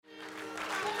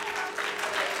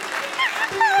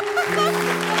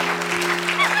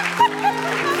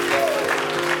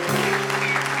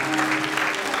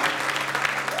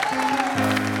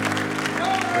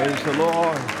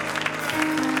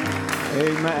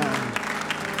Amen.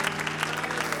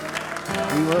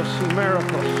 We will see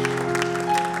miracles.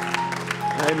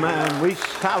 Amen. We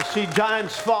shall see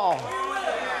giants fall.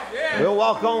 We'll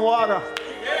walk on water.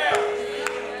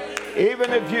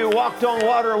 Even if you walked on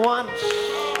water once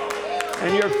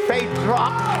and your faith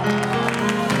dropped,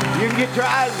 you can get your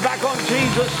eyes back on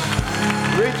Jesus.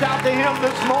 Reach out to him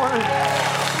this morning.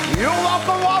 You'll walk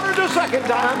on water the second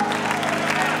time.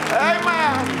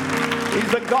 Amen.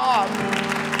 He's a God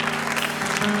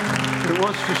who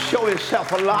wants to show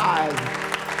himself alive,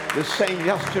 the same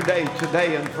yesterday,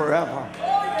 today, and forever.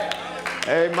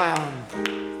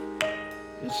 Amen.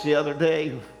 Just the other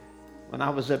day, when I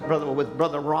was with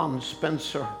Brother Ron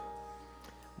Spencer,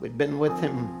 we'd been with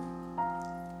him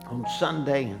on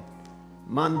Sunday and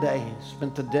Monday,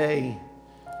 spent the day.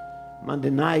 Monday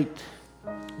night,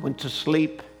 went to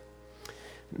sleep.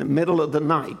 In the middle of the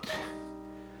night,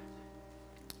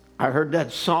 I heard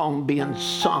that song being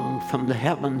sung from the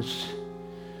heavens.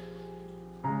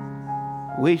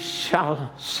 We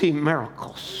shall see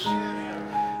miracles.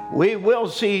 We will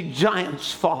see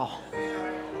giants fall.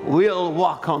 We'll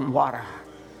walk on water.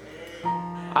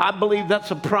 I believe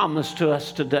that's a promise to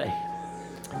us today.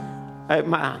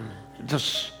 Amen.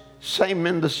 Just same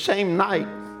in the same night,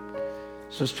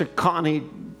 Sister Connie,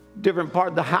 different part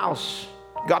of the house,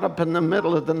 got up in the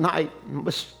middle of the night and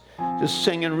was just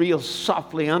singing real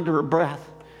softly under her breath.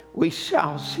 We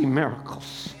shall see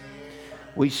miracles.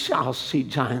 We shall see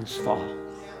giants fall.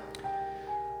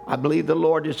 I believe the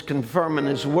Lord is confirming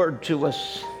his word to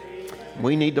us.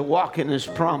 We need to walk in his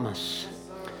promise.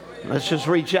 Let's just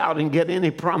reach out and get any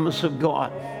promise of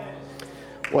God.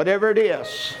 Whatever it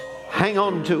is, hang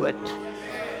on to it.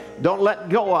 Don't let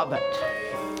go of it.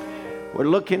 We're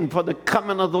looking for the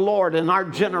coming of the Lord in our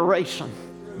generation.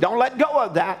 Don't let go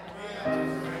of that.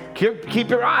 Keep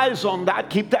your eyes on that.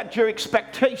 Keep that your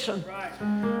expectation.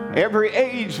 Every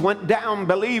age went down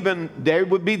believing there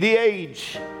would be the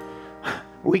age.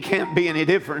 We can't be any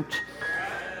different.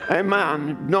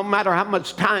 Amen. No matter how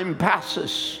much time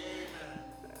passes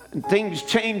and things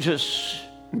changes,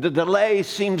 the delay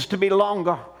seems to be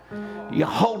longer. You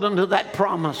hold on to that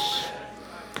promise.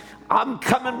 I'm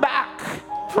coming back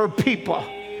for people,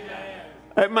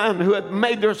 amen, who have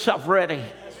made themselves ready.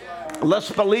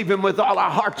 Let's believe him with all our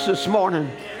hearts this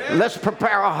morning. Let's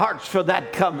prepare our hearts for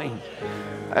that coming.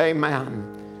 Amen.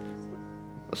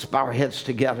 Let's bow our heads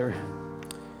together.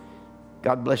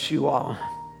 God bless you all.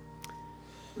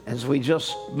 As we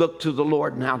just look to the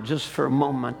Lord now, just for a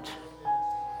moment,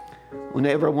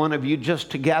 whenever one of you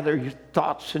just to gather your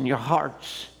thoughts and your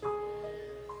hearts,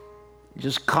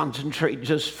 just concentrate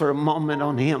just for a moment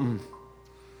on him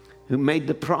who made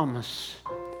the promise.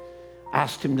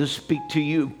 Ask him to speak to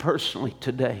you personally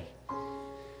today.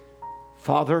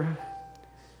 Father,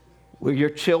 we're your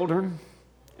children,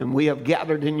 and we have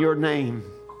gathered in your name.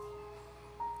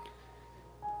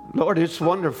 Lord, it's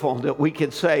wonderful that we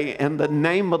could say, in the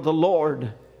name of the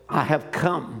Lord, I have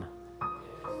come.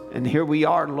 And here we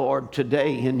are, Lord,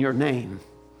 today in your name.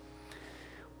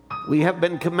 We have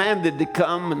been commanded to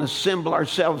come and assemble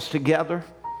ourselves together.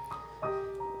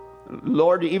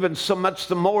 Lord, even so much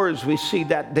the more as we see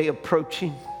that day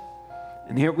approaching.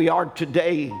 And here we are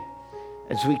today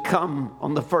as we come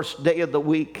on the first day of the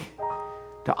week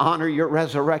to honor your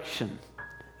resurrection.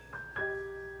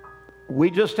 We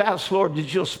just ask, Lord,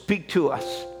 that you'll speak to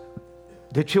us,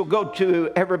 that you'll go to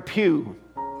every pew,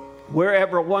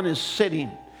 wherever one is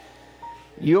sitting.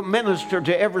 You'll minister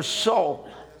to every soul.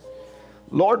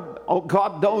 Lord, oh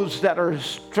God, those that are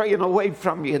straying away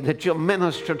from you, that you'll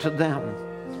minister to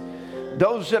them.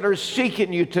 Those that are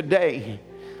seeking you today,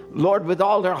 Lord, with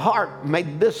all their heart, may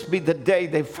this be the day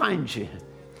they find you.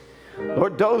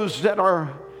 Lord, those that are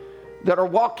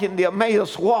walking the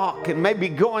Emmaus walk and maybe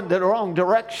going the wrong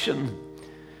direction,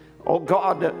 oh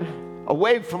God,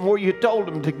 away from where you told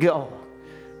them to go,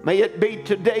 may it be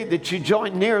today that you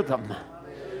join near them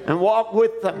and walk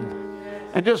with them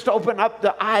and just open up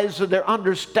the eyes of their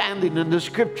understanding and the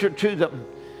scripture to them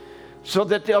so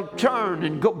that they'll turn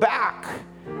and go back,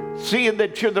 seeing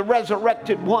that you're the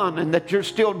resurrected one and that you're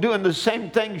still doing the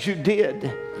same things you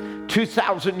did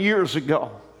 2,000 years ago.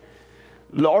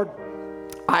 Lord,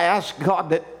 I ask God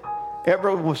that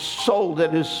every soul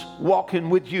that is walking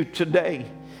with you today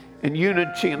in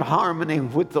unity and harmony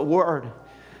with the Word,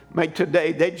 may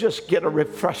today they just get a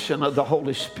refreshing of the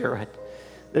Holy Spirit,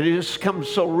 that it just comes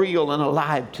so real and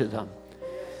alive to them.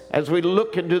 As we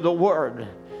look into the Word,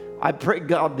 I pray,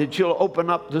 God, that you'll open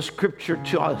up the Scripture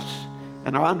to us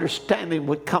and our understanding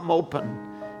would come open.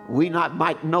 We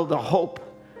might know the hope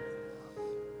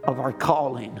of our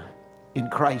calling in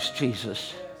Christ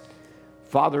Jesus.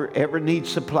 Father, every need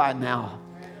supplied now.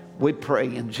 We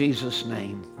pray in Jesus'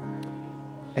 name.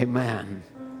 Amen.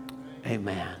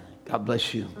 Amen. God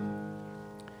bless you.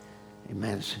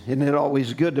 Amen. Isn't it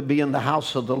always good to be in the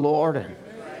house of the Lord? And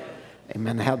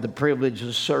amen. Have the privilege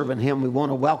of serving Him. We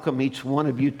want to welcome each one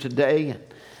of you today.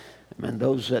 Amen.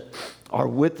 Those that are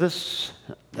with us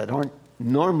that aren't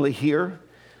normally here,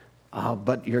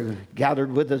 but you're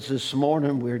gathered with us this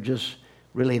morning. We're just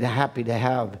really happy to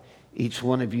have each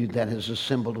one of you that has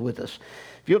assembled with us.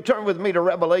 If you'll turn with me to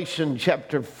Revelation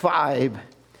chapter 5,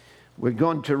 we're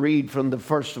going to read from the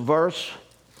first verse.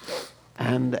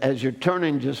 And as you're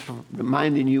turning, just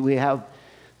reminding you, we have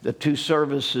the two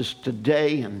services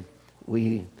today, and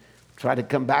we try to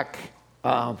come back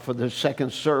for the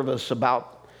second service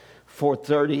about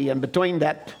 4:30. And between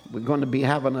that, we're going to be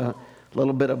having a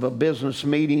little bit of a business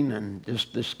meeting and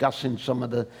just discussing some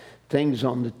of the things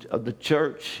of the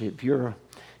church. If if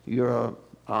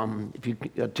you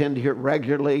attend here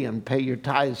regularly and pay your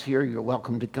tithes here, you're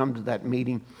welcome to come to that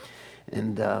meeting.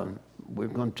 And we're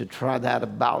going to try that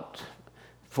about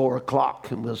 4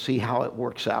 o'clock, and we'll see how it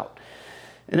works out.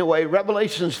 Anyway,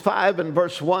 Revelations 5 and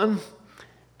verse 1.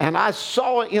 And I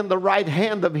saw in the right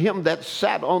hand of him that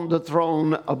sat on the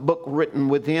throne a book written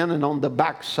within, and on the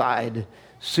backside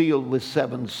sealed with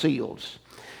 7 seals.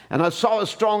 And I saw a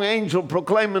strong angel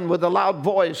proclaiming with a loud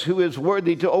voice, who is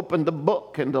worthy to open the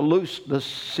book and to loose the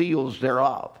seals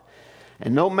thereof.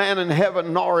 And no man in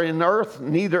heaven nor in earth,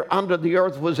 neither under the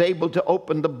earth, was able to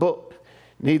open the book,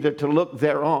 neither to look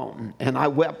thereon. And I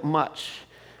wept much,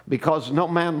 because no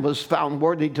man was found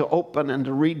worthy to open and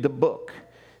to read the book,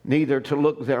 neither to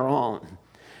look thereon.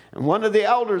 And one of the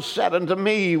elders said unto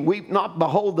me, Weep not,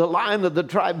 behold, the Lion of the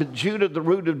tribe of Judah, the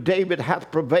root of David,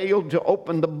 hath prevailed to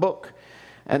open the book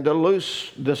and to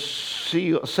loose the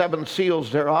 7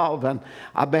 seals thereof. And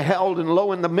I beheld, and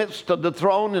lo, in the midst of the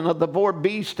throne and of the 4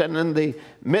 beasts, and in the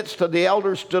midst of the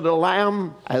elders, stood a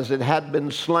lamb, as it had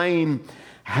been slain,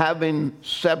 having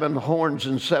 7 horns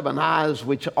and 7 eyes,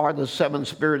 which are the 7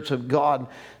 spirits of God,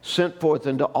 sent forth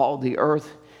into all the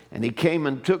earth. And he came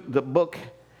and took the book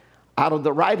out of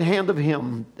the right hand of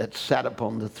him that sat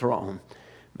upon the throne.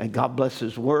 May God bless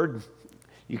his word.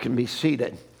 You can be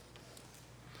seated.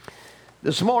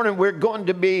 This morning we're going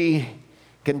to be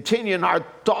continuing our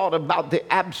thought about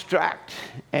the abstract,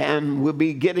 and we'll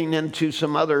be getting into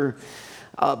some other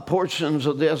portions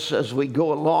of this as we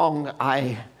go along.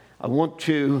 I want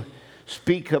to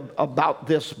speak about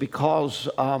this because,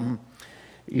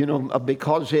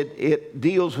 because it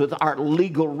deals with our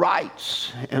legal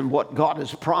rights and what God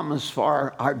has promised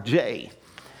for our day.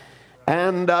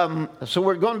 And so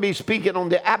we're going to be speaking on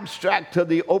the abstract of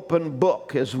the open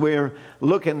book as we're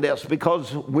looking at this,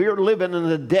 because we're living in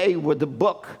a day where the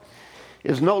book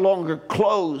is no longer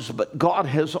closed, but God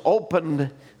has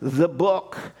opened the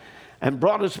book and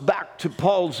brought us back to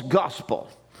Paul's gospel,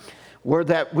 where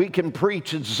that we can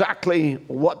preach exactly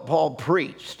what Paul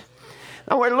preached.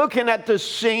 Now we're looking at this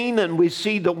scene, and we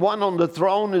see the one on the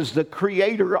throne is the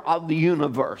creator of the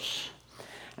universe.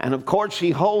 And of course,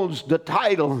 he holds the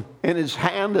title in his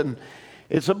hand, and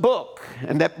it's a book.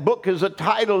 And that book is a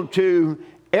title to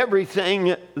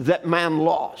everything that man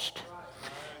lost.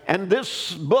 And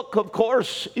this book, of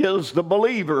course, is the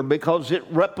believer, because it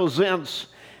represents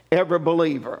every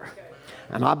believer.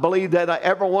 And I believe that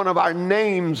every one of our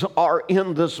names are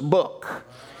in this book.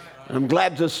 And I'm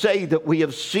glad to say that we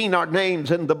have seen our names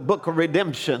in the book of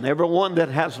redemption. Everyone that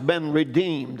has been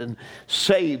redeemed and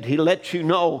saved, he lets you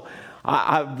know,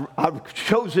 I've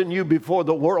chosen you before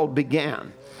the world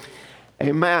began.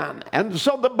 Amen. And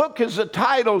so the book is a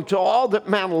title to all that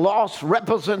man lost,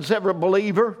 represents every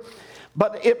believer,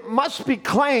 but it must be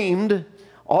claimed,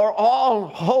 or all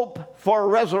hope for a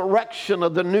resurrection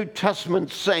of the New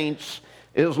Testament saints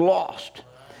is lost.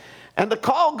 And the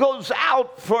call goes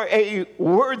out for a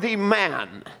worthy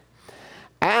man.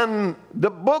 And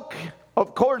the book,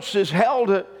 of course, is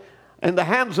held in the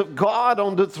hands of God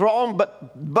on the throne,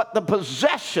 but the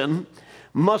possession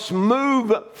must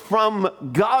move from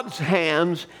God's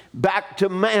hands back to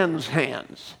man's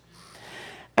hands.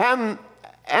 And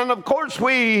of course,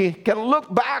 we can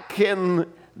look back in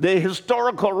the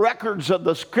historical records of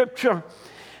the scripture,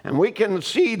 and we can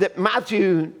see that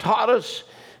Matthew taught us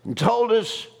and told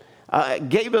us,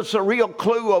 gave us a real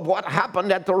clue of what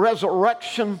happened at the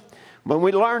resurrection, when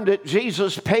we learned that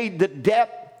Jesus paid the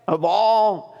debt of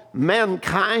all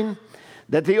mankind,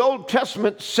 that the Old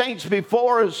Testament saints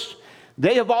before us,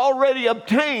 they have already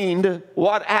obtained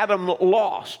what Adam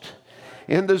lost,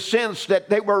 in the sense that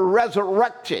they were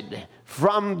resurrected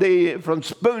from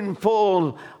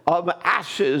spoonful of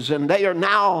ashes, and they are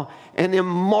now in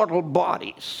immortal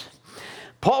bodies.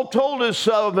 Paul told us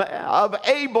of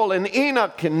Abel and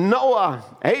Enoch and Noah,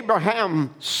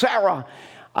 Abraham, Sarah,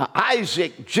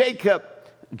 Isaac, Jacob,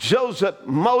 Joseph,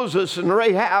 Moses, and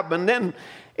Rahab. And then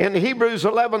in Hebrews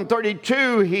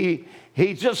 11:32,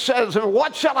 he just says, and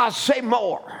what shall I say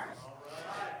more?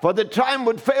 For the time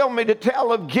would fail me to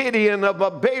tell of Gideon, of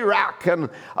Barak, and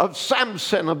of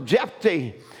Samson, of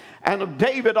Jephthah, and of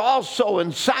David also,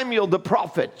 and Samuel the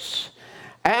prophets,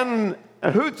 and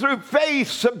who through faith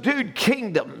subdued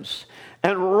kingdoms,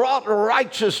 and wrought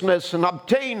righteousness, and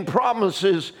obtained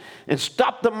promises, and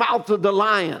stopped the mouth of the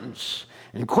lions,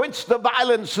 and quenched the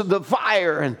violence of the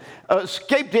fire, and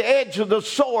escaped the edge of the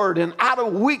sword, and out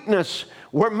of weakness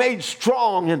were made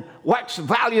strong, and waxed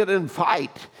valiant in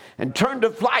fight, and turned to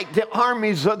flight the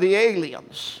armies of the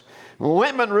aliens.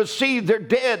 Women received their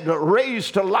dead,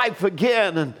 raised to life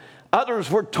again, and others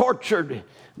were tortured,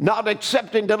 not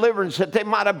accepting deliverance that they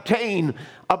might obtain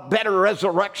a better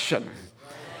resurrection.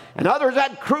 And others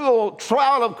had trial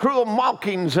of cruel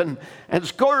mockings and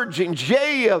scourgings,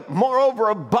 yea,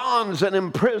 moreover of bonds and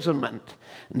imprisonment.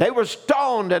 And they were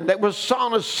stoned, and they were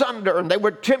sawn asunder, and they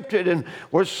were tempted, and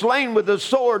were slain with the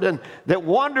sword, and they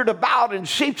wandered about in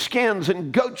sheepskins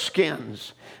and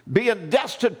goatskins, being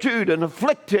destitute and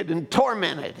afflicted and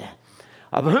tormented,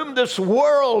 of whom this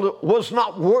world was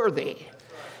not worthy.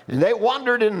 And they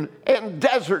wandered in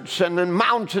deserts and in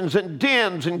mountains and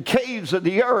dens and caves of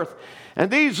the earth. And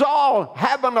these all,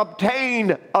 having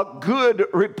obtained a good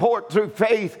report through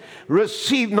faith,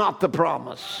 received not the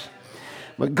promise.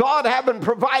 But God, having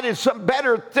provided some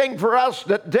better thing for us,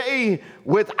 that they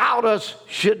without us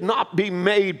should not be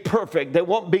made perfect. They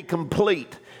won't be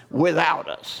complete without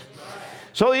us.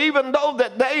 So even though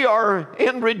that they are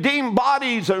in redeemed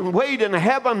bodies and wait in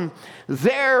heaven,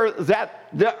 there that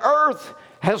the earth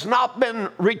has not been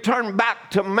returned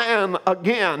back to man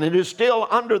again. It is still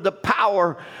under the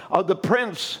power of the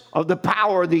prince of the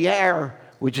power of the air,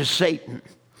 which is Satan.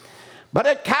 But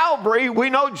at Calvary, we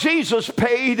know Jesus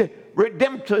paid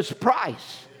redemptive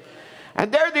price.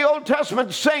 And there the Old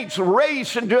Testament saints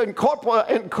raised into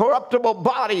incorruptible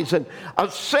bodies and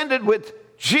ascended with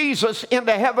Jesus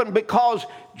into heaven because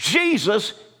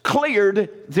Jesus cleared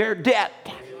their debt.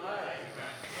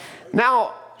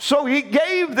 Now, so he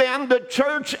gave them, the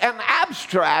church, an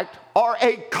abstract or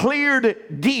a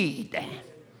cleared deed.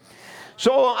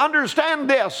 So understand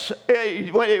this.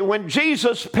 When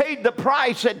Jesus paid the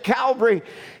price at Calvary,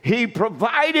 he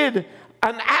provided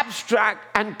an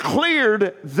abstract and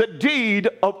cleared the deed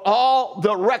of all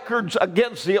the records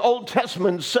against the Old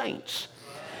Testament saints.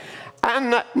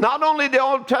 And not only the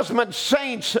Old Testament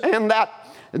saints, and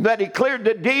that he cleared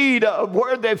the deed of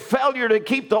where they failure to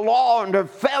keep the law and their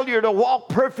failure to walk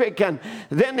perfect, and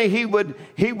then he would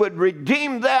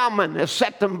redeem them and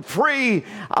set them free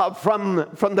from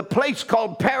the place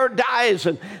called paradise,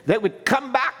 and they would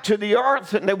come back to the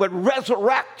earth and they would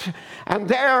resurrect, and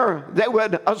there they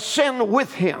would ascend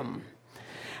with him.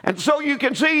 And so you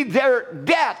can see their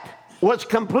debt was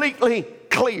completely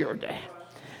cleared.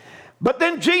 But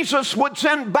then Jesus would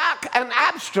send back an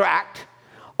abstract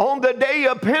on the day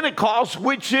of Pentecost,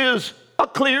 which is a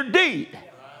clear deed.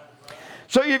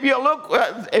 So if you look,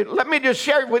 let me just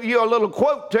share with you a little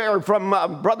quote there from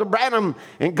Brother Branham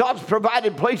in God's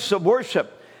Provided Place of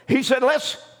Worship. He said,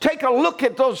 let's take a look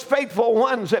at those faithful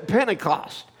ones at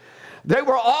Pentecost. They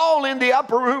were all in the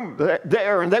upper room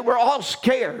there, and they were all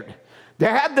scared. They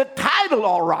had the title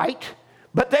all right,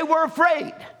 but they were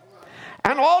afraid.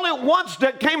 And all at once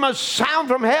there came a sound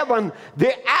from heaven.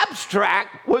 The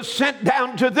abstract was sent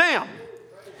down to them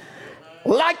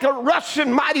like a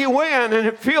rushing mighty wind, and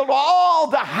it filled all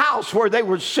the house where they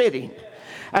were sitting.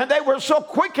 And they were so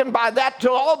quickened by that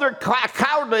to all their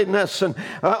cowardliness. And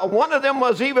one of them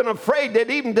was even afraid. They'd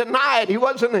even denied. He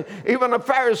wasn't even a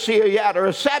Pharisee yet or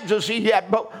a Sadducee yet.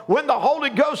 But when the Holy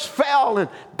Ghost fell and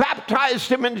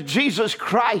baptized him into Jesus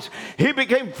Christ, he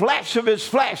became flesh of his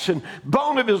flesh and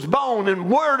bone of his bone and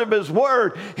word of his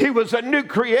word. He was a new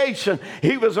creation.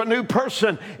 He was a new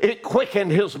person. It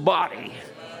quickened his body.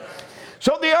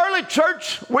 So the early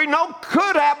church, we know,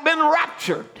 could have been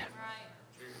raptured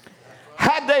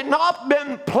had they not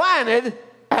been planted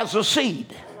as a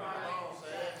seed.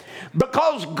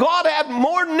 Because God had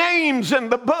more names in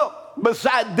the book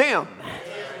beside them.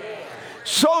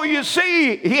 So you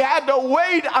see, he had to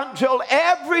wait until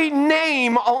every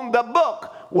name on the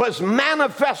book was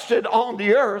manifested on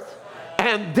the earth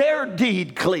and their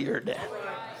deed cleared.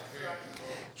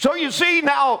 So you see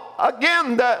now,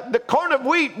 again, the corn of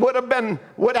wheat would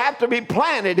have to be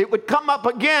planted. It would come up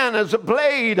again as a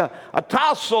blade, a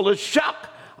tassel, a shuck,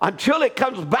 until it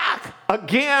comes back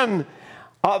again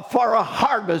for a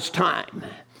harvest time.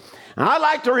 And I'd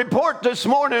like to report this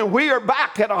morning, we are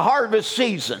back at a harvest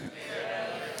season.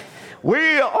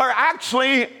 We are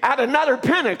actually at another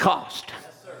Pentecost.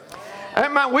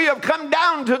 Amen. We have come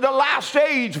down to the last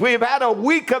age. We've had a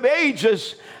week of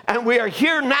ages, and we are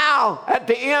here now at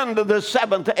the end of the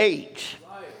seventh age.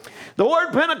 The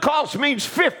word Pentecost means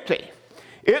 50.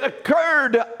 It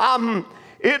occurred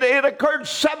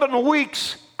 7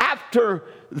 weeks after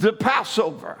the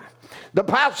Passover. The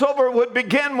Passover would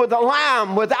begin with a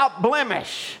lamb without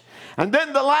blemish. And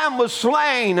then the lamb was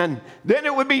slain, and then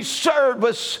it would be served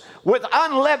with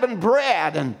unleavened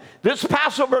bread. And this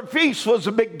Passover feast was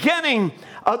the beginning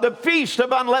of the Feast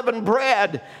of Unleavened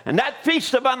Bread. And that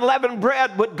Feast of Unleavened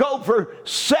Bread would go for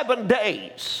 7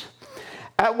 days,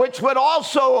 which would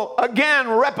also, again,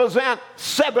 represent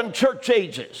 7 church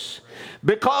ages.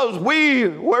 Because we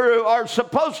are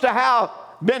supposed to have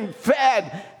been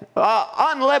fed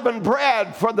unleavened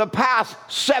bread for the past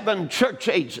 7 church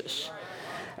ages.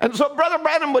 And so Brother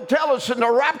Branham would tell us in the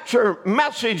rapture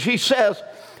message, he says,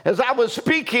 as I was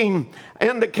speaking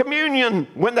in the communion,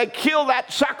 when they killed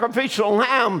that sacrificial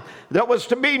lamb, there was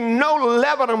to be no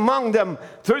leaven among them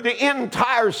through the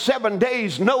entire 7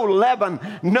 days. No leaven,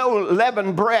 no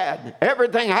leavened bread.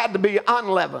 Everything had to be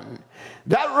unleavened.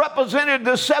 That represented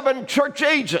the 7 church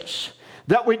ages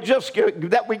that we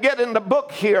get in the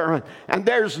book here, and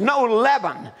there's no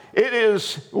leaven. It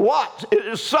is what? It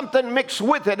is something mixed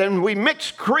with it, and we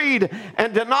mix creed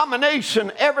and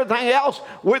denomination, everything else,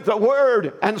 with the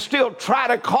word, and still try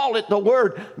to call it the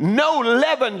word. No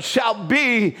leaven shall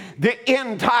be the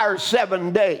entire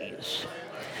 7 days.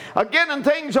 Again, and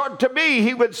things are to be,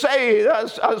 he would say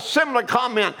a similar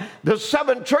comment. The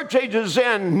 7 church ages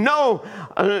in, no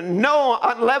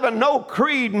unleavened, no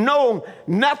creed, no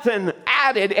nothing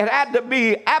added. It had to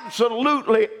be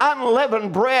absolutely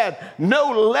unleavened bread.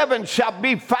 No leaven shall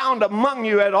be found among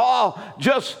you at all.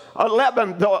 Just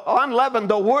unleavened,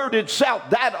 the word itself,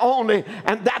 that only,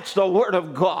 and that's the word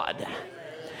of God.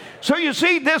 So you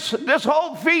see, this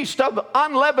whole feast of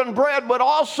unleavened bread would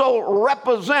also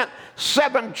represent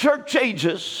 7 church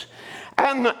ages.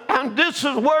 And this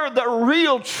is where the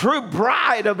real true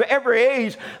bride of every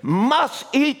age must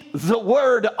eat the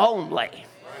word only.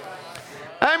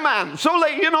 Amen. So,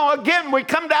 again, we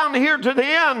come down here to the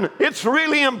end. It's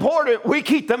really important we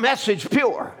keep the message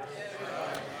pure.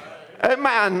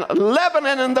 Amen.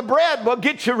 Leavening in the bread will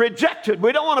get you rejected.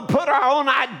 We don't want to put our own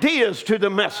ideas to the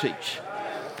message.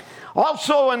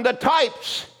 Also in the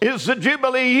types is the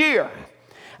Jubilee year.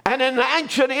 And in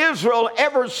ancient Israel,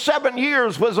 every 7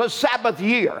 years was a Sabbath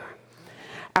year.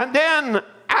 And then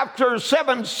after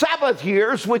 7 Sabbath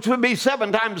years, which would be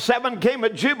 7 times 7, came a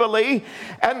Jubilee.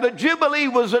 And the Jubilee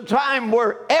was a time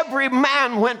where every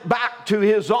man went back to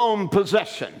his own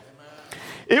possession.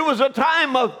 It was a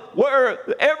time where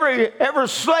every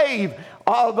slave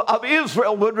of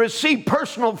Israel would receive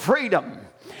personal freedom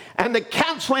and the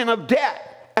canceling of debt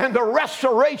and the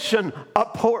restoration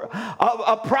of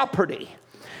property.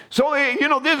 So,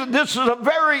 this is a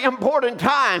very important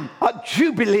time, a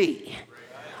jubilee,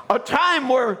 a time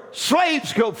where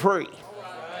slaves go free.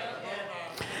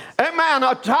 Amen.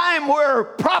 A time where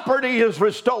property is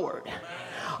restored.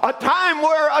 A time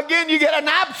where, again, you get an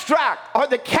abstract or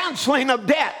the canceling of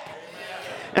debt.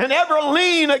 And every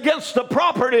lien against the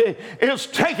property is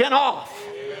taken off.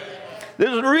 This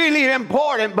is really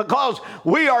important because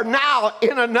we are now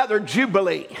in another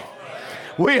jubilee.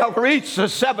 We have reached the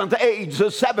 7th age,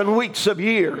 the 7 weeks of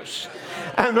years.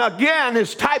 And again,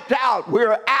 it's typed out,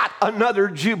 we're at another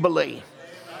jubilee.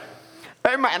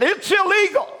 Amen. It's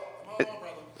illegal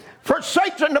for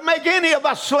Satan to make any of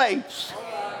us slaves.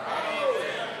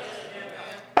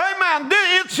 Amen.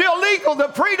 It's illegal. The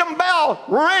freedom bell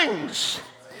rings.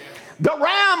 The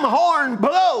ram horn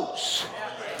blows.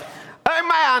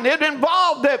 Amen. It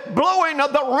involved the blowing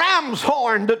of the ram's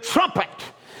horn, the trumpet.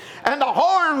 And the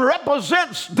horn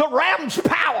represents the ram's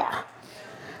power.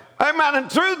 Amen.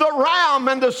 And through the ram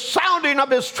and the sounding of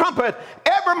his trumpet,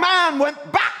 every man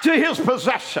went back to his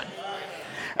possession.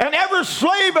 And every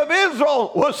slave of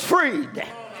Israel was freed.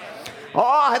 Oh,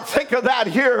 I think of that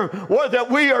here, where that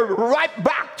we are right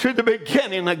back to the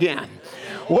beginning again.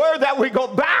 Where that we go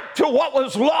back to what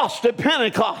was lost at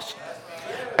Pentecost.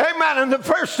 Amen. In the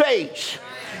first age.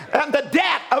 And the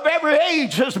debt of every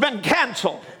age has been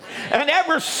canceled. And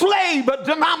every slave of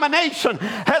denomination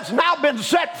has now been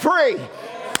set free.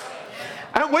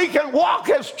 And we can walk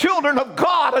as children of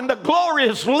God in the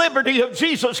glorious liberty of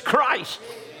Jesus Christ.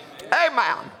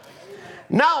 Amen.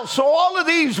 Now, so all of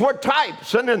these were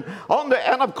types. And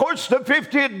of course, the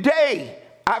 50th day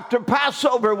after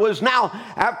Passover was now,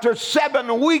 after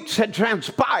 7 weeks had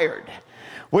transpired,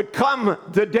 would come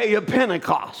the day of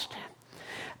Pentecost.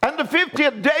 And the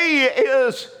 50th day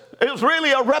is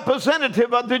really a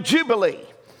representative of the Jubilee,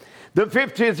 the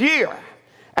 50th year.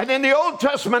 And in the Old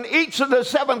Testament, each of the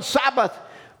 7 Sabbaths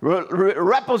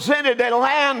represented a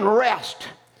land rest.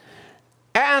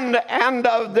 And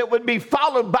that would be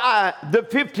followed by the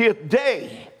 50th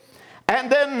day. And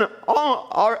then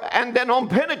on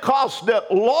Pentecost, the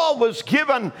law was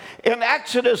given in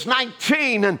Exodus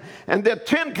 19, and the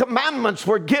 10 commandments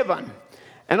were given.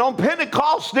 And on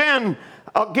Pentecost then,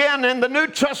 again in the New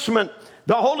Testament,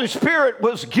 the Holy Spirit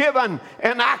was given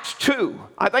in Acts 2.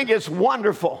 I think it's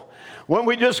wonderful when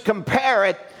we just compare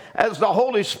it as the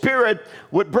Holy Spirit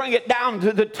would bring it down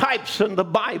to the types in the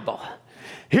Bible.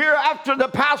 Here, after the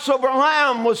Passover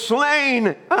lamb was slain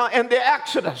in the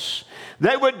Exodus,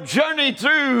 they would journey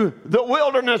through the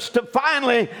wilderness to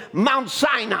finally Mount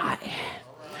Sinai.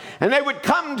 And they would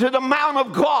come to the Mount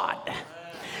of God.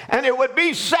 And it would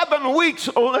be 7 weeks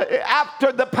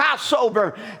after the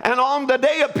Passover, and on the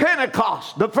day of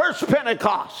Pentecost, the first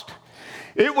Pentecost,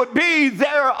 it would be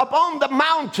there upon the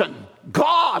mountain.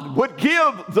 God would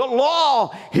give the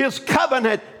law, his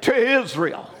covenant, to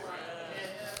Israel.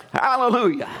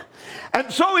 Hallelujah.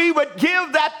 And so he would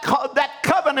give that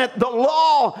covenant, the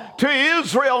law, to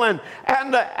Israel, and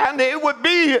it would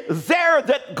be there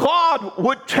that God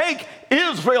would take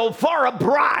Israel for a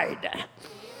bride.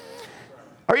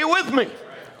 Are you with me?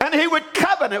 And he would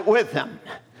covenant with them.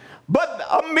 But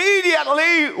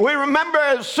immediately, we remember,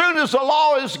 as soon as the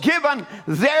law is given,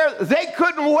 they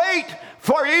couldn't wait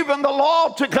for even the law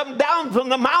to come down from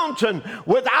the mountain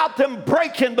without them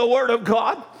breaking the word of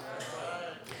God.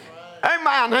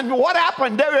 Amen. And what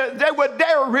happened? They would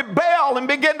dare rebel and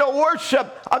begin to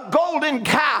worship a golden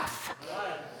calf.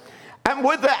 And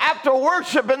after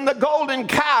worshiping the golden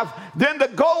calf, then the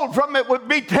gold from it would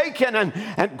be taken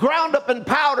and ground up in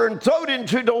powder and thrown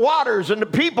into the waters, and the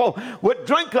people would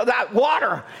drink of that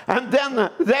water, and then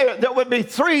there would be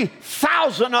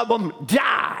 3,000 of them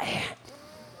die.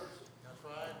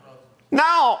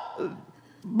 Now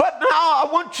I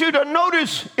want you to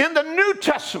notice in the New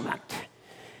Testament,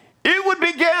 it would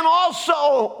begin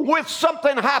also with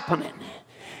something happening.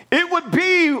 It would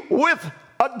be with,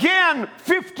 again,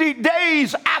 50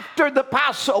 days after the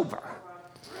Passover.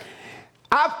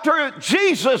 After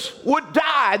Jesus would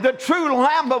die, the true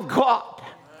Lamb of God.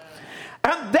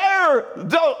 And there,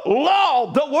 the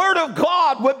law, the Word of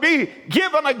God would be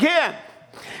given again.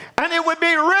 And it would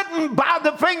be written by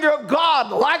the finger of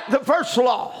God like the first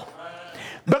law.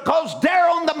 Because there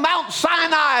on the Mount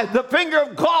Sinai, the finger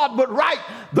of God would write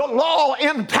the law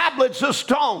in tablets of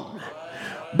stone.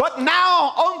 But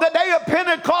now, on the day of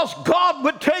Pentecost, God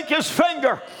would take his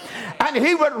finger and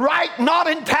he would write not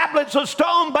in tablets of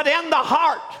stone, but in the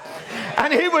heart.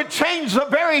 And he would change the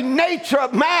very nature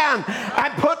of man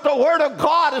and put the word of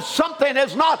God as something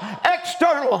that's not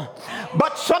external,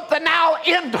 but something now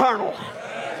internal.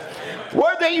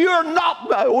 Whether you're not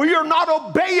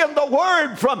obeying the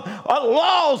word from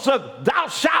laws of thou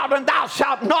shalt and thou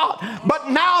shalt not, but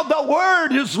now the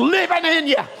word is living in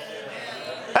you.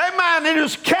 Amen. It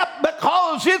is kept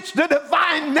because it's the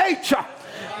divine nature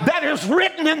that is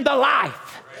written in the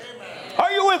life.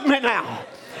 Are you with me now?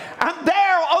 And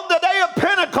there on the day of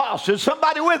Pentecost, is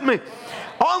somebody with me?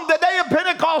 On the day of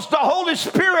Pentecost, the Holy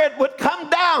Spirit would come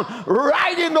down,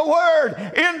 writing the word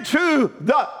into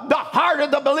the heart of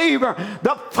the believer.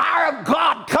 The fire of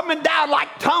God coming down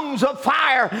like tongues of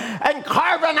fire and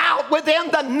carving out within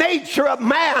the nature of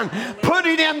man,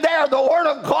 putting in there the word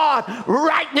of God,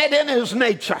 writing it in his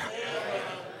nature.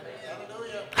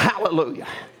 Hallelujah.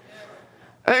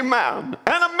 Amen.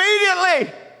 And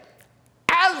immediately,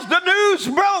 as the news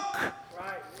broke,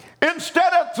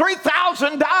 instead of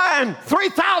 3,000 dying,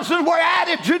 3,000 were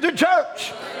added to the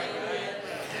church.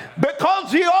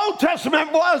 Because the Old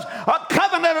Testament was a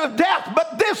covenant of death,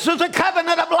 but this is a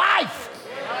covenant of life.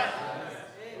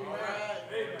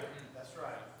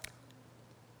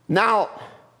 Now,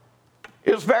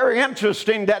 it's very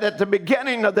interesting that at the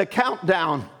beginning of the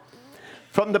countdown,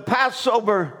 from the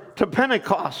Passover to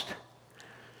Pentecost,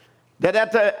 that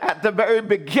at the very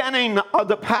beginning of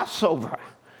the Passover,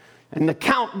 and the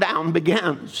countdown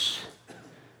begins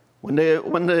when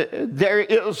there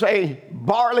is a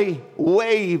barley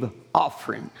wave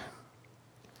offering.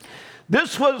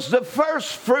 This was the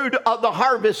first fruit of the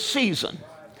harvest season.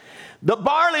 The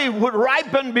barley would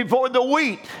ripen before the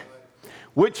wheat,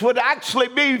 which would actually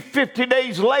be 50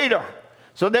 days later.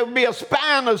 So there would be a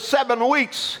span of 7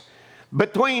 weeks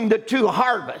between the two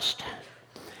harvests.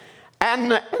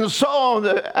 And so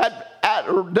at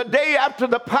the day after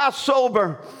the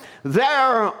Passover,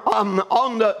 there on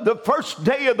the first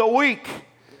day of the week,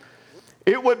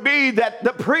 it would be that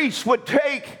the priest would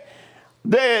take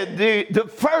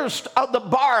the first of the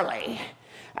barley,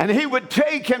 and he would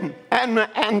take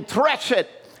and thresh it,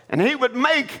 and he would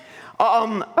make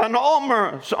an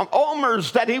omer, some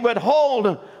omers that he would hold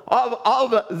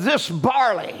of this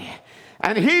barley,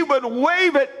 and he would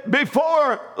wave it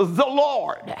before the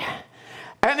Lord.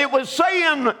 And it was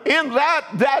saying in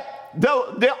that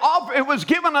it was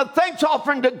given a thanks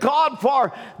offering to God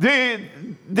for the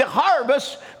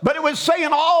harvest, but it was saying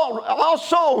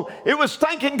also it was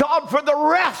thanking God for the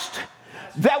rest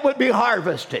that would be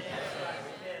harvested.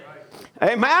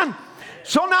 Amen.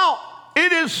 So now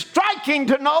it is striking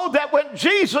to know that when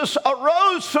Jesus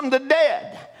arose from the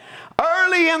dead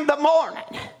early in the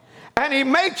morning, and he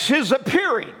makes his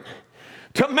appearing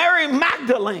to Mary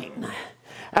Magdalene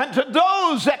and to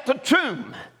those at the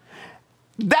tomb,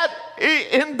 that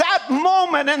in that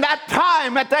moment, in that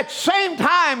time, at that same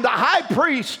time, the high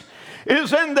priest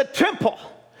is in the temple,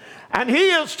 and he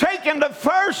is taking the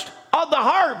first of the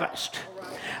harvest,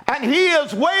 and he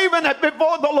is waving it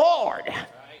before the Lord.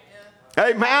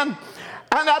 Amen.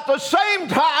 And at the same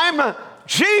time,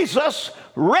 Jesus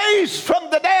raised from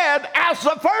the dead as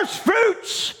the first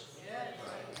fruits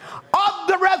of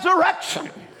the resurrection.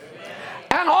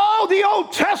 And all the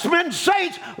Old Testament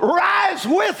saints rise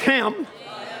with him.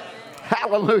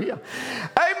 Hallelujah.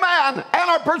 Amen. And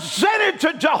are presented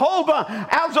to Jehovah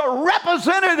as a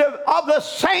representative of the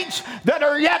saints that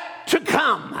are yet to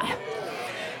come.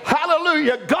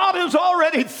 Hallelujah. God has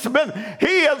already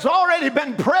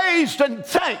been praised and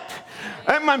thanked.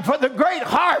 Amen. For the great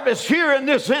harvest here in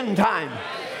this end time.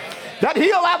 That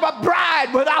he'll have a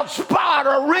bride without spot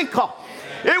or wrinkle.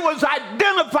 It was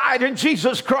identified in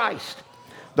Jesus Christ.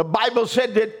 The Bible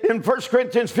said that in 1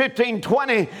 Corinthians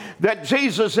 15:20 that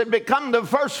Jesus had become the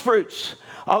first fruits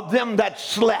of them that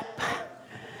slept.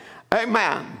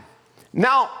 Amen.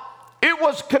 Now, it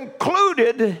was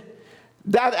concluded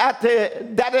that at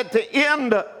the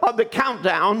end of the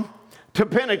countdown to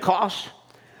Pentecost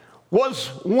was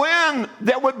when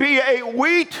there would be a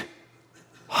wheat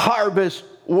harvest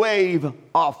wave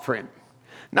offering.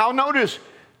 Now notice,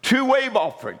 2 wave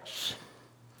offerings.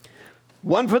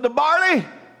 One for the barley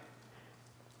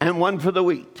and one for the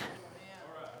wheat.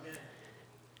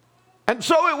 And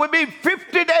so it would be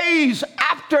 50 days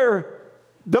after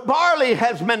the barley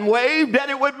has been waved,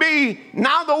 and it would be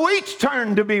now the wheat's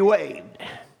turn to be waved.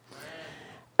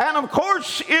 And of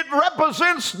course, it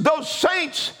represents those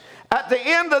saints at the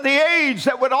end of the age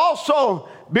that would also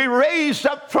be raised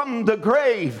up from the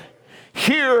grave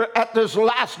here at this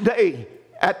last day,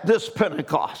 at this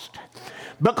Pentecost.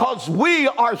 Because we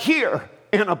are here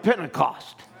in a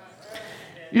Pentecost.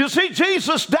 You see,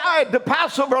 Jesus died, the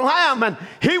Passover lamb, and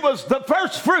he was the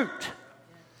first fruit.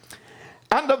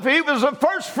 And he was the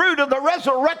first fruit of the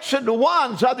resurrection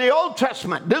ones of the Old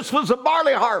Testament. This was the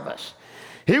barley harvest.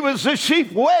 He was the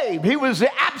sheaf wave. He was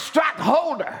the abstract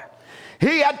holder.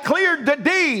 He had cleared the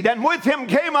deed, and with him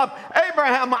came up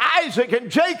Abraham, Isaac, and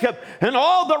Jacob, and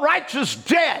all the righteous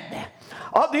dead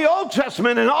of the Old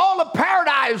Testament, and all of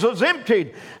paradise was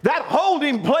emptied. That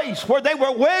holding place where they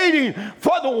were waiting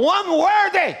for the one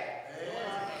worthy,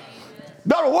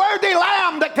 the worthy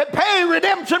lamb that could pay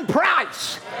redemption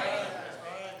price.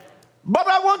 But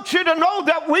I want you to know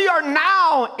that we are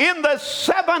now in the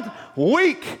 7th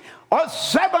week, or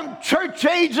 7 church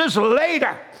ages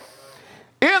later,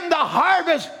 in the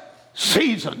harvest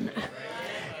season,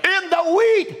 in the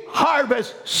wheat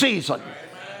harvest season.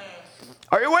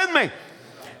 Are you with me?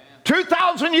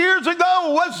 2,000 years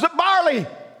ago was the barley,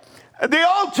 the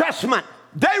Old Testament.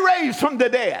 They raised from the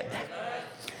dead.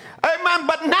 Amen.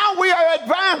 But now we are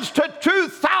advanced to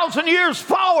 2,000 years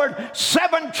forward,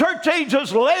 7 church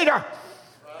ages later.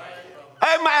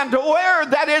 Amen. To where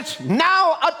that it's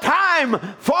now a time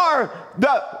for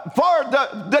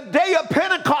the day of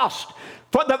Pentecost,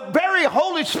 for the very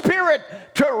Holy Spirit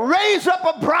to raise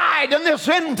up a bride in this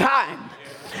end time.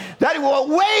 That he will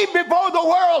wave before the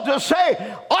world to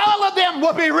say, all of them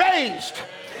will be raised.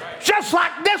 Just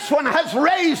like this one has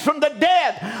raised from the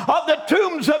dead of the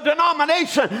tombs of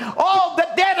denomination. All the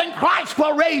dead in Christ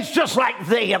will raise just like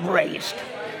they have raised.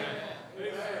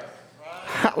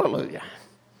 Hallelujah.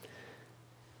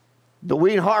 The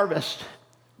wheat harvest,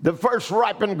 the first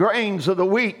ripened grains of the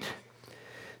wheat,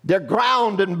 they're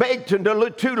ground and baked into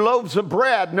 2 loaves of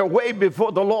bread, and they're weighed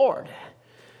before the Lord.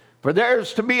 For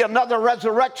there's to be another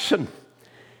resurrection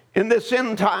in this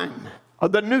end time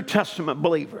of the New Testament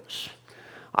believers.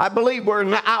 I believe we're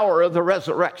in the hour of the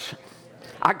resurrection.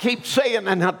 I keep saying,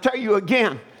 and I'll tell you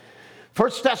again,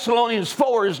 1 Thessalonians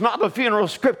 4 is not a funeral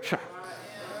scripture.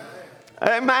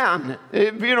 Amen.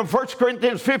 1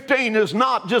 Corinthians 15 is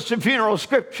not just a funeral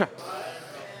scripture.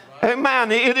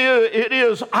 Amen. It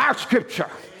is our scripture.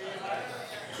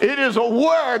 It is a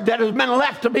word that has been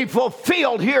left to be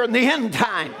fulfilled here in the end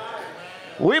time.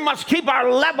 We must keep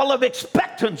our level of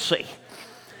expectancy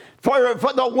for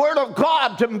the word of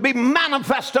God to be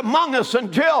manifest among us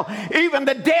until even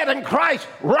the dead in Christ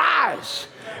rise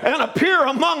and appear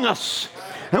among us.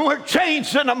 And we're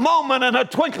changed in a moment, in a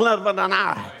twinkling of an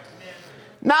eye.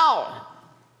 Now,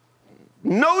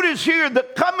 notice here the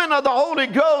coming of the Holy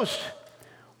Ghost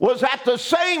was at the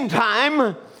same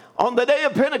time, on the day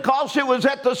of Pentecost, it was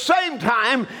at the same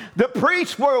time the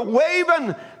priests were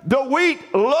waving the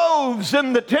wheat loaves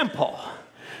in the temple.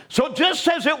 So just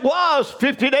as it was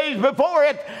 50 days before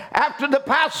it, after the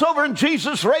Passover and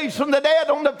Jesus raised from the dead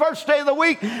on the first day of the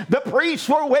week, the priests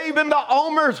were waving the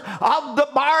omers of the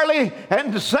barley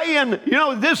and saying,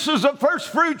 this is the first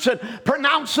fruits, and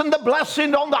pronouncing the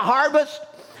blessing on the harvest.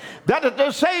 That at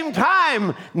the same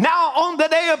time, now on the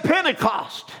day of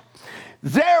Pentecost,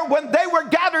 there when they were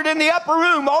gathered in the upper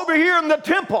room over here in the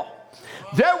temple,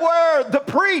 there were the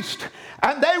priests,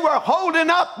 and they were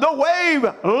holding up the wave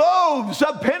loaves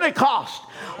of Pentecost,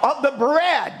 of the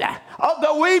bread, of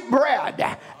the wheat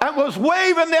bread, and was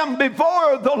waving them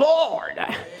before the Lord.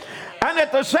 And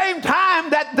at the same time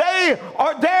that they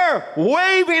are there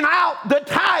waving out the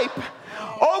type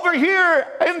over here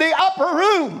in the upper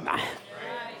room.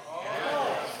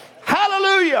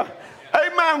 Hallelujah.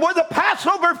 Amen. Where the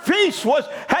Passover feast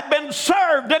had been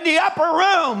served in the upper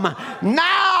room.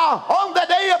 Now, on the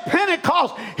day of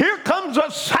Pentecost, here comes a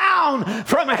sound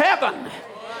from heaven.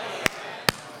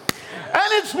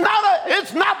 And it's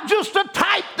not just a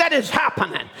type that is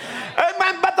happening.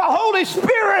 Amen. But the Holy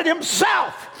Spirit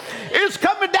himself is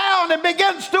coming down and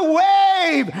begins to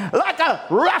wave like a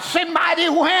rushing mighty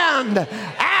wind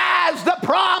as the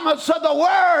promise of the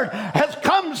word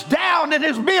comes down and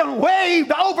is being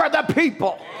waved over the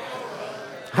people.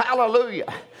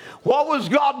 Hallelujah. What was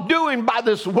God doing by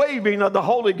this waving of the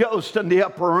Holy Ghost in the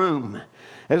upper room?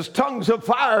 As tongues of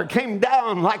fire came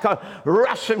down like a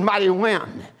rushing mighty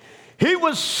wind, he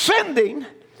was sending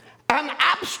an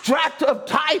abstract of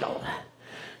title,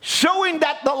 showing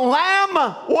that the Lamb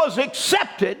was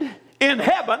accepted in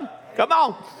heaven. Come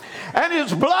on. And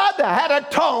his blood had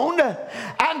atoned,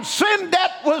 and sin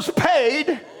debt was paid,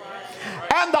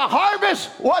 and the harvest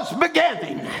was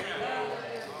beginning.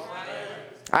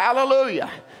 Hallelujah.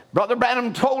 Brother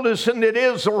Branham told us, and it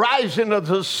is the rising of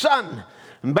the sun.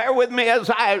 And bear with me as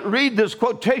I read these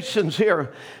quotations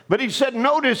here. But he said,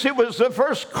 notice it was the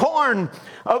first corn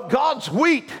of God's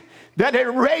wheat that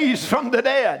had raised from the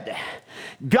dead.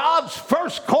 God's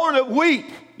first corn of wheat.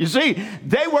 You see,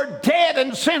 they were dead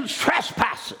in sin's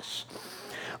trespasses.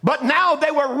 But now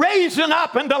they were raising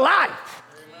up into life.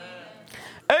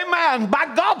 Amen.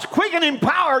 By God's quickening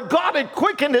power, God had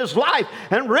quickened his life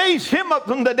and raised him up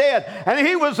from the dead. And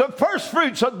he was the first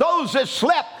fruits of those that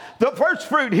slept. The first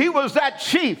fruit, he was that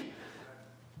sheaf.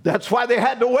 That's why they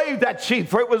had to wave that sheaf,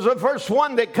 for it was the first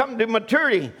one that come to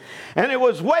maturity. And it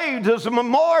was waved as a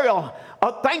memorial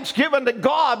of thanksgiving to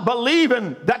God,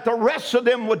 believing that the rest of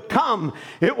them would come.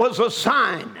 It was a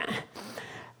sign.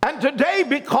 And today,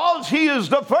 because he is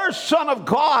the first Son of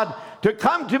God to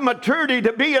come to maturity,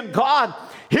 to be in God,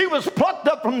 he was plucked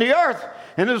up from the earth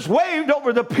and is waved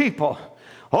over the people.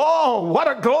 Oh, what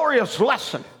a glorious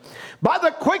lesson. By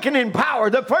the quickening power,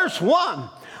 the first one,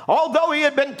 although he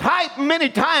had been typed many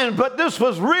times, but this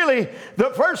was really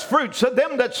the first fruits of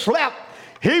them that slept.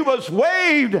 He was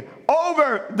waved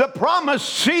over the promised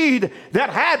seed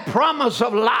that had promise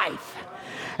of life.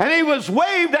 And he was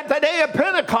waved at the day of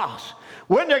Pentecost,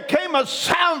 when there came a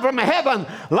sound from heaven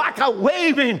like a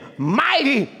waving,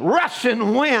 mighty,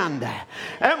 rushing wind,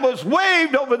 and was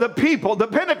waved over the people, the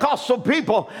Pentecostal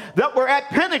people that were at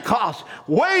Pentecost,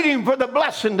 waiting for the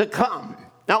blessing to come.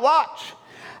 Now watch.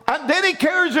 And then he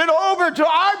carries it over to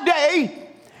our day,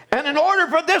 and in order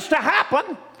for this to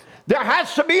happen, there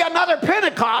has to be another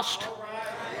Pentecost.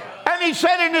 And he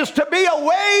said it is to be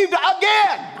waved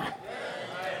again.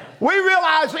 We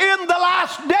realize in the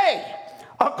last day,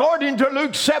 according to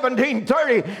Luke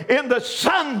 17:30, in the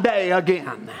Sunday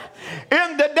again,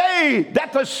 in the day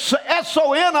that the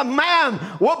S-O-N of man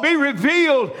will be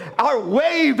revealed or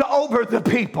waved over the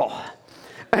people.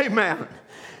 Amen.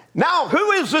 Now,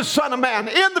 who is the Son of Man?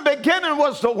 In the beginning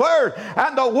was the Word,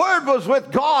 and the Word was with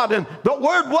God, and the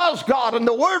Word was God, and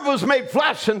the Word was made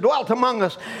flesh and dwelt among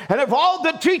us. And if all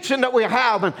the teaching that we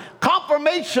have and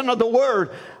confirmation of the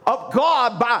Word of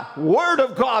God, by Word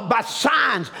of God, by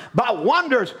signs, by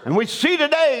wonders, and we see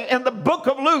today in the book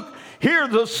of Luke, here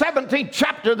the 17th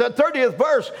chapter, the 30th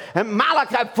verse, and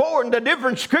Malachi 4 and the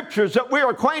different scriptures that we're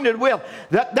acquainted with,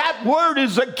 that Word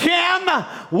is again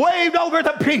waved over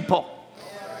the people.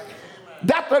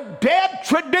 That the dead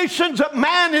traditions of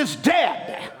man is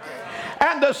dead,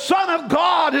 and the Son of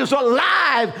God is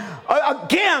alive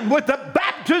again with the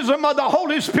baptism of the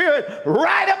Holy Spirit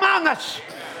right among us,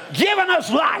 giving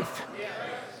us life.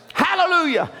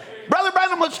 Hallelujah. Brother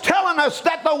Branham was telling us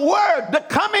that the Word, the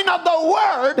coming of the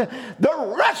Word,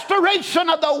 the restoration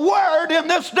of the Word in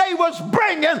this day was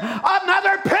bringing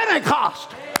another Pentecost.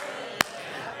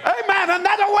 Amen.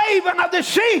 Another waving of the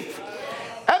sheaf.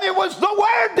 And it was the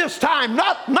Word this time,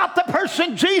 not the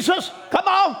person Jesus, come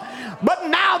on, but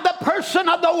now the person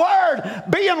of the Word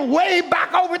being waved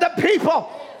back over the people.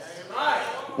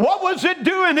 What was it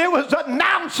doing? It was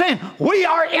announcing we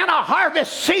are in a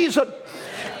harvest season.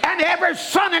 And every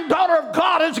son and daughter of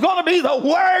God is going to be the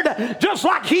Word, just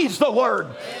like He's the Word.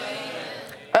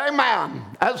 Amen.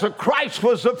 As Christ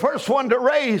was the first one to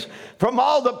raise from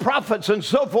all the prophets and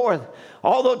so forth,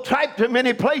 although typed in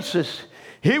many places,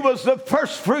 He was the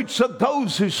first fruits of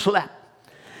those who slept.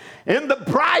 In the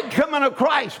bride coming of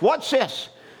Christ, what's this?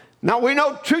 Now we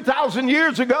know 2,000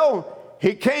 years ago,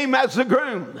 He came as the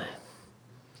groom.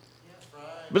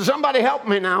 But somebody help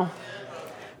me now.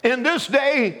 In this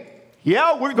day,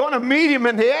 yeah, we're going to meet Him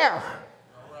in the air.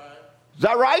 Is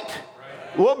that right?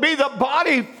 We'll be the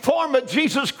body form of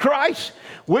Jesus Christ.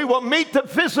 We will meet the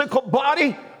physical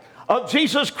body of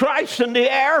Jesus Christ in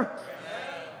the air.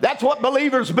 That's what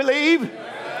believers believe.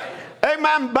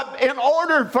 Amen. But in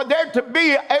order for there to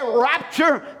be a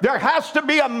rapture, there has to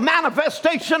be a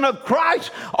manifestation of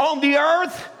Christ on the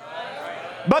earth.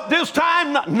 But this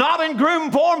time, not in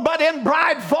groom form, but in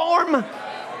bride form.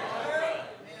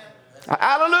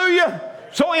 Hallelujah.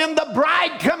 So in the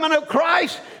bride coming of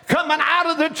Christ, coming out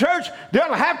of the church,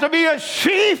 there'll have to be a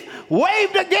sheaf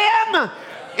waved again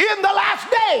in the last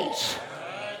days.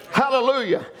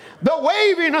 Hallelujah. The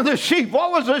waving of the sheep.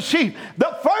 What was the sheep?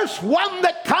 The first one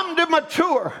that come to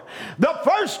mature. The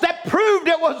first that proved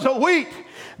it was a wheat.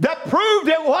 That proved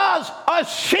it was a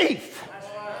sheaf.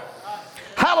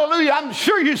 Hallelujah. I'm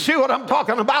sure you see what I'm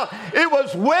talking about. It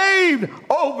was waved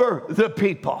over the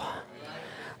people.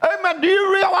 Amen. Do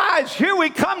you realize here we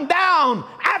come down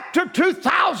after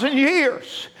 2,000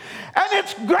 years and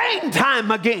it's grain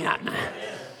time again?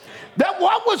 That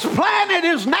what was planted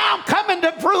is now coming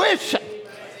to fruition.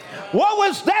 What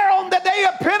was there on the day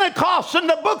of Pentecost in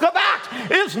the book of Acts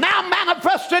is now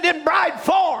manifested in bride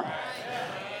form.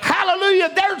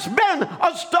 Hallelujah. There's been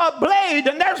a blade,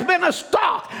 and there's been a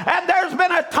stalk, and there's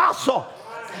been a tassel,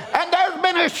 and there's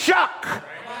been a shuck.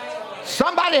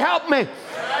 Somebody help me.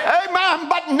 Amen.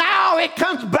 But now it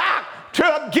comes back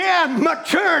to again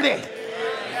maturity.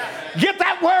 Get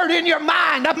that word in your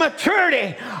mind, a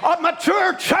maturity, a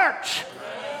mature church.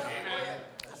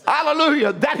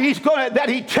 Hallelujah. That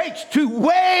He takes to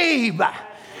wave.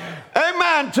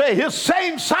 Amen. To His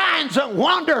same signs and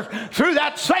wonders through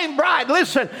that same bride.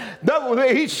 Listen,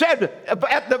 He said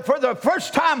for the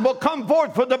first time will come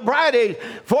forth for the bride age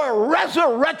for a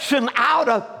resurrection out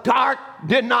of dark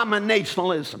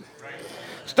denominationalism.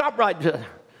 Stop right there.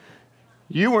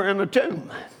 You were in a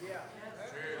tomb.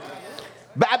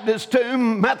 Baptist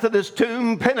tomb, Methodist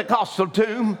tomb, Pentecostal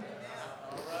tomb.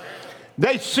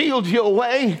 They sealed you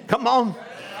away. Come on.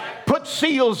 Put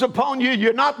seals upon you.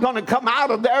 You're not going to come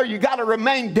out of there. You got to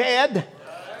remain dead.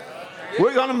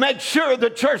 We're going to make sure the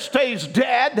church stays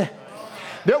dead.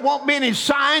 There won't be any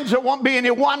signs. There won't be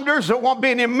any wonders. There won't be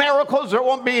any miracles. There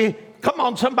won't be, come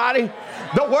on somebody.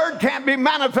 The word can't be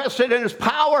manifested in its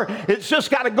power. It's just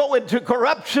got to go into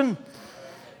corruption.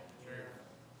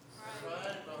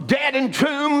 Dead in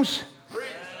tombs.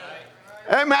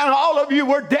 Amen. All of you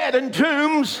were dead in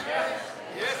tombs.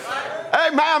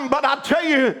 Amen. But I tell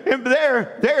you,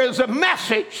 there is a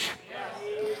message.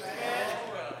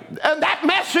 And that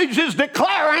message is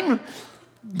declaring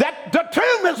that the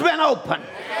tomb has been opened.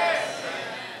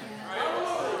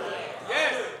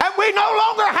 And we no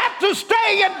longer have to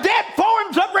stay in dead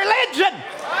forms of religion.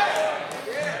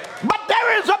 But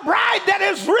there is a bride that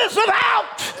is risen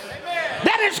out,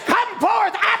 that has come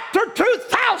forth after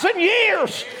 2,000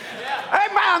 years.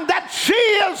 Amen. That she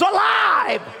is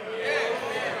alive.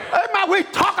 Amen. We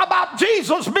talk about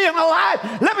Jesus being alive.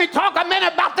 Let me talk a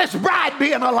minute about this bride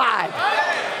being alive.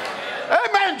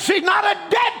 Amen. She's not a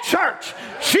dead church.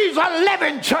 She's a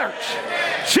living church.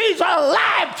 She's a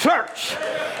live church.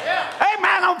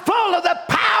 Amen. I'm full of the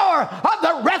power of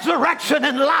the resurrection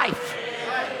and life.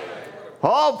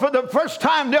 Oh, for the first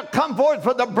time they'll come forth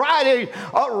for the bride.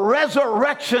 A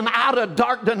resurrection out of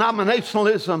dark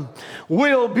denominationalism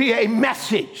will be a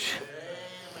message.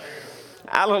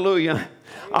 Hallelujah.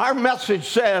 Our message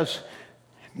says,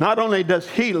 not only does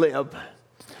he live,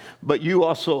 but you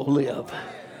also live.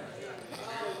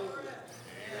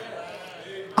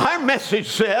 Our message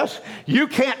says, you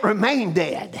can't remain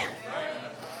dead.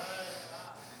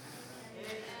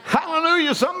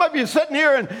 Hallelujah. Some of you sitting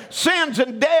here in sins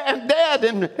and dead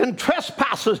and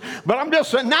trespasses, but I'm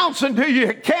just announcing to you,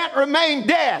 you can't remain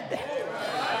dead.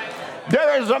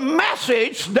 There is a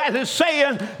message that is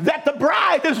saying that the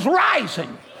bride is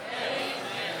rising.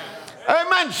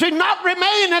 Amen. She's not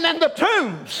remaining in the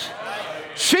tombs.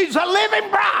 She's a living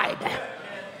bride.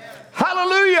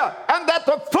 Hallelujah. And that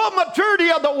the full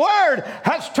maturity of the word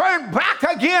has turned back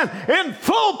again in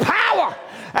full power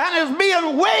and is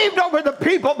being waved over the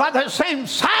people by the same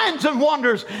signs and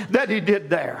wonders that he did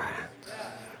there.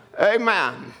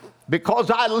 Amen.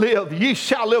 Because I live, ye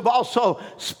shall live also,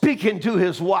 speaking to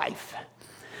his wife.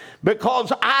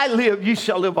 Because I live, ye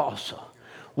shall live also.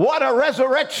 What a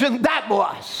resurrection that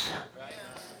was.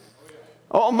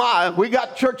 Oh my, we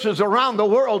got churches around the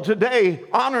world today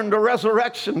honoring the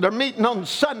resurrection. They're meeting on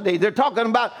Sunday. They're talking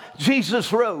about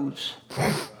Jesus rose.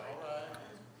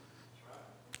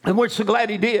 And we're so glad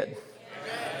he did.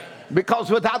 Because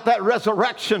without that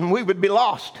resurrection, we would be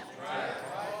lost.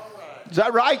 Is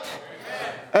that right?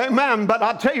 Amen. But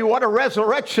I'll tell you what a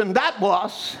resurrection that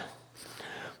was.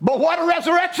 But what a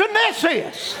resurrection this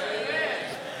is.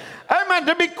 Amen.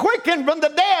 To be quickened from the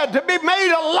dead, to be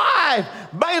made alive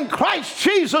in Christ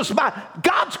Jesus by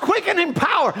God's quickening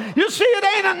power. You see, it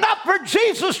ain't enough for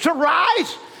Jesus to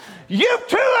rise. You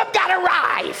too have got to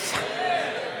rise.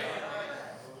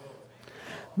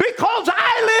 Because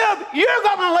I live, you're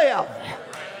going to live.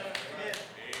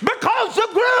 Because the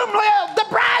groom lived, the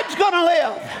bride's going to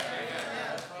live.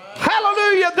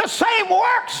 Hallelujah. The same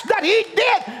works that he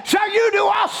did shall you do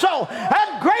also.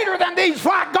 And greater than these,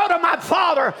 for I go to my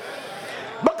Father.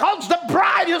 Because the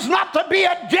bride is not to be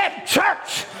a dead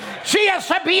church. She has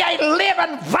to be a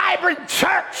living, vibrant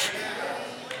church.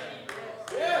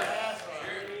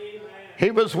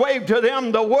 He was waved to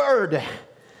them the word,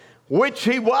 which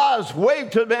he was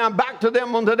waved to them, back to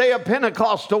them on the day of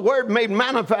Pentecost, the word made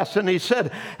manifest. And he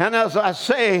said, and as I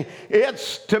say,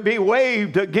 it's to be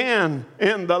waved again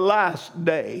in the last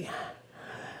day.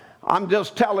 I'm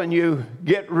just telling you,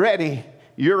 get ready.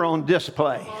 You're on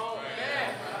display.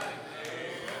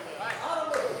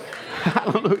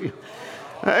 Hallelujah.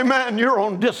 Amen. You're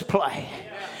on display.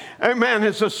 Amen.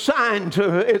 It's a sign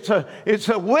to, it's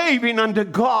a waving unto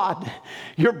God.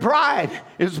 Your bride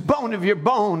is bone of your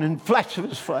bone and flesh of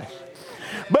his flesh.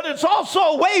 But it's also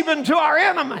a waving to our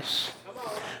enemies,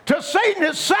 to Satan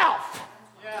himself,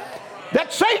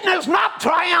 that Satan is not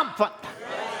triumphant.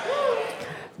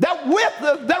 That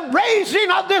with the raising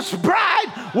of this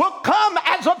bride will come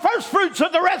as the first fruits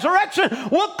of the resurrection,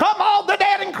 will come all the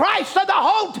dead in Christ of the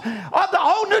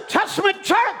whole New Testament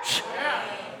church.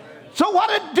 So what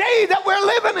a day that we're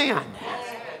living in.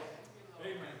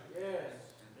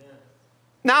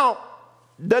 Now,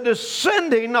 the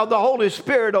descending of the Holy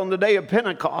Spirit on the day of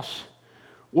Pentecost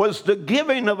was the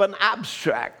giving of an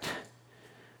abstract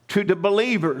to the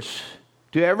believers,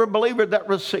 to every believer that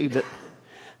received it,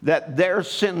 that their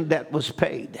sin debt was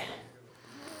paid.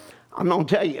 I'm going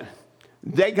to tell you,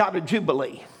 they got a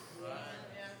jubilee.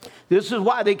 This is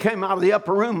why they came out of the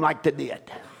upper room like they did.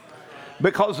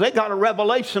 Because they got a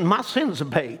revelation, my sins are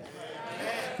paid.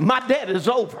 My debt is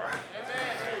over.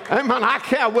 Amen.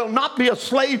 I will not be a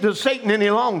slave to Satan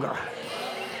any longer.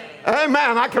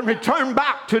 Amen. I can return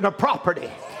back to the property.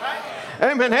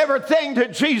 Amen. Everything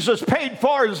that Jesus paid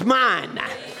for is mine.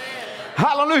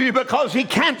 Hallelujah. Because he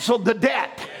canceled the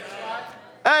debt.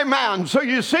 Amen. So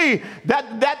you see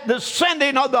that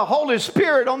descending of the Holy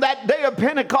Spirit on that day of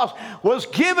Pentecost was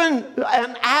given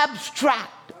an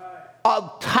abstract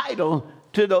of title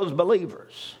to those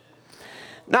believers.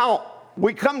 Now,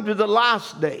 we come to the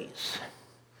last days.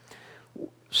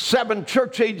 7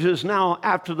 church ages now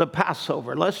after the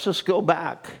Passover. Let's just go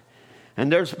back.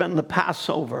 And there's been the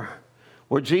Passover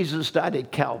where Jesus died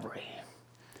at Calvary.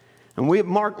 And we have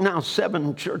marked now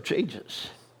 7 church ages.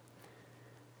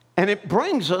 And it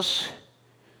brings us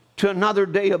to another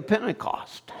day of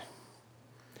Pentecost.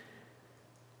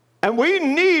 And we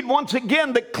need, once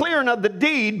again, the clearing of the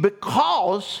deed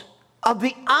because of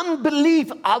the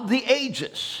unbelief of the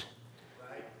ages.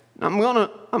 I'm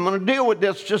going to deal with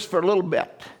this just for a little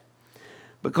bit,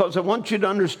 because I want you to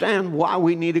understand why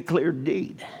we need a clear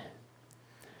deed.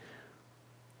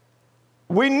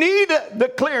 We need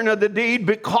the clearing of the deed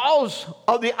because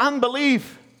of the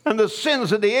unbelief and the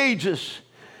sins of the ages.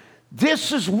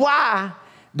 This is why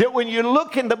that when you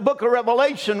look in the book of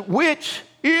Revelation, which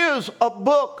is a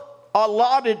book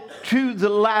allotted to the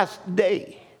last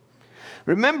day.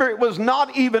 Remember, it was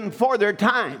not even for their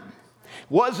time. It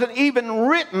wasn't even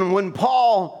written when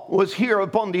Paul was here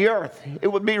upon the earth. It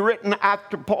would be written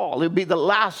after Paul. It would be the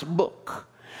last book.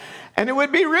 And it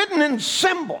would be written in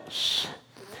symbols,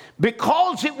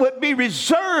 because it would be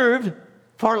reserved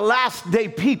for last day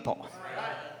people.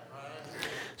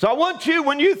 So I want you,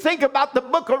 when you think about the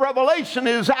book of Revelation,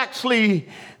 it is actually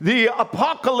the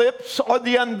apocalypse, or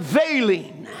the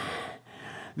unveiling.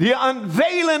 The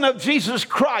unveiling of Jesus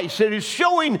Christ. It is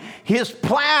showing his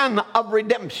plan of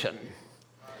redemption.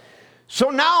 So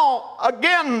now,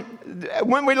 again,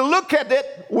 when we look at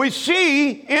it, we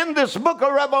see in this book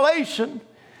of Revelation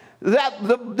that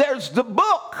there's the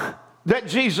book that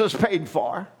Jesus paid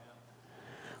for,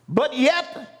 but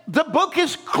yet the book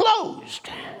is closed.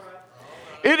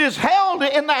 It is held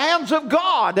in the hands of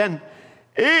God, and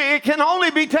it can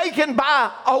only be taken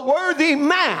by a worthy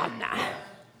man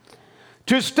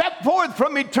to step forth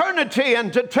from eternity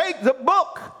and to take the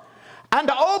book and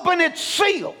to open its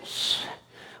seals.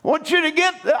 I want you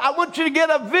to get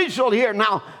a visual here.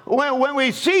 Now, when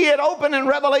we see it open in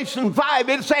Revelation 5,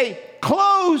 it's a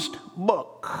closed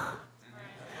book.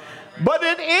 But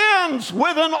it ends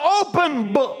with an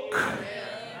open book.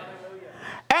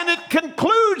 And it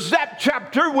concludes that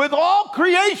chapter with all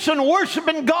creation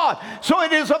worshiping God. So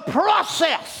it is a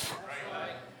process.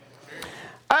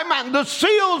 Amen. The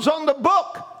seals on the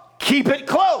book keep it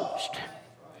closed.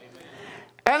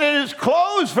 And it is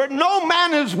closed, for no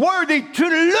man is worthy to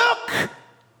look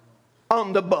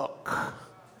on the book.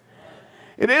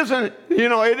 It isn't,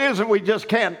 we just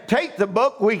can't take the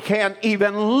book. We can't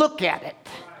even look at it.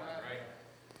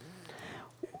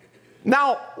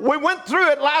 Now, we went through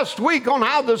it last week on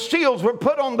how the seals were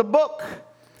put on the book.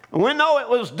 We know it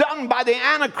was done by the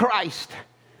Antichrist.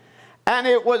 And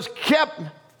it was kept,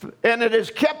 and it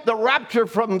has kept the rapture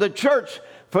from the church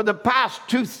for the past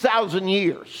 2,000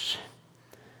 years.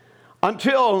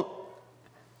 Until,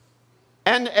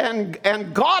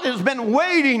 and God has been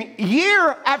waiting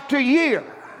year after year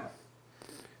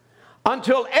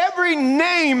until every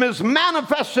name is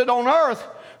manifested on earth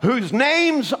whose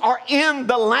names are in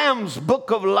the Lamb's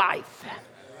book of life.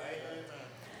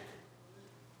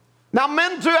 Now,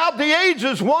 men throughout the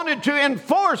ages wanted to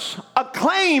enforce a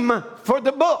claim for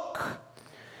the book.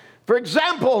 For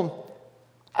example,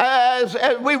 as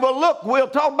we will look, we'll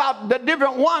talk about the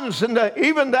different ones and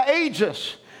even the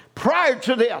ages prior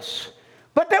to this.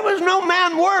 But there was no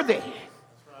man worthy.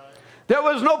 There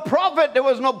was no prophet, there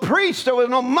was no priest, there was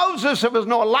no Moses, there was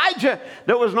no Elijah,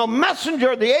 there was no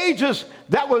messenger of the ages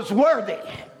that was worthy.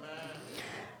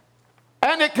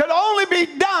 And it could only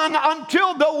be done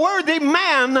until the worthy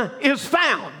man is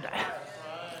found.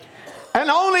 And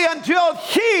only until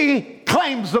he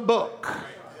claims the book.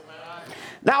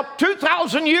 Now,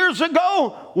 2,000 years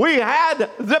ago, we had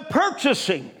the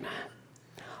purchasing.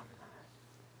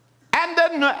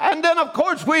 And then, of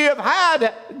course, we have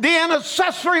had the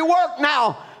intercessory work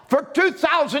now for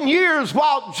 2,000 years,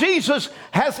 while Jesus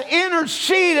has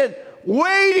interceded,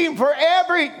 waiting for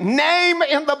every name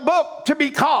in the book to be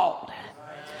called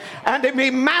and to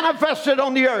be manifested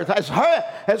on the earth. As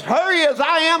hurry as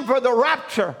I am for the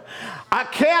rapture, I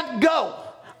can't go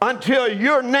until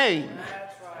your name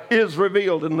is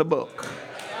revealed in the book.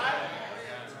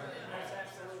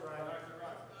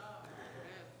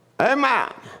 Amen.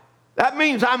 That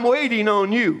means I'm waiting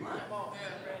on you.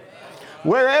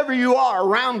 Wherever you are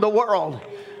around the world,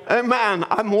 amen,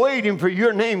 I'm waiting for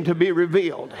your name to be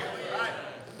revealed.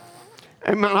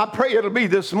 Amen. I pray it'll be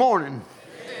this morning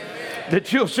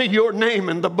that you'll see your name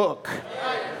in the book.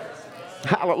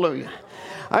 Hallelujah.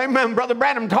 Amen. Brother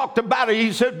Branham talked about it.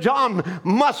 He said John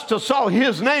must have saw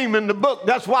his name in the book.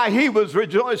 That's why he was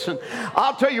rejoicing.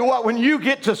 I'll tell you what, when you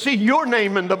get to see your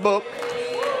name in the book,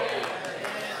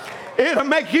 it'll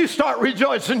make you start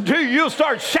rejoicing too. You'll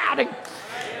start shouting.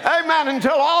 Amen.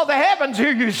 Until all the heavens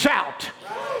hear you shout.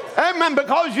 Amen.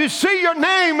 Because you see your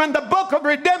name in the book of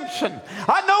redemption.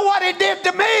 I know what it did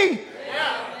to me.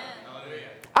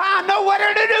 I know what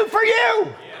it'll do for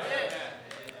you.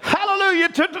 Hallelujah.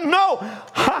 To know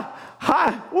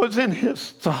I was in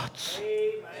his thoughts.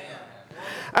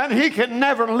 And he can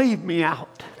never leave me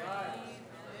out.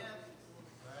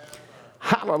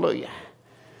 Hallelujah.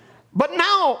 But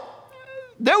now,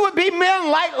 there would be men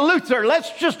like Luther.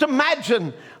 Let's just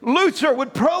imagine Luther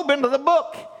would probe into the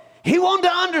book. He wanted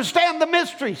to understand the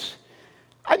mysteries.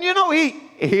 And you know,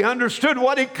 he understood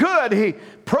what he could. He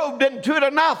probed into it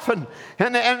enough and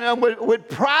would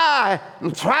try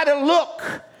to look.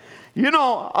 You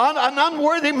know, an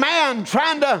unworthy man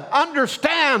trying to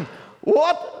understand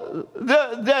what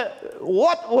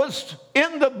was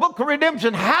in the book of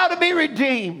redemption, how to be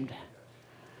redeemed.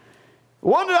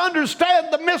 Wanted to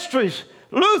understand the mysteries.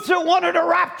 Luther wanted a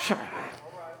rapture.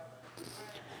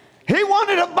 He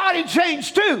wanted a body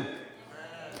change too.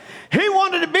 He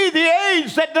wanted to be the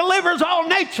age that delivers all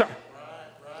nature.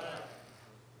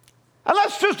 And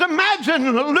let's just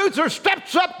imagine Luther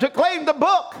steps up to claim the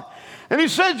book. And he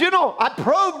says, you know, I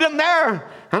probed in there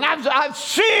and I've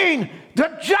seen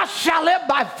the just shall live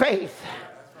by faith.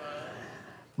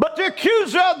 But the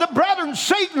accuser of the brethren,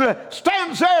 Satan,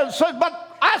 stands there and says,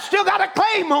 but I still got a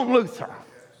claim on Luther.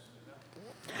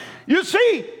 You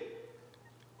see,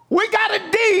 we got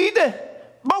a deed,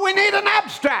 but we need an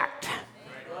abstract.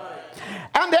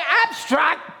 And the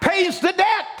abstract pays the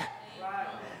debt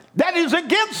that is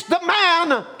against the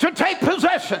man to take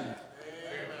possession.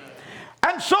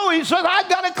 And so he said, I've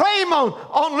got a claim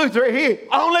on Luther. He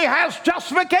only has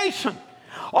justification.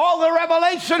 All the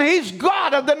revelation he's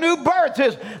got of the new birth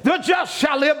is the just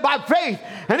shall live by faith.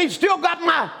 And he's still got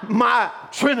my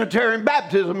Trinitarian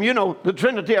baptism. You know, the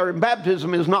Trinitarian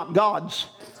baptism is not God's.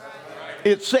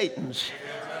 It's Satan's.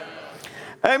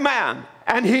 Amen.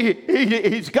 And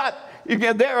he's got,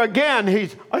 there again,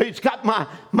 he's got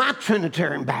my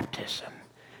Trinitarian baptism.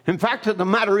 In fact, the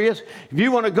matter is, if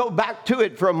you want to go back to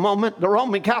it for a moment, the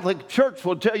Roman Catholic Church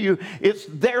will tell you it's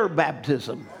their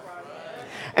baptism.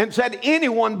 And said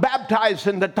anyone baptized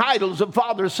in the titles of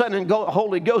Father, Son, and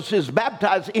Holy Ghost is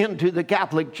baptized into the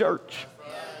Catholic Church.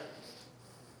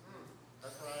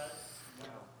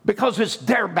 Because it's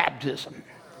their baptism.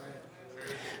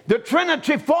 The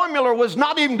Trinity formula was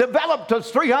not even developed until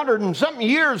 300 and something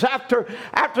years after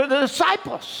the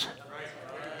disciples.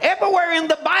 Everywhere in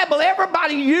the Bible,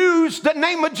 everybody used the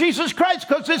name of Jesus Christ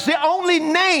because it's the only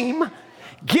name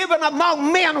given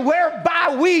among men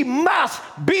whereby we must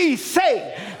be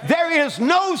saved. There is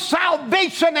no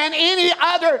salvation in any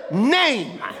other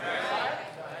name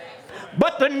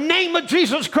but the name of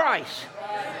Jesus Christ.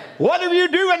 Whatever you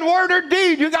do in word or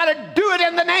deed, you got to do it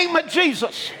in the name of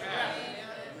Jesus.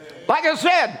 Like I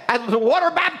said, as the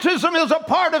water baptism is a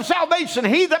part of salvation.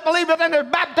 He that believeth and is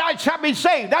baptized shall be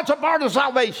saved. That's a part of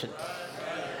salvation.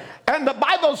 And the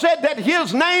Bible said that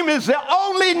his name is the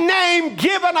only name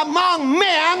given among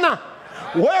men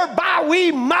whereby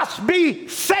we must be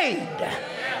saved.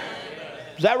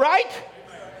 Is that right?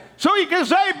 So you can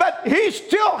say, but he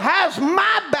still has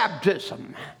my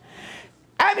baptism.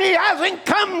 And he hasn't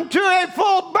come to a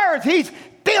full birth. He's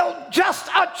still just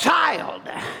a child.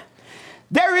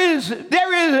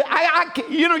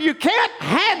 You can't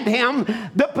hand him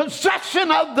the possession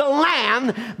of the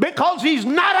land because he's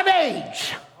not of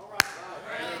age.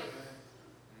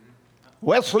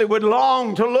 Wesley would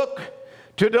long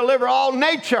to deliver all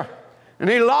nature, and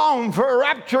he longed for a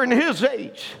rapture in his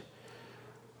age.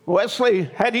 Wesley,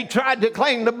 had he tried to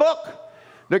claim the book,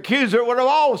 the accuser would have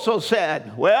also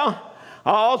said, well,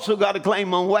 I also got a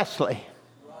claim on Wesley.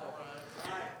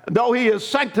 Though he is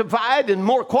sanctified and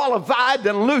more qualified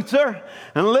than Luther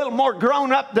and a little more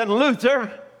grown up than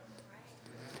Luther,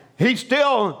 he's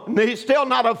still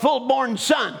not a full-born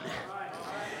son.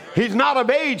 He's not of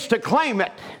age to claim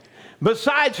it.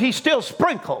 Besides, he still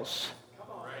sprinkles.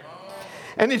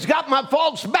 And he's got my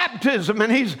false baptism,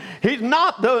 and he's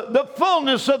not the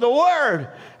fullness of the word.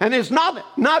 And it's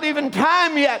not even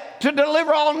time yet to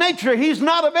deliver all nature. He's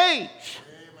not of age.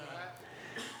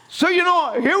 So,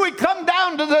 here we come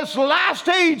down to this last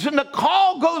age, and the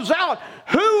call goes out.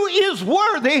 Who is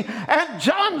worthy? And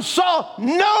John saw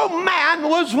no man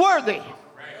was worthy.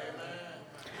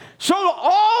 So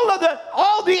all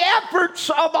the efforts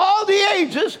of all the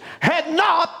ages had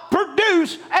not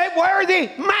produced a worthy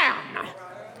man.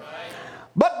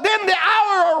 But then the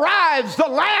hour arrives, the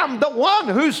Lamb, the one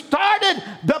who started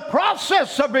the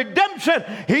process of redemption,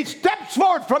 he steps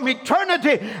forth from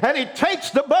eternity and he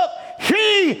takes the book.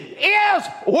 He is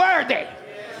worthy.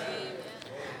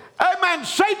 Amen.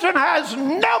 Satan has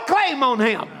no claim on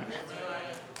him.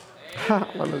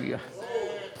 Hallelujah.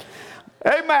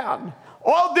 Amen.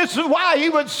 Oh, this is why he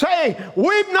would say,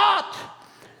 weep not.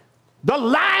 The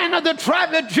Lion of the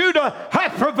tribe of Judah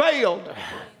hath prevailed.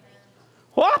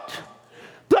 What?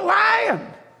 The Lion,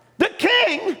 the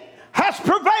King, has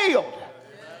prevailed.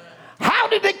 How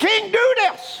did the King do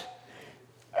this?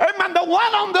 Amen. The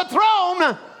one on the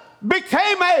throne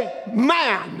became a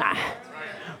man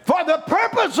for the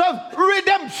purpose of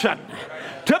redemption,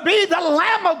 to be the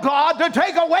Lamb of God to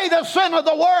take away the sin of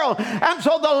the world. And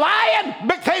so the lion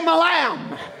became a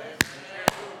lamb.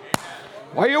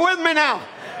 Are you with me now?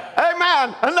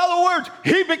 Amen. In other words,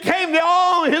 he became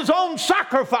his own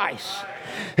sacrifice.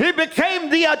 He became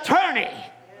the attorney.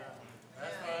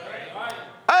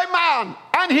 Amen.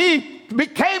 And he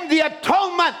became the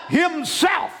atonement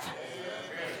himself.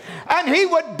 And he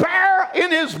would bear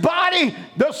in his body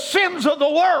the sins of the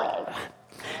world.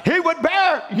 He would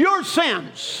bear your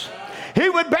sins. He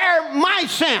would bear my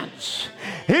sins.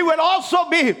 He would also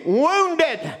be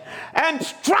wounded and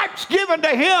stripes given to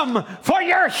him for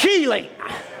your healing.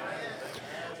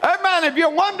 Amen. If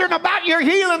you're wondering about your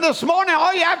healing this morning,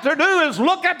 all you have to do is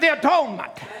look at the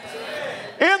atonement.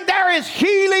 In there is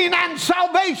healing and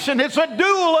salvation. It's a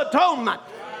dual atonement.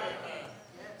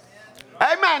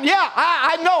 Amen. Yeah,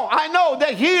 I know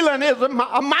that healing is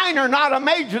a minor, not a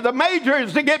major. The major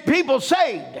is to get people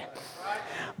saved.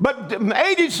 But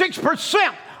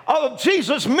 86% of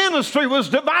Jesus' ministry was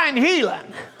divine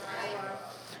healing.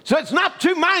 So it's not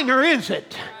too minor, is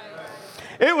it?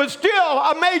 It was still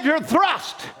a major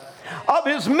thrust of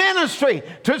his ministry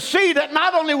to see that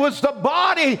not only was the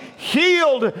body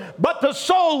healed, but the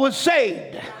soul was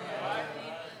saved.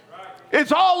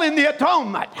 It's all in the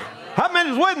atonement. How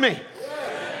many is with me?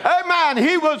 Amen.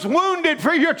 He was wounded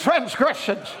for your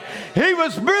transgressions. He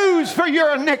was bruised for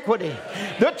your iniquity.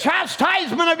 The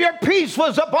chastisement of your peace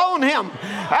was upon him.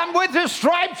 And with his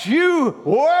stripes you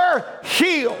were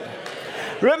healed.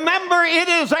 Remember, it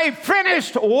is a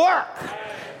finished work.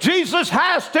 Jesus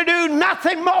has to do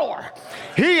nothing more.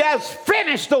 He has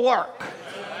finished the work.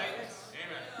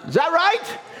 Is that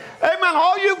right? Amen.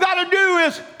 All you've got to do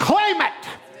is claim it.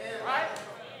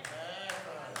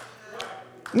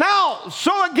 Now,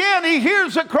 so again, he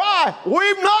hears a cry.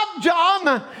 Weep not,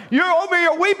 John. You're over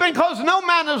here weeping because no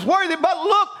man is worthy. But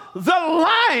look, the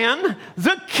Lion,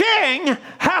 the King,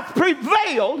 hath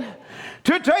prevailed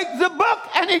to take the book.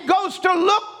 And he goes to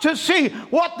look to see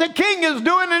what the King is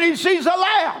doing, and he sees a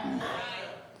lamb.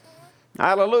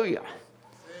 Hallelujah.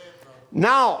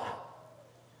 Now,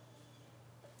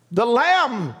 the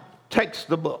Lamb takes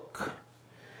the book.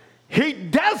 He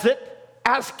does it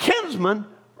as kinsman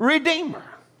redeemer.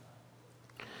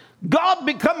 God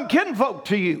become kinfolk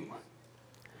to you.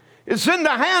 It's in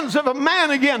the hands of a man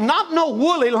again, not no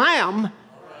woolly lamb,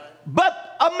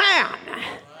 but a man.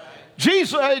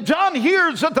 John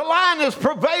hears that the lion has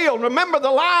prevailed. Remember, the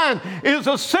lion is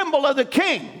a symbol of the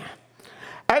king.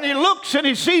 And he looks and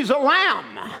he sees a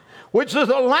lamb, which is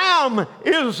a lamb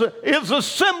is a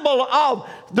symbol of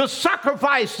the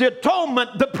sacrifice, the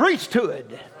atonement, the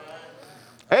priesthood.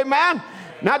 Amen.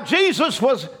 Now, he's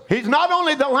not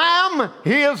only the lamb,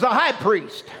 he is the high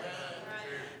priest.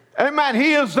 Amen.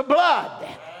 He is the blood.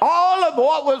 All of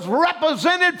what was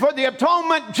represented for the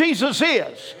atonement, Jesus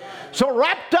is. So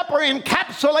wrapped up or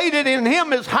encapsulated in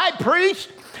him as high priest,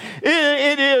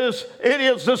 it is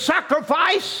the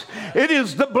sacrifice. It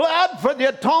is the blood for the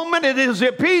atonement. It is the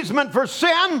appeasement for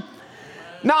sin.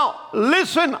 Now,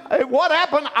 listen, what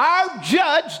happened? Our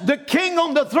judge, the king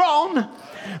on the throne,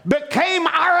 became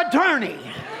our attorney.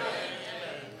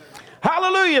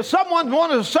 Hallelujah. Someone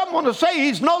to say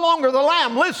he's no longer the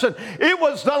lamb. Listen, it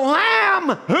was the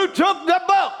lamb who took the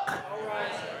book.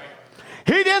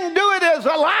 He didn't do it as a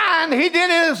lion. He did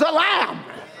it as a lamb.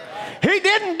 He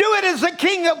didn't do it as the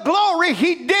King of glory.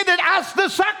 He did it as the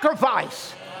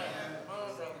sacrifice.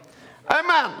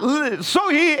 Amen. So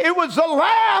it was the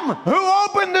lamb who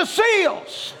opened the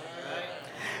seals.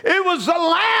 It was the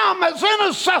lamb as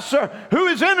intercessor who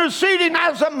is interceding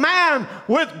as a man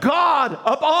with God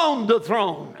upon the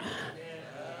throne.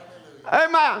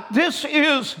 Amen. This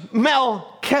is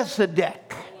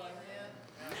Melchizedek.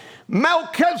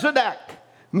 Melchizedek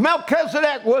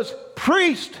was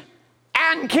priest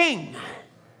and king.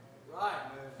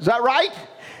 Is that right?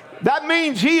 That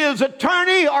means he is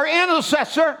attorney or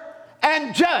intercessor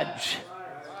and judge.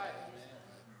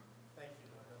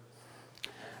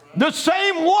 The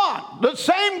same one, the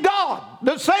same God,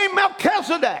 the same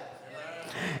Melchizedek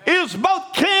is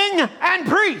both king and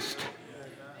priest.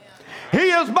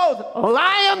 He is both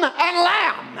lion and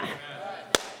lamb.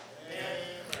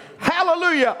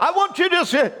 Hallelujah. I want you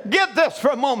to get this for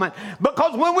a moment,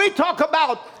 because when we talk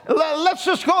about, let's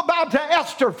just go back to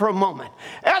Esther for a moment.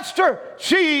 Esther,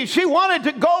 she wanted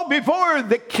to go before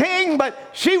the king, but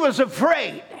she was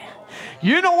afraid.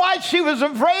 You know why she was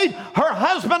afraid? Her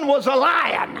husband was a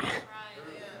lion.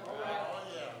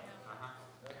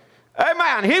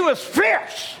 Amen. He was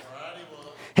fierce.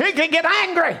 He could get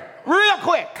angry real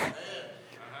quick.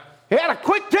 He had a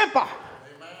quick temper.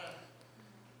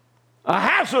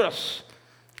 Ahasuerus,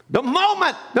 The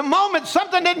moment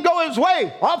something didn't go his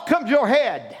way, off comes your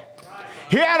head.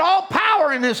 He had all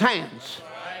power in his hands.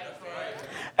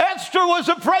 Esther was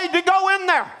afraid to go in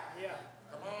there.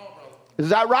 Is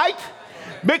that right?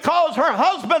 Because her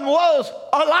husband was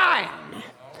a lion.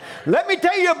 Let me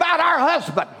tell you about our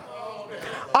husband.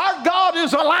 Our God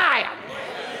is a lion.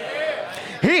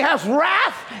 He has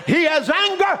wrath. He has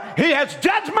anger. He has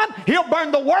judgment. He'll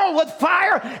burn the world with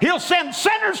fire. He'll send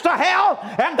sinners to hell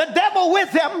and the devil with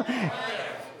him.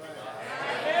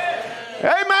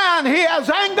 Amen. He has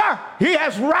anger. He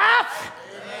has wrath.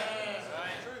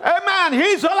 Amen.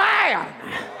 He's a lion.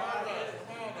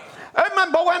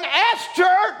 Amen. But when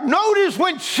Esther, notice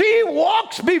when she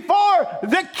walks before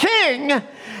the king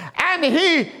and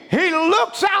he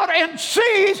looks out and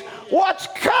sees what's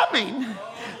coming,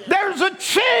 there's a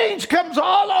change comes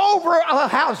all over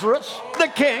Ahasuerus, the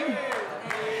king.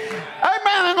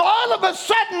 Amen. And all of a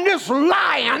sudden this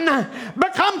lion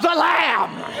becomes a lamb.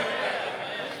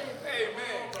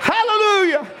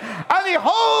 Hallelujah. And he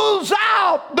holds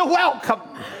out the welcome.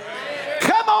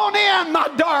 Come on in, my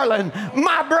darling,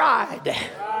 my bride.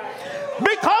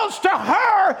 Because to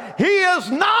her, he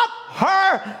is not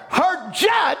her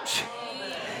judge.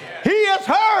 He is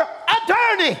her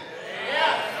attorney.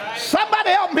 Somebody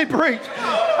help me preach.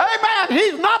 Amen.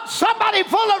 He's not somebody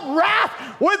full of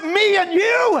wrath with me and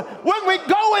you. When we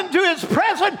go into his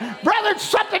presence, brother,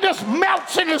 something just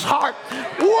melts in his heart.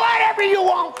 Whatever you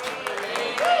want.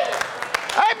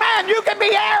 Amen. You can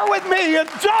be air with me and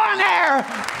join air.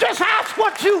 Just ask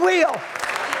what you will.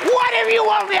 Whatever you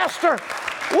want, Esther.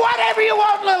 Whatever you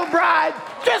want, little bride.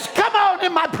 Just come on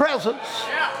in my presence.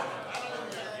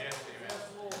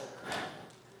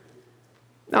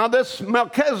 Now this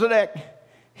Melchizedek,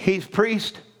 he's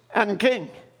priest and king.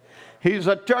 He's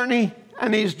attorney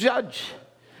and he's judge.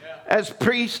 As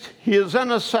priest, he is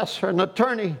intercessor and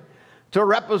attorney to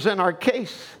represent our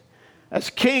case. As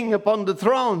king upon the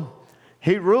throne,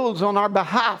 he rules on our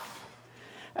behalf.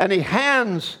 And he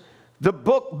hands the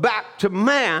book back to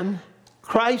man,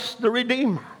 Christ the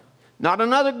Redeemer. Not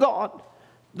another God,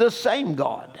 the same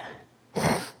God.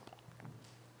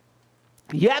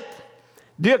 Yet,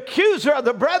 the accuser of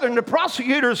the brethren, the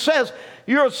prosecutor, says,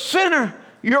 you're a sinner,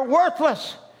 you're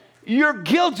worthless, you're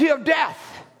guilty of death.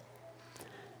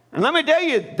 And let me tell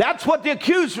you, that's what the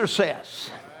accuser says.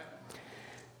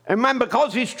 Amen,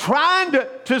 because he's trying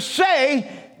to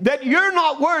say that you're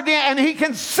not worthy, and he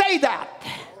can say that.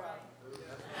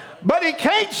 But he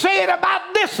can't say it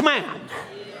about this man.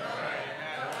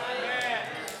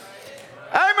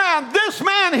 Amen. This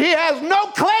man, he has no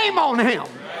claim on him.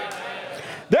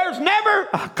 There's never,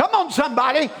 come on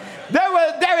somebody,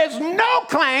 there is no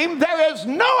claim, there is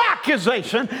no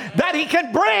accusation that he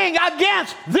can bring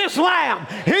against this lamb.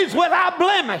 He's without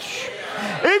blemish.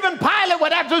 Even Pilate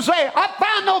would have to say, I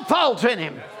found no fault in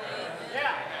him.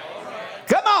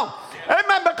 Come on.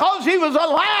 Amen. Because he was a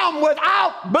lamb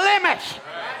without blemish.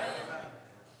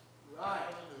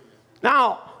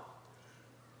 Now,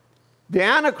 the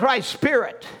Antichrist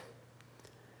spirit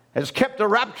has kept the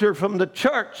rapture from the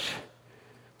church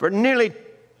for nearly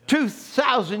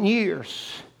 2,000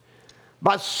 years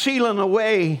by sealing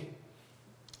away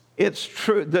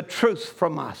the truth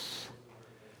from us.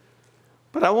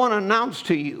 But I want to announce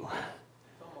to you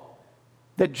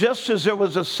that just as there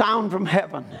was a sound from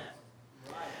heaven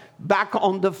back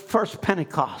on the first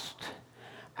Pentecost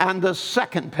and the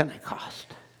second Pentecost,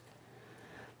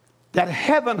 that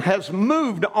heaven has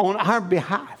moved on our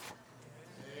behalf.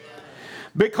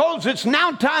 Because it's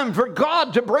now time for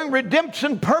God to bring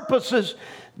redemption purposes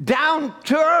down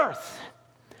to earth.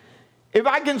 If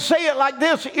I can say it like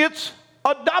this, it's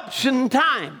adoption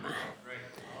time.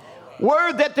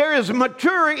 Where that there is a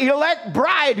mature elect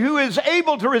bride who is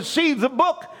able to receive the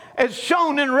book as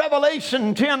shown in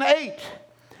Revelation 10:8.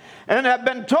 And have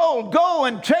been told, go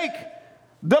and take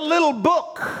the little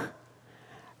book.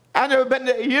 And have been,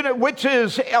 which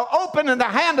is open in the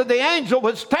hand of the angel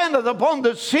which standeth upon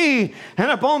the sea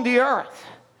and upon the earth.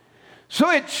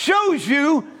 So it shows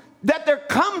you that there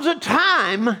comes a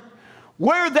time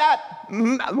where that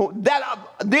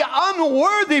the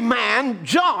unworthy man,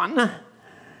 John,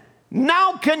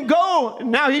 now can go.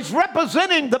 Now he's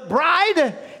representing the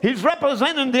bride. He's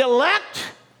representing the elect.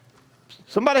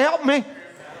 Somebody help me.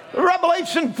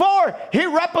 Revelation 4, he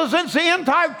represents the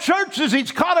entire church as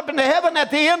he's caught up into heaven at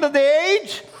the end of the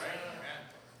age.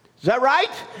 Is that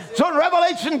right? So in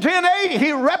Revelation 10:8,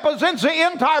 he represents the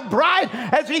entire bride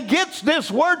as he gets this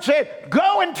word said,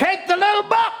 go and take the little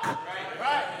book.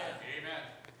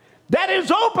 That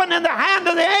is open in the hand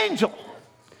of the angel.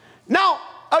 Now,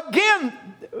 again,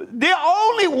 the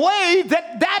only way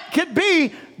that could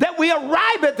be that we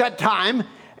arrive at that time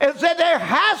is that there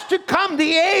has to come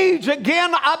the age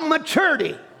again of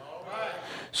maturity.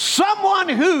 Someone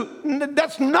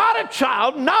that's not a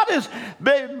child, not as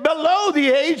below the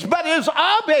age, but is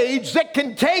of age that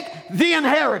can take the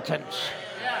inheritance.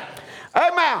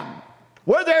 Amen.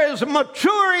 Where there is a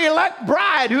mature elect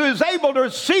bride who is able to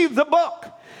receive the book.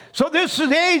 So this is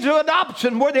the age of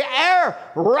adoption where the heir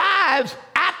arrives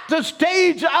at the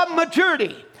stage of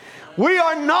maturity. We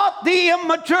are not the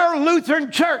immature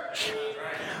Lutheran church.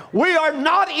 We are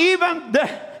not even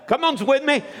come on with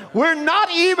me, we're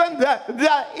not even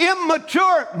the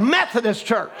immature Methodist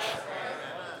church.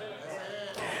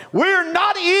 We're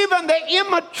not even the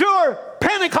immature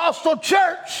Pentecostal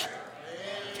church.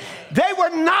 They were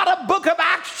not a Book of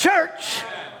Acts church.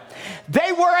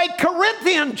 They were a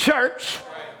Corinthian church.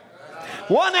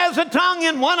 One has a tongue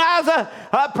and one has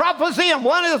a prophecy and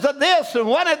one is a this and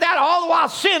one is that, all the while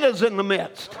sin is in the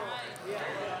midst.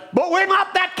 But we're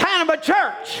not that kind of a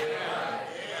church.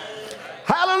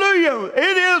 Hallelujah.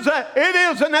 It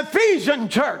is an Ephesian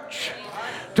church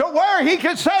to where he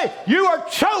can say, you are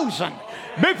chosen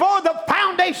before the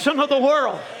foundation of the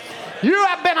world. You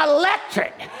have been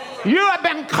elected. You have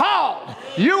been called.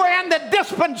 You are in the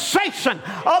dispensation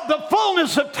of the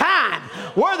fullness of time,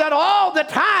 where that all the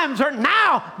times are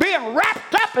now being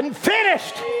wrapped up and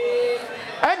finished.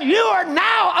 And you are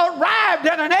now arrived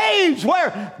at an age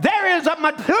where there is a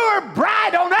mature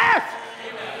bride on earth.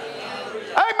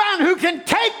 Amen. Who can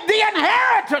take the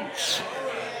inheritance.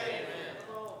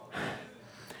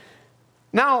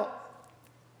 Now,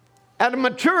 at a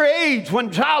mature age, when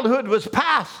childhood was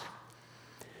past,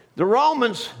 the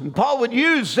Romans, and Paul would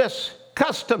use this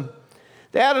custom.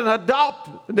 They had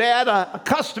a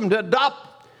custom to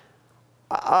adopt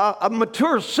a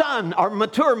mature son or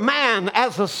mature man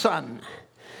as a son.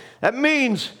 That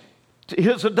means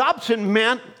his adoption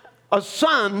meant a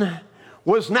son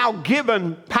was now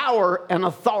given power and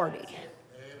authority.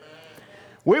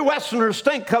 We Westerners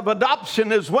think of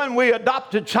adoption as when we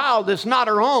adopt a child that's not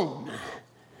our own.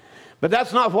 But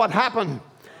that's not what happened.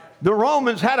 The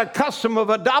Romans had a custom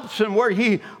of adoption where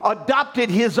he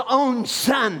adopted his own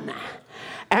son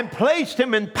and placed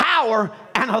him in power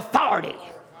and authority.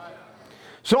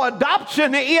 So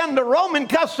adoption in the Roman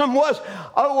custom was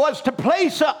to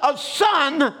place a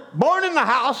son born in the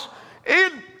house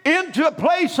into a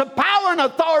place of power and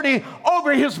authority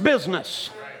over his business.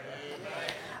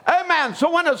 Amen.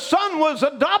 So when a son was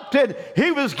adopted, he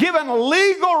was given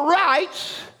legal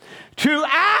rights to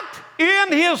act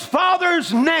in his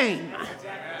father's name.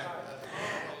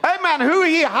 Amen. Who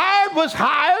he hired was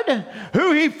hired.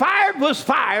 Who he fired was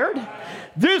fired.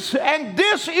 This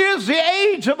is the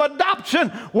age of adoption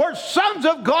where sons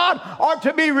of God are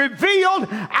to be revealed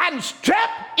and step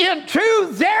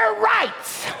into their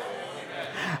rights.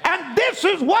 And this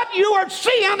is what you are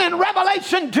seeing in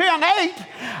Revelation 10:8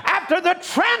 after the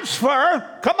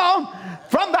transfer, come on,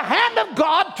 from the hand of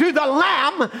God to the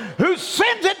Lamb who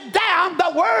sends it down,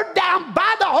 the word down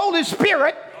by the Holy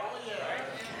Spirit.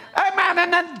 Amen.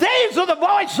 And the days of the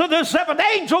voice of the seventh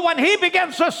angel, when he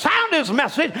begins to sound his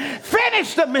message,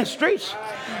 finish the mysteries.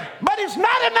 But it's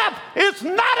not enough. It's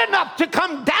not enough to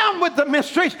come down with the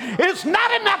mysteries. It's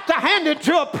not enough to hand it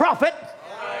to a prophet.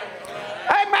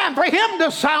 Amen. For him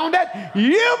to sound it,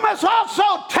 you must also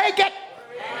take it.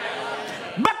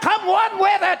 Become one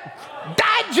with it.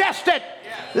 Digest it.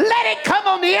 Let it come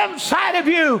on the inside of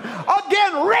you.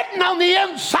 Again, written on the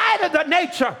inside of the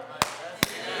nature.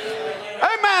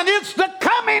 Amen. It's the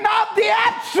coming of the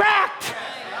abstract.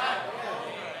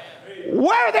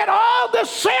 Where that all the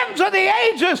sins of the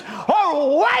ages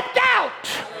are wiped out.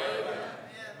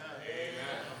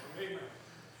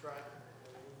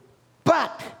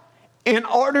 But in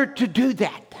order to do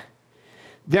that,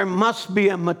 there must be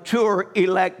a mature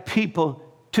elect people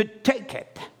to take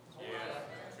it.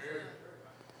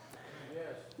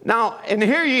 Now, and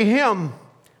hear ye him.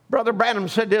 Brother Branham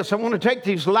said this. I want to take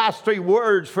these last three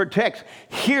words for text.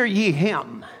 Hear ye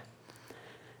him.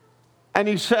 And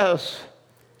he says,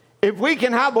 if we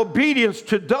can have obedience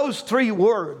to those three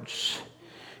words,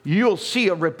 you'll see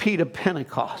a repeat of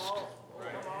Pentecost.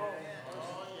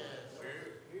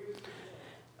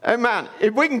 Amen.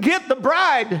 If we can get the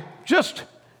bride just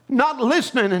not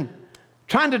listening and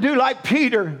trying to do like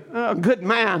Peter, a good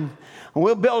man, and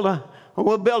we'll build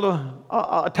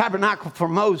a tabernacle for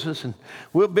Moses, and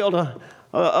we'll build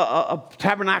a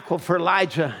tabernacle for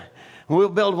Elijah, and we'll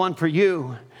build one for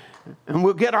you, and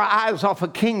we'll get our eyes off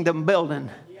of kingdom building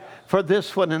for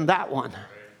this one and that one,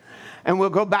 and we'll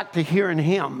go back to hearing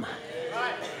him,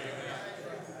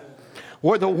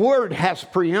 where the word has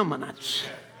preeminence.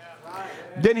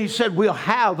 Then he said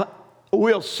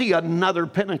we'll see another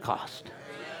Pentecost.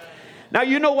 Now,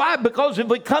 you know why? Because if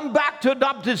we come back to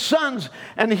adopted sons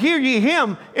and hear ye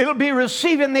him, it'll be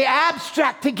receiving the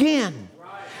abstract again.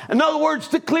 In other words,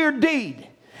 the clear deed.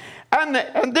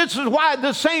 And this is why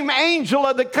the same angel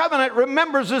of the covenant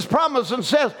remembers his promise and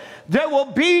says, there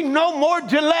will be no more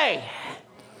delay.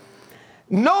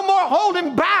 No more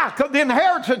holding back of the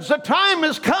inheritance. The time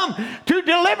has come to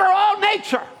deliver all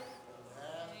nature.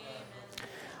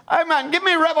 Amen. Give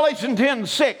me Revelation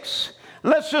 10:6.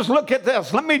 Let's just look at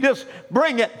this. Let me just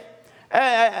bring it.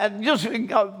 Just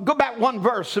go back one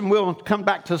verse and we'll come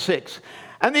back to 6.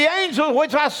 And the angel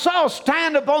which I saw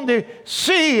stand upon the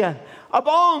sea,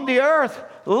 upon the earth,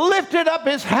 lifted up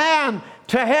his hand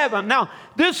to heaven. Now,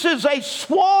 this is a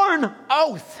sworn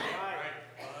oath.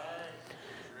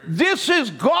 This is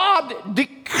God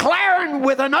declaring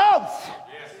with an oath.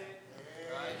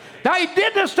 Now, he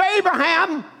did this to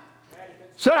Abraham.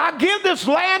 Said, I give this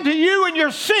land to you and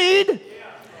your seed,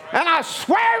 and I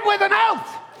swear it with an oath.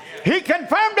 He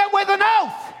confirmed it with an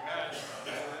oath.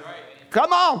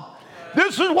 Come on.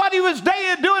 This is what he was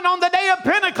doing on the day of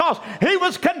Pentecost. He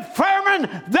was confirming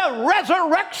the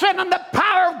resurrection and the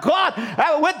power of God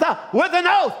with an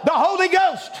oath, the Holy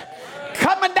Ghost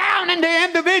coming down into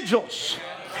individuals.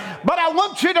 But I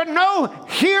want you to know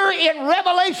here in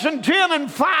Revelation 10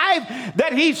 and 5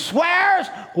 that he swears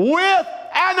with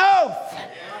an oath.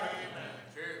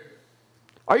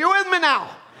 Are you with me now?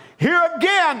 Here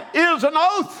again is an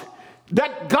oath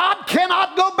that God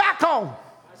cannot go back on.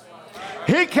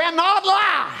 He cannot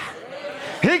lie.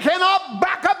 He cannot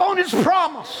back up on his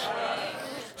promise.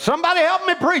 Somebody help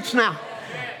me preach now.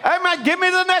 Amen. Give me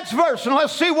the next verse and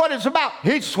let's see what it's about.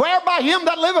 He sware by him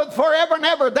that liveth forever and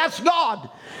ever. That's God.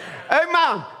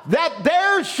 Amen. That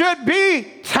there should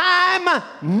be time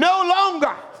no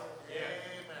longer.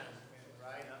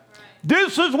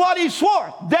 This is what he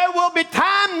swore. There will be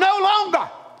time no longer.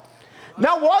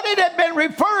 Now, what it had been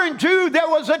referring to, there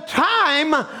was a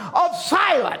time of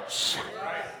silence.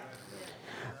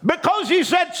 Because he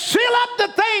said, seal up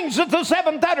the things that the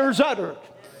seven letters uttered.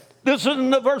 This is in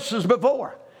the verses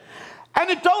before. And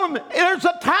it told him there's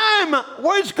a time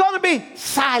where it's going to be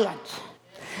silent.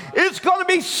 It's going to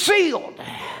be sealed.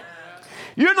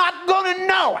 You're not going to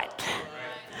know it.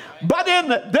 But in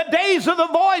the days of the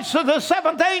voice of the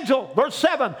seventh angel, verse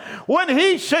 7, when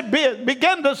he should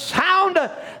begin to sound,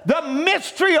 the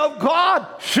mystery of God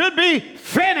should be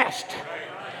finished.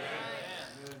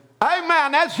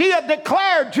 Amen. As he had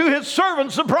declared to his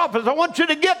servants, the prophets, I want you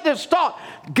to get this thought.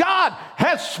 God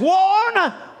has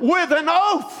sworn with an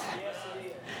oath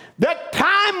that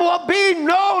time will be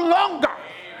no longer.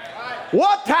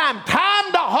 What time?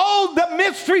 Time to hold the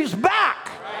mysteries back.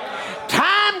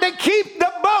 Time to keep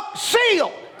the book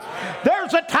sealed.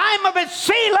 There's a time of its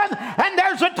sealing and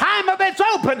there's a time of its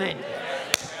opening.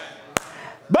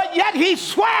 But yet he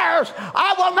swears,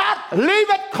 I will not leave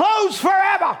it closed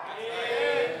forever.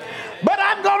 But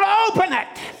I'm going to open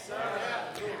it.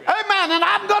 Amen. And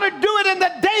I'm going to do it in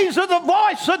the days of the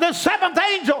voice of the seventh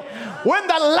angel. When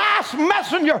the last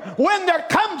messenger, when there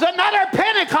comes another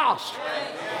Pentecost.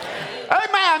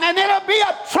 Amen. And it'll be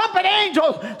a trumpet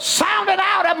angel sounding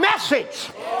out a message.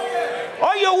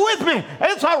 Are you with me?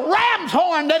 It's a ram's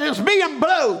horn that is being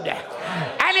blown.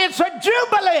 And it's a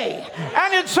jubilee.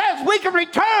 And it says we can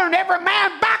return every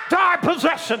man back to our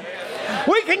possession.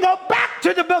 We can go back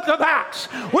to the book of Acts.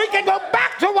 We can go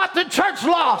back to what the church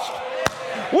lost.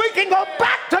 We can go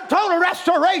back to total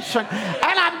restoration.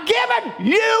 And I'm giving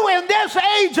you in this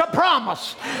age a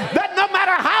promise that no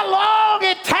matter how long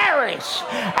it tarries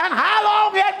and how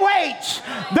long it waits,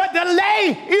 the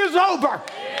delay is over.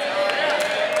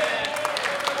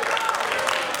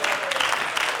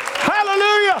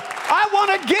 Hallelujah. I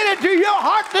want to get into your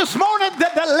heart this morning.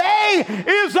 The delay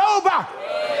is over.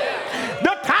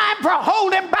 The time for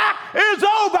holding back is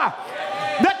over.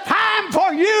 The time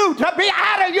for you to be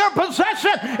out of your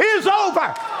possession is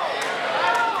over.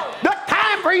 The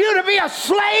time for you to be a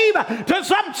slave to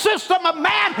some system of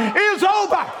man is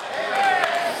over.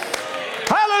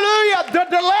 Hallelujah. The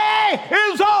delay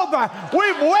is over.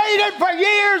 We've waited for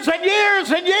years and years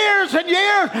and years and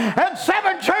years and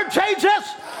 7 church ages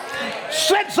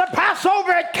since the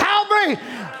Passover at Calvary.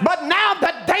 But now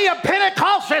the day of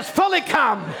Pentecost has fully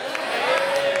come.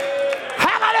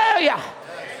 Hallelujah.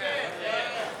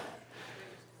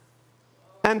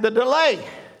 And the delay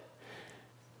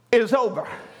is over.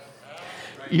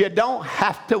 You don't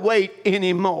have to wait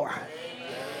anymore.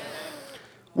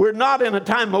 We're not in a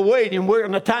time of waiting. We're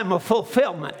in a time of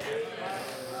fulfillment.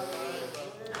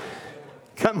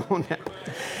 Come on now.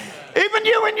 Even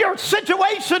you in your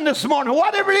situation this morning,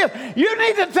 whatever it is, you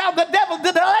need to tell the devil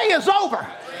the delay is over.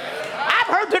 I've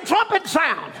heard the trumpet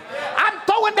sound. I'm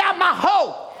throwing throwing down my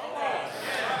hope.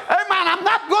 Amen. I'm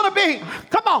not going to be,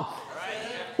 come on.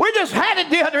 We just had it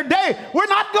the other day. We're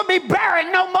not going to be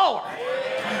barren no more.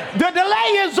 The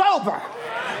delay is over.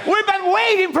 We've been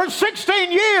waiting for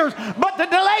 16 years, but the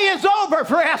delay is over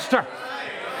for Esther.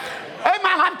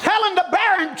 Amen. I'm telling the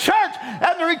barren church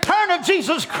and the return of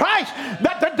Jesus Christ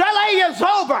that the delay is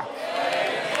over.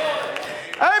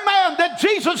 Amen. That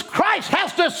Jesus Christ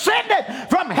has descended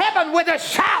from heaven with a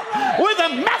shout, with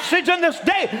a message in this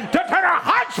day to turn our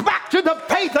hearts back to the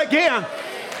faith again.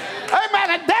 Amen.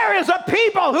 And there is a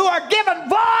people who are given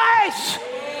voice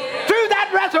through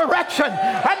that resurrection,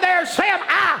 and they're saying,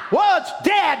 I was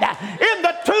dead in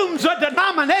the tombs of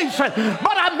denomination,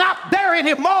 but I'm not there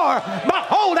anymore.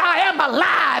 Behold, I am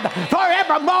alive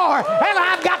forevermore, and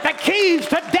I've got the keys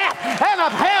to death and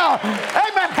of hell.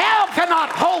 Amen. Hell cannot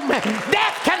hold me.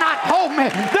 Death cannot hold me.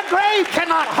 The grave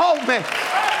cannot hold me.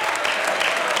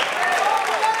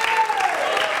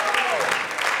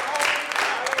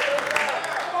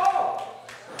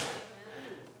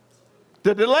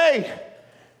 The delay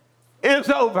is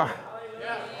over.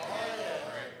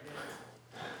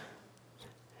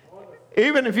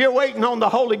 Even if you're waiting on the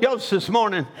Holy Ghost this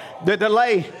morning, the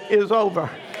delay is over.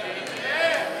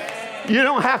 You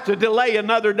don't have to delay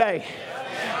another day.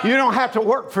 You don't have to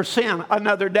work for sin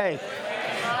another day.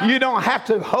 You don't have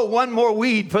to hold one more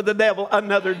weed for the devil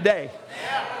another day.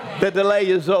 The delay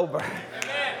is over.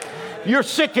 You're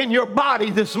sick in your body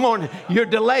this morning. Your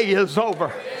delay is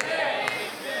over.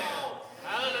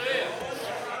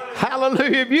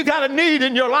 Hallelujah. If you got a need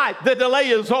in your life, the delay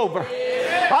is over.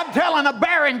 I'm telling a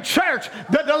barren church,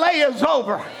 the delay is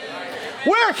over.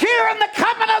 We're hearing the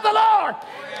coming of the Lord.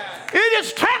 It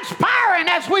is transpiring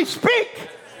as we speak.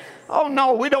 Oh,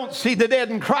 no, we don't see the dead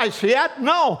in Christ yet.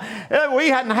 No, we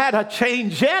hadn't had a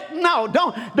change yet. No,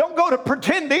 don't go to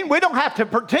pretending. We don't have to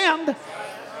pretend.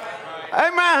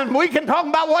 Amen. We can talk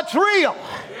about what's real.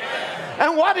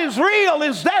 And what is real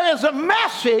is there is a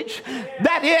message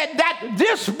that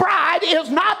this bride is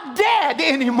not dead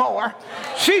anymore.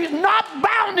 She's not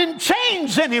bound in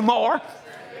chains anymore.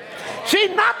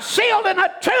 She's not sealed in a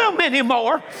tomb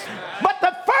anymore. But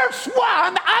the first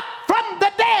one up from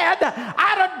the dead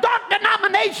out of dark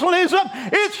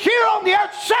denominationalism is here on the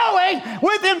earth showing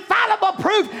with infallible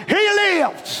proof he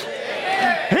lives.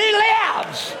 He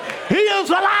lives. He is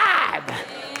alive.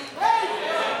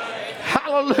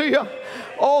 Hallelujah.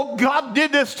 Oh, God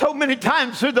did this so many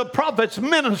times through the prophet's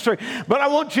ministry. But I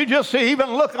want you just to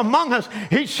even look among us.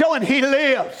 He's showing he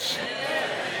lives.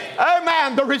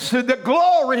 Amen. The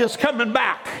glory is coming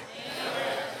back.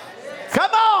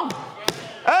 Come on.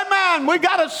 Amen. We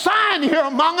got a sign here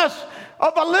among us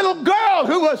of a little girl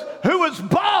who was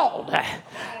bald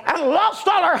and lost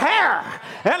all her hair,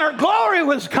 and her glory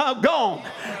was gone.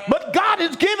 But God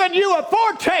has given you a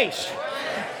foretaste.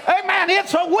 Amen.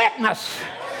 It's a witness.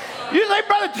 You say,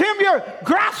 Brother Tim, you're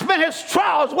grasping at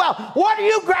straws. Well, what are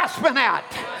you grasping at?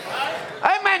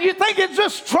 Amen. You think it's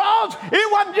just straws?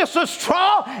 It wasn't just a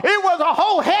straw. It was a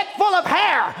whole head full of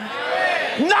hair.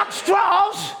 Not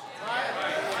straws.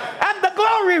 And the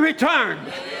glory returned.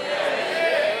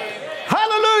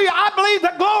 Hallelujah. I believe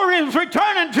the glory is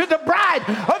returning to the bride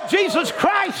of Jesus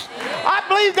Christ. I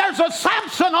believe there's a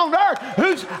Samson on earth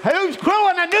who's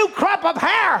growing a new crop of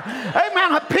hair.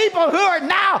 Amen. Of people who are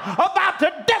now about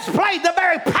to display the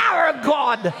very power of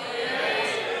God.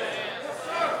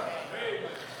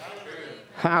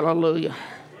 Hallelujah.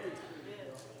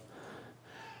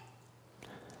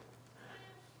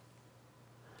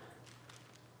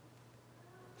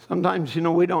 Sometimes,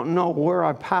 we don't know where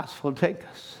our paths will take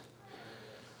us.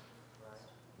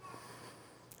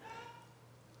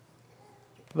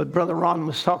 But Brother Ron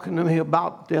was talking to me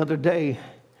about the other day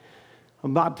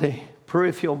about the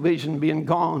peripheral vision being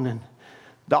gone and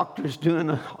doctors doing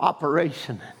an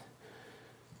operation.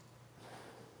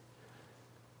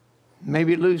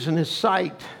 Maybe losing his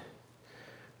sight.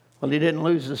 Well, he didn't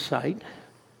lose his sight.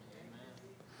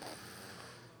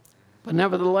 But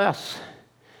nevertheless,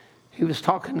 he was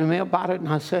talking to me about it, and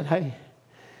I said, hey,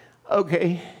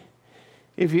 okay,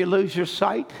 if you lose your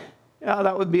sight, yeah,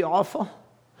 that would be awful.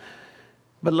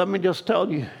 But let me just tell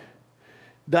you,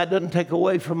 that doesn't take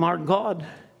away from our God,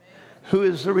 who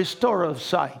is the restorer of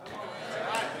sight.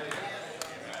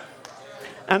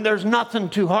 And there's nothing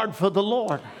too hard for the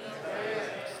Lord.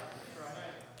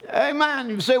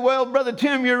 Amen. You say, well, Brother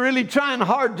Tim, you're really trying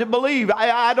hard to believe.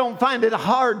 I don't find it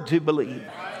hard to believe.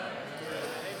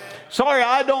 Sorry,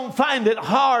 I don't find it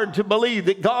hard to believe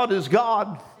that God is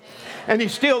God and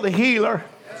He's still the healer.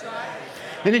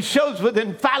 And He shows with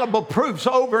infallible proofs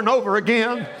over and over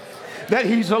again that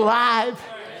He's alive.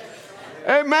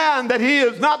 Amen. That He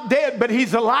is not dead, but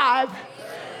He's alive.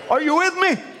 Are you with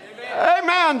me?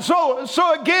 Amen.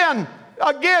 So again,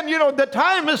 the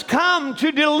time has come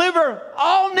to deliver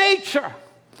all nature.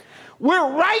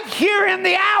 We're right here in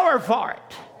the hour for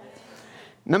it.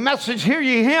 In the message, Hear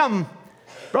Ye Him,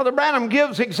 Brother Branham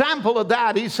gives example of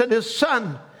that. He said his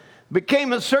son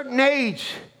became a certain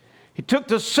age. He took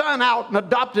the son out and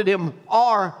adopted him,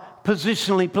 or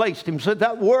positionally placed him. So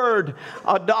that word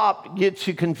adopt gets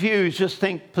you confused. Just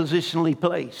think positionally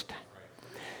placed.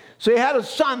 So he had a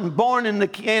son born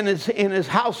in his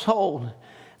household.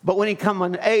 But when he come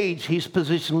of age, he's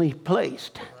positionally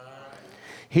placed.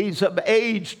 He's of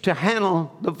age to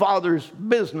handle the Father's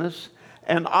business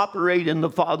and operate in the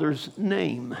Father's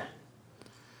name.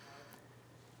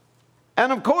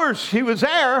 And of course, he was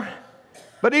there,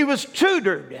 but he was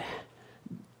tutored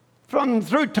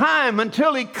through time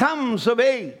until he comes of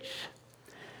age.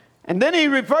 And then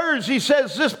he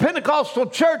says, this Pentecostal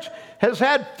church has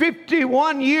had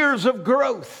 51 years of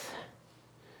growth.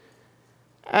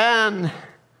 And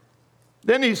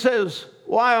then he says,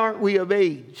 why aren't we of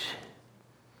age?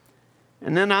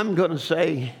 And then I'm going to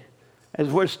say, as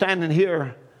we're standing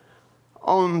here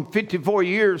on 54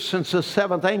 years since the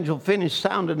seventh angel finished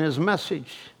sounding his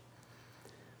message,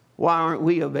 why aren't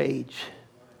we of age?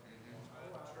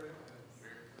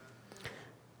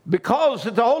 Because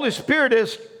the Holy Spirit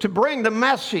is to bring the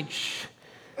message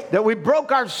that we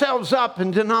broke ourselves up in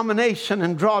denomination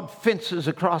and drawed fences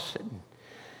across it,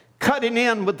 cutting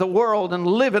in with the world and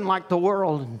living like the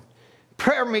world. And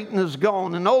prayer meeting is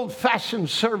gone and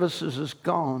old-fashioned services is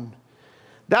gone.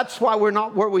 That's why we're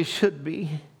not where we should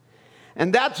be.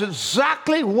 And that's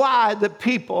exactly why the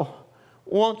people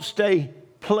won't stay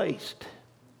placed.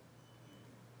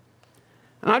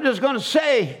 And I'm just going to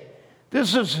say,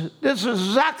 this is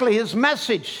exactly his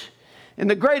message in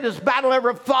the greatest battle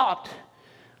ever fought.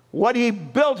 What he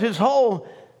built his whole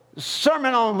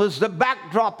sermon on was the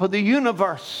backdrop of the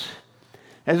universe.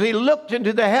 As he looked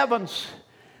into the heavens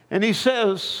and he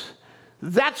says,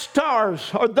 those stars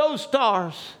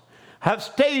have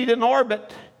stayed in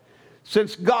orbit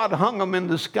since God hung them in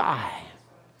the sky.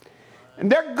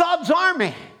 And they're God's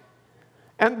army.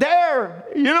 And there,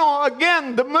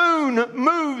 again, the moon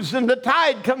moves and the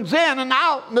tide comes in and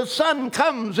out and the sun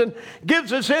comes and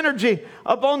gives us energy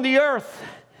upon the earth.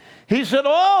 He said,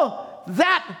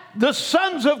 that the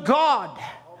sons of God,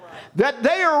 that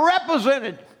they are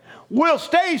represented, will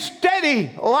stay steady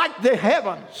like the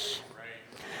heavens.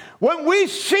 When we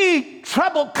see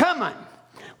trouble coming,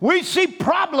 we see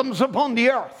problems upon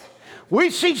the earth, we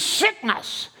see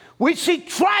sickness, we see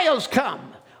trials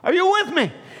come. Are you with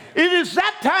me? It is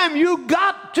that time you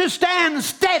got to stand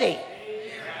steady.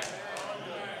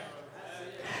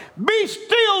 Be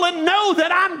still and know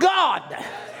that I'm God.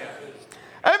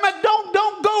 Amen.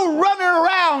 Don't go running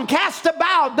around, cast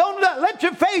about. Don't let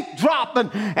your faith drop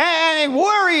and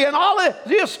worry and all that.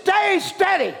 Just stay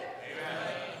steady.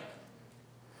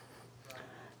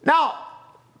 Now,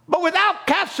 but without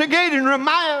castigating,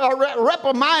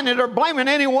 reprimanding, or blaming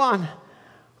anyone,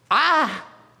 I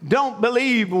don't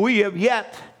believe we have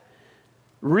yet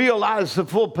realized the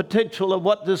full potential of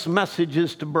what this message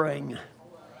is to bring.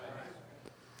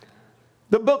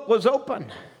 The book was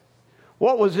open.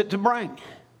 What was it to bring?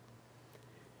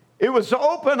 It was to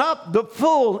open up the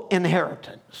full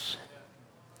inheritance.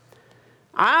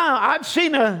 I've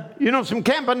seen some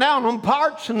camping down on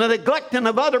parts and the neglecting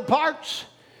of other parts.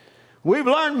 We've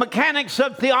learned mechanics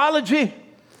of theology,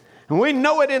 and we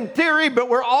know it in theory, but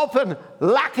we're often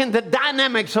lacking the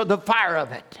dynamics of the fire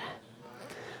of it.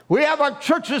 We have our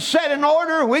churches set in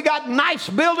order. We got nice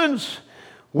buildings.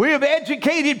 We have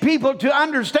educated people to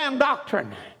understand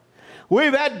doctrine.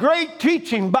 We've had great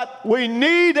teaching, but we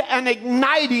need an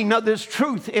igniting of this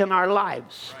truth in our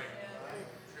lives.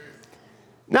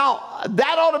 Now,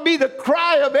 that ought to be the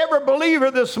cry of every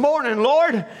believer this morning.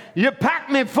 Lord, you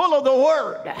packed me full of the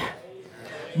Word,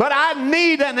 but I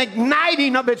need an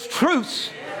igniting of its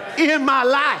truths in my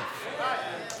life.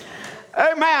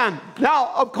 Amen.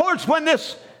 Now, of course, when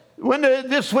this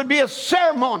would be a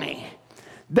ceremony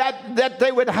that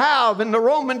they would have in the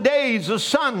Roman days, the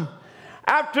son,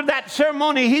 after that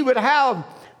ceremony, he would have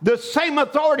the same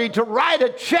authority to write a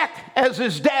check as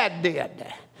his dad did.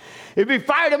 If he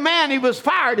fired a man, he was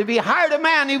fired. If he hired a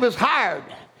man, he was hired.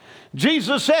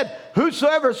 Jesus said,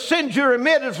 whosoever sins you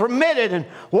remit is remitted, and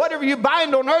whatever you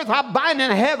bind on earth, I'll bind in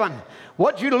heaven.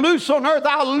 What you loose on earth,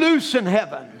 I'll loose in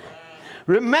heaven.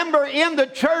 Remember, in the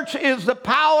church is the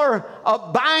power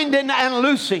of binding and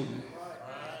loosing.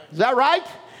 Is that right?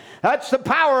 That's the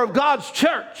power of God's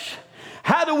church.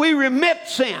 How do we remit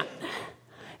sin?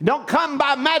 It don't come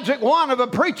by magic wand of a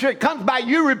preacher. It comes by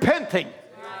you repenting.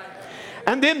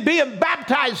 and then being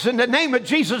baptized in the name of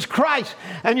Jesus Christ,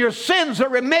 and your sins are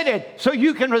remitted so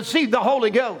you can receive the Holy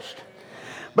Ghost.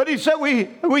 But he said,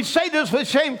 we say this with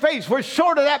shamefaced. We're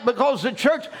short of that because the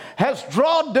church has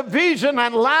drawn division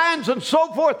and lines and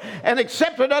so forth and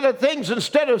accepted other things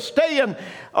instead of staying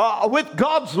with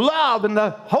God's love and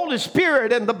the Holy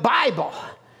Spirit and the Bible.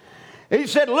 He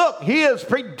said, look, he has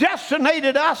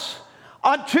predestinated us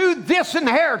unto this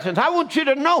inheritance. I want you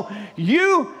to know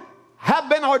you have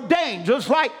been ordained, just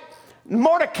like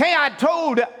Mordecai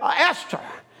told Esther.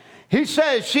 He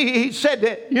said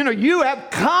that, you have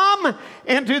come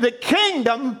into the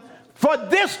kingdom for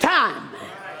this time.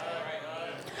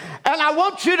 And I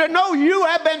want you to know you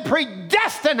have been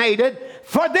predestinated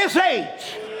for this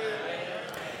age.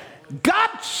 God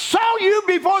saw you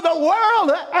before the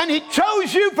world and he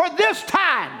chose you for this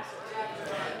time.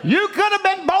 You could have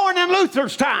been born in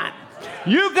Luther's time.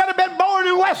 You could have been born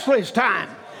in Wesley's time.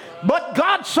 But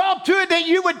God saw to it that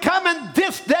you would come in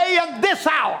this day and this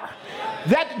hour.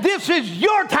 That this is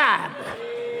your time.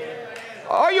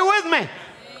 Are you with me?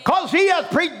 Because he has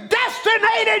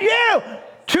predestinated you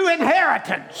to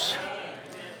inheritance.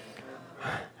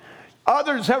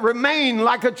 Others have remained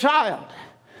like a child.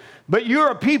 But you're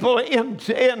a people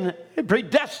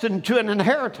predestined to an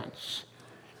inheritance.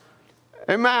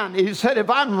 Amen. He said, if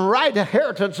I'm right,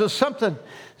 inheritance is something.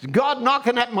 God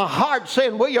knocking at my heart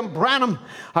saying, William Branham,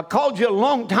 I called you a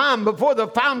long time before the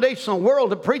foundation of the world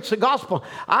to preach the gospel.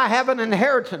 I have an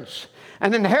inheritance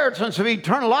of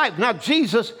eternal life. Now,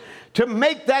 Jesus, to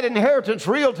make that inheritance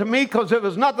real to me, because there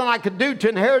was nothing I could do to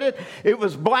inherit it. It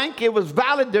was blank. It was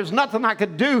valid. There's nothing I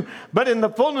could do. But in the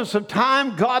fullness of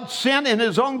time, God sent in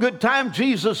his own good time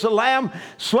Jesus the Lamb,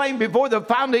 slain before the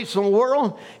foundation of the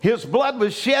world. His blood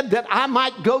was shed that I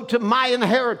might go to my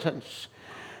inheritance.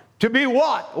 To be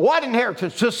what? What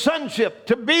inheritance? To sonship.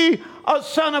 To be a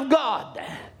son of God.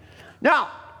 Now,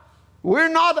 we're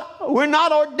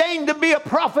not ordained to be a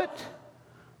prophet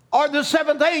or the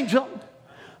seventh angel.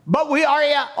 But we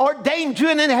are ordained to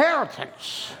an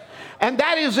inheritance. And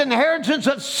that is inheritance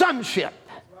of sonship.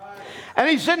 And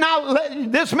he said, now,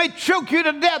 this may choke you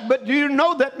to death, but do you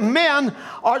know that men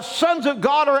are sons of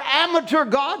God or amateur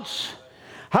gods?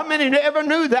 How many ever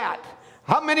knew that?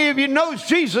 How many of you knows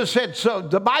Jesus said so?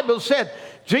 The Bible said,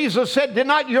 Jesus said, did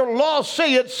not your law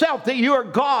say itself that you are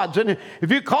gods? And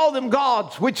if you call them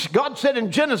gods, which God said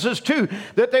in Genesis 2,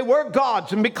 that they were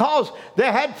gods, and because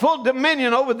they had full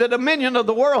dominion over the dominion of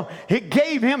the world, he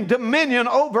gave him dominion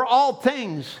over all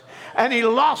things. And he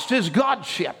lost his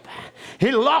godship.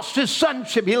 He lost his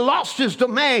sonship. He lost his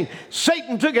domain.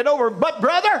 Satan took it over. But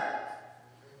brother,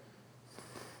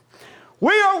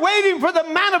 we are waiting for the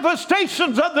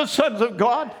manifestations of the sons of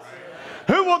God,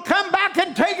 who will come back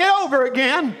and take it over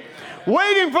again,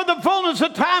 waiting for the fullness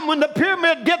of time when the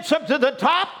pyramid gets up to the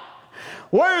top,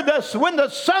 when the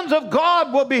sons of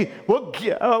God when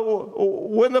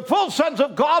the full sons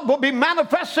of God will be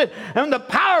manifested, and the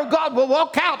power of God will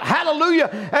walk out, hallelujah,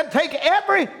 and take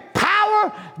every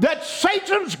power that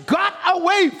Satan's got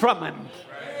away from him.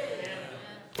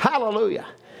 Hallelujah.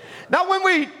 Now,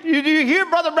 when you hear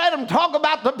Brother Branham talk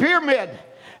about the pyramid,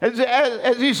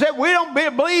 as he said, we don't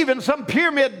believe in some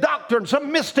pyramid doctrine, some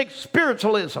mystic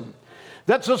spiritualism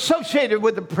that's associated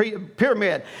with the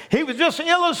pyramid. He was just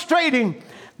illustrating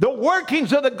the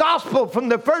workings of the gospel from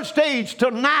the first age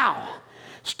to now,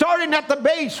 starting at the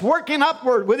base, working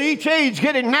upward with each age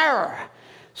getting narrower.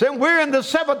 Saying we're in the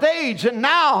seventh age, and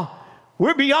now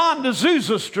we're beyond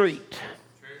Azusa Street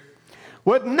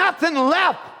with nothing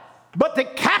left but the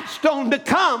capstone to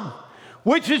come,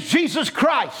 which is Jesus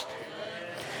Christ.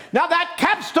 Now that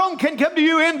capstone can come to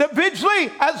you individually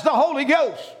as the Holy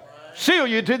Ghost seal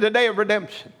you to the day of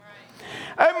redemption.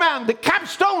 Amen. The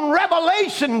capstone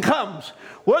revelation comes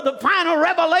where the final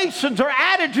revelations are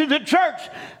added to the church,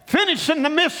 finishing the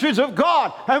mysteries of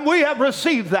God, and we have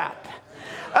received that.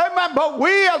 Amen. But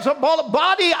we as a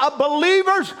body of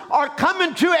believers are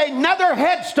coming to another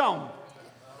headstone.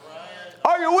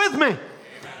 Are you with me?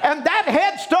 And that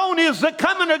headstone is the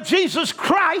coming of Jesus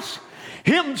Christ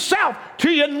himself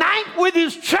to unite with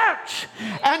his church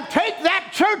and take that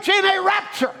church in a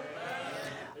rapture.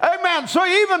 Amen. So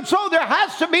even so, there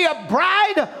has to be a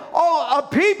bride or a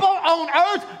people on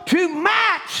earth to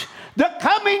match the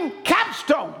coming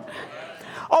capstone.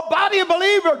 A body of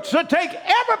believers to take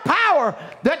every power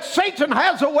that Satan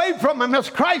has away from him as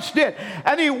Christ did.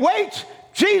 And he waits.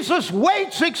 Jesus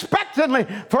waits expectantly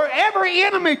for every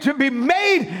enemy to be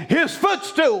made his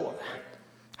footstool.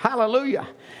 Hallelujah.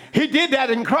 He did that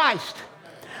in Christ.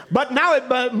 But now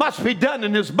it must be done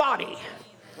in his body.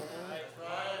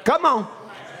 Come on.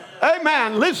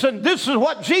 Amen. Listen, this is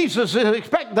what Jesus is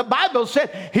expecting. The Bible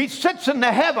said he sits in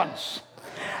the heavens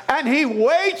and he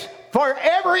waits for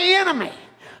every enemy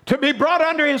to be brought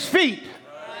under his feet.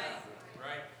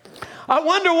 I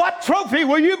wonder what trophy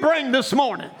will you bring this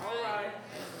morning?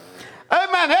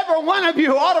 Amen. Every one of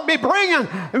you ought to be bringing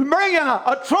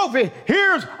a trophy.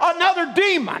 Here's another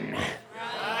demon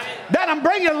that I'm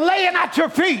bringing, laying at your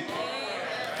feet.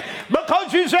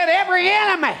 Because you said every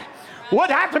enemy would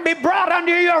have to be brought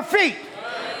under your feet.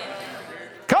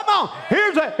 Come on.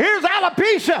 Here's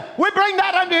alopecia. We bring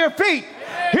that under your feet.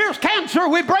 Here's cancer.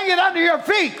 We bring it under your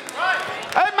feet.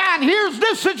 Amen. Here's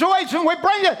this situation. We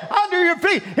bring it under your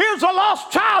feet. Here's a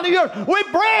lost child of yours. We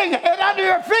bring it under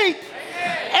your feet.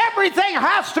 Everything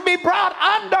has to be brought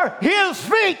under his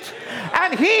feet.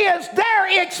 And he is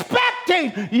there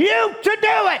expecting you to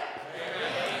do it.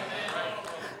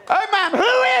 Amen. Who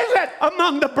is it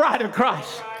among the bride of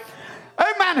Christ?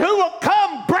 Amen. Who will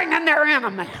come bringing their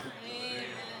enemy?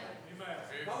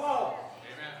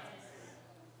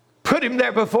 Put him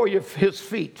there before his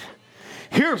feet.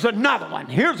 Here's another one.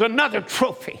 Here's another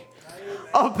trophy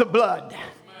of the blood.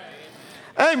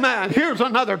 Amen. Here's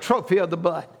another trophy of the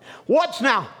blood. What's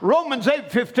now? Romans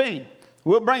 8:15.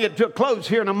 We'll bring it to a close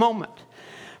here in a moment.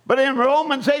 But in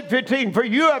Romans 8:15, for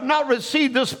you have not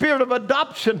received the spirit of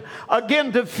adoption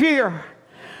again to fear,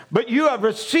 but you have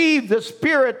received the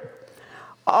spirit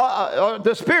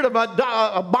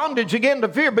of bondage again to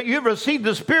fear, but you've received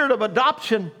the spirit of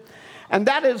adoption, and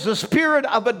that is the spirit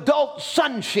of adult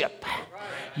sonship.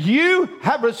 You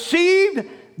have received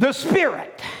the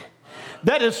spirit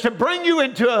that is to bring you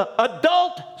into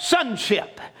adult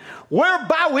sonship,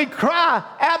 whereby we cry,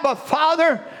 Abba,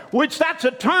 Father, which that's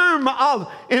a term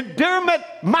of endearment,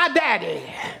 my daddy.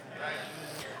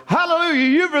 Hallelujah.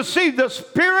 You've received the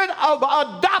spirit of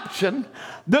adoption,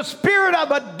 the spirit of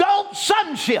adult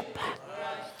sonship,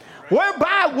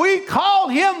 whereby we call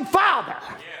him Father.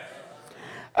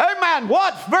 Amen.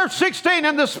 Watch verse 16.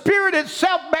 And the Spirit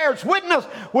itself bears witness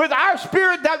with our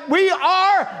spirit that we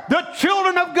are the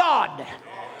children of God.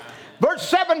 Verse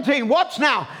 17. Watch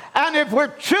now. And if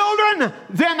we're children,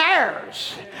 then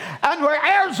heirs. And we're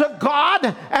heirs of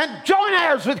God and joint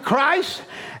heirs with Christ,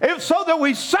 if so that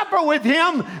we suffer with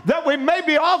him, that we may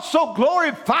be also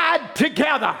glorified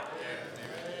together.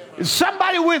 Is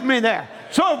somebody with me there?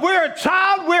 So if we're a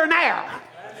child, we're an heir.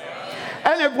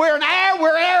 And if we're an heir,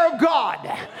 we're heir of God.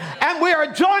 And we're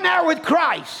a joint heir with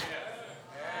Christ.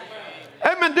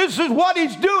 Amen. This is what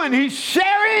he's doing. He is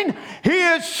sharing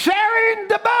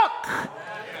the book.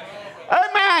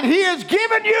 Amen. He has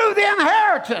given you the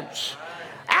inheritance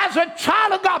as a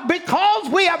child of God because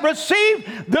we have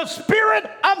received the spirit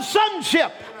of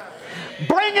sonship,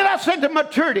 bringing us into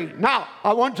maturity. Now,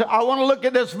 I want to look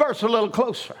at this verse a little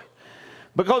closer,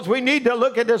 because we need to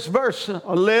look at this verse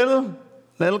a little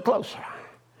closer.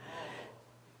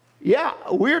 Yeah,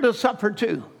 we're to suffer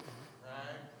too.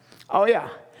 Oh yeah,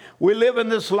 we live in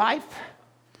this life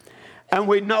and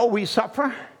we know we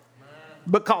suffer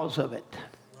because of it.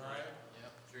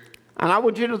 And I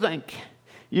want you to think,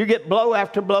 you get blow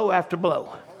after blow after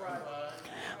blow.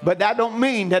 But that don't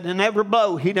mean that in every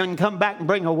blow he doesn't come back and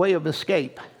bring a way of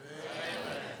escape.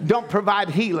 Don't provide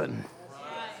healing.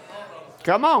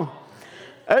 Come on.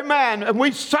 Amen. And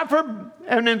we suffer,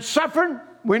 and in suffering,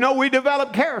 we know we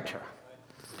develop character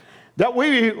that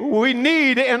we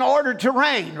need in order to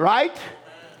reign, right?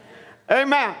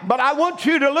 Amen. But I want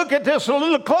you to look at this a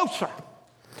little closer,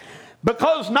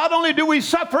 because not only do we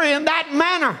suffer in that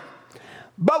manner,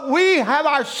 but we have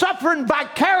our suffering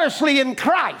vicariously in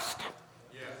Christ.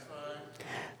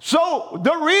 So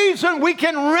the reason we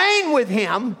can reign with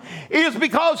him is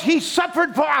because he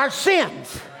suffered for our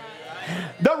sins.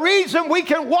 The reason we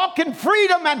can walk in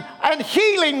freedom and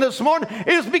healing this morning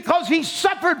is because he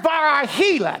suffered for our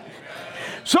healing.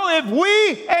 So if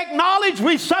we acknowledge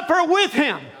we suffer with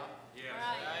him,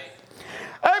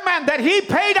 amen, that he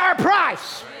paid our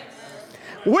price,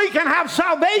 we can have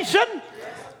salvation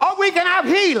or we can have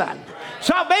healing.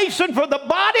 Salvation for the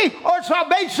body or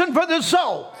salvation for the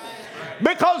soul.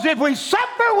 Because if we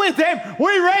suffer with him,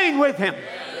 we reign with him.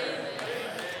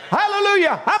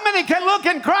 Hallelujah. How many can look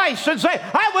in Christ and say,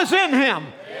 I was in him?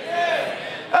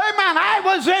 Amen. I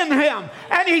was in him.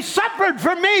 And he suffered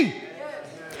for me.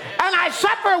 And I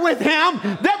suffer with him,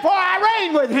 therefore I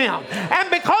reign with him.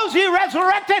 And because he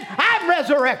resurrected, I'm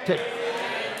resurrected.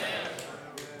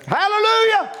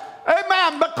 Hallelujah.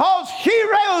 Amen. Because he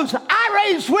rose, I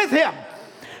raised with him.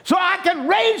 So I can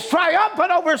raise triumphant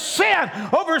over sin,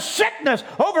 over sickness,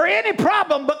 over any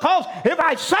problem, because if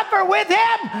I suffer with him,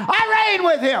 I reign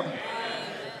with him.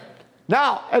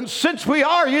 Now, and since we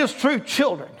are his true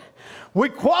children, We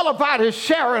qualify to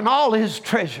share in all his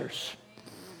treasures.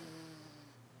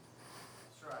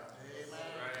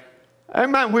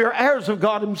 Amen. We are heirs of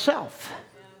God himself.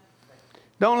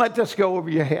 Don't let this go over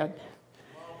your head.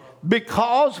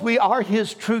 Because we are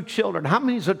his true children. How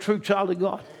many is a true child of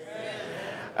God?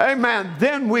 Amen.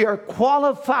 Then we are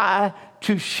qualified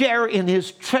to share in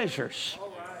his treasures.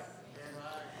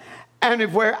 And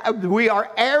if we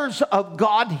are heirs of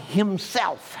God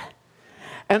himself.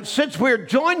 And since we're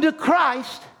joined to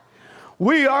Christ,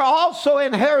 we are also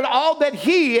inherit all that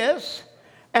he is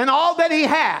and all that he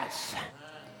has.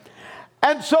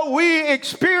 And so we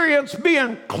experience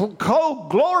being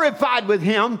co-glorified with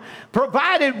him,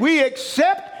 provided we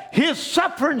accept his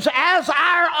sufferings as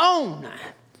our own.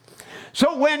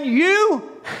 So when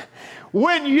you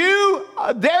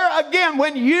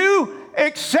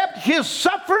accept his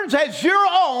sufferings as your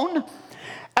own,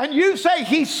 and you say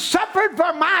he suffered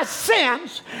for my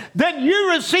sins, then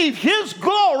you receive his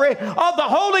glory of the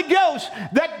Holy Ghost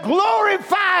that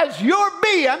glorifies your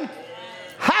being.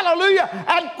 Hallelujah.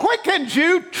 And quickens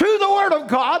you to the Word of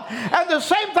God. And the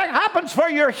same thing happens for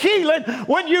your healing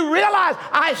when you realize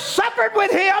I suffered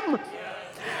with him. Amen.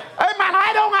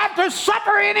 I don't have to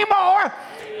suffer anymore.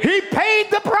 He paid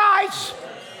the price.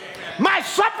 My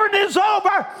suffering is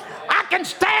over. I can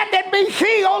stand and be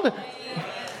healed.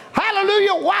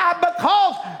 Hallelujah. Why?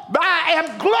 Because I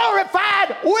am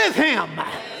glorified with him.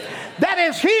 That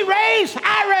is, he raised,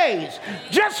 I raise.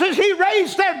 Just as he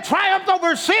raised and triumphed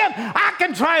over sin, I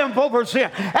can triumph over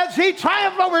sin. As he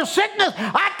triumphed over sickness,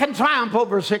 I can triumph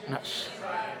over sickness.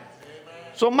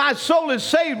 So my soul is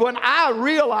saved when I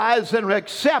realize and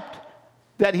accept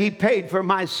that he paid for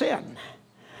my sin.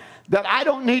 That I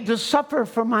don't need to suffer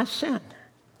for my sin.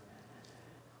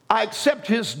 I accept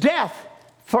his death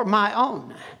for my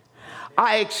own.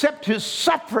 I accept his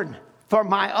suffering for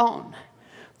my own.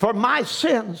 For my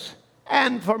sins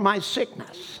and for my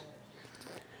sickness.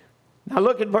 Now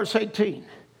look at verse 18.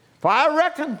 For I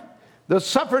reckon the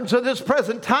sufferings of this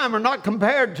present time are not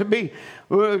compared to be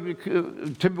worthy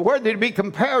to be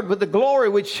compared with the glory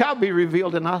which shall be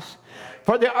revealed in us.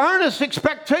 For the earnest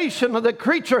expectation of the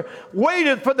creature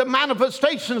waited for the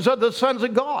manifestations of the sons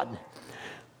of God.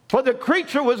 For the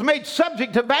creature was made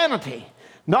subject to vanity,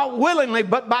 not willingly,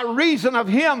 but by reason of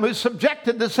him who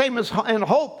subjected the same in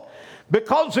hope.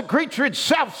 Because the creature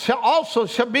itself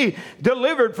shall be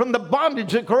delivered from the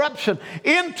bondage of corruption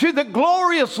into the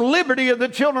glorious liberty of the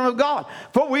children of God.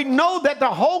 For we know that the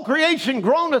whole creation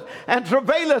groaneth and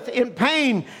travaileth in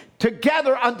pain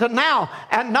together unto now.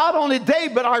 And not only they,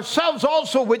 but ourselves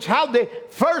also, which have the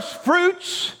first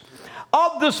fruits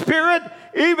of the Spirit,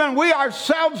 even we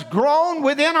ourselves groan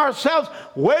within ourselves,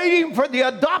 waiting for the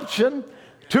adoption,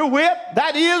 to wit,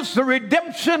 that is the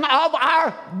redemption of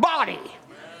our body.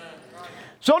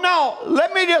 So now,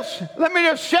 let me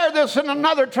just share this in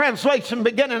another translation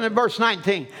beginning in verse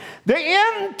 19.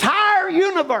 The entire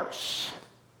universe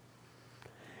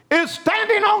is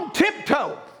standing on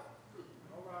tiptoe,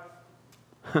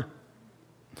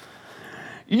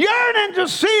 yearning to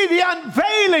see the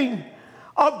unveiling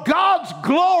of God's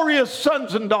glorious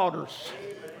sons and daughters.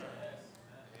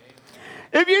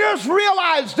 If you just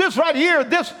realize this right here,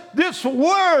 this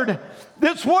word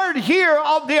here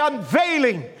of the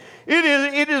unveiling,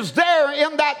 it is there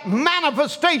in that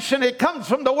manifestation. It comes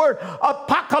from the word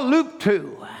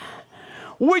apocalypto,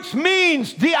 which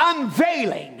means the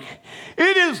unveiling.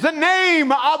 It is the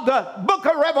name of the book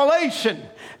of Revelation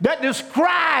that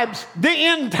describes the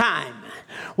end time,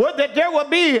 where that there will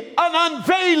be an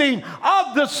unveiling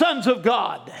of the sons of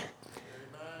God.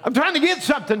 I'm trying to get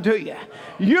something to you.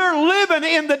 You're living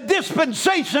in the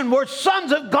dispensation where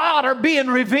sons of God are being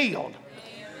revealed.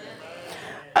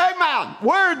 Amen.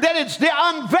 Word that it's the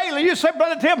unveiling. You say,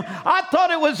 Brother Tim, I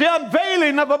thought it was the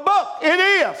unveiling of a book. It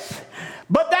is.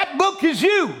 But that book is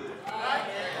you,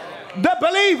 the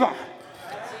believer.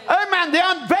 Amen. The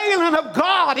unveiling of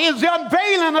God is the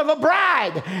unveiling of a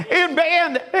bride in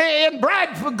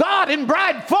bride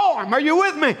form. Are you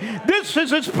with me? This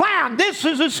is his plan. This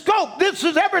is his scope. This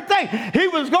is everything he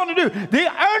was going to do. The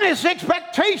earnest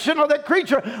expectation of the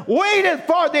creature waited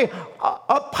for the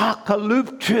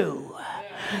apocalypto.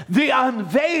 The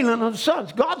unveiling of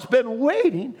sons. God's been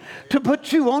waiting to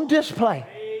put you on display.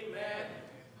 Amen.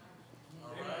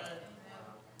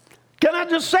 Can I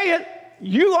just say it?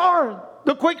 You are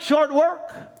the quick, short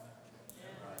work.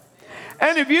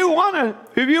 And if you want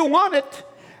it,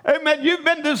 amen, you've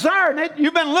been desiring it,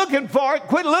 you've been looking for it,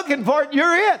 quit looking for it,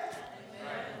 you're it.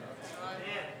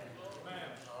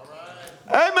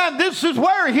 Amen. This is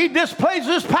where he displays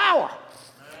his power.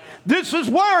 This is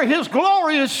where his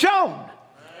glory is shown.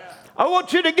 I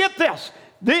want you to get this.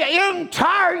 the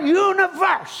entire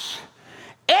universe,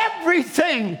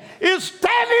 everything is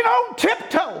standing on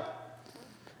tiptoe.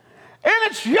 And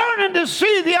it's yearning to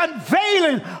see the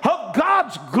unveiling of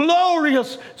God's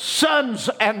glorious sons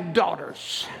and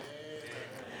daughters.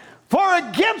 For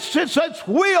against its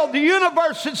will, the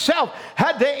universe itself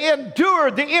had to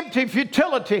endure the empty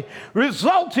futility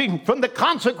resulting from the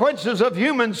consequences of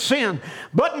human sin.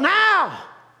 But now,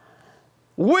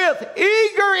 with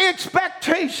eager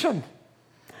expectation,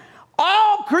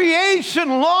 all creation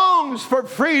longs for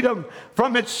freedom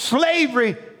from its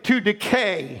slavery to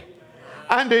decay,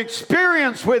 and to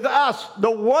experience with us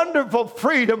the wonderful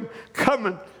freedom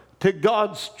coming to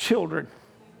God's children.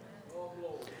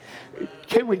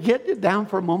 Can we get it down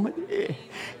for a moment?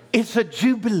 It's a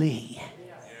jubilee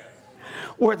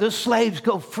where the slaves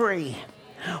go free,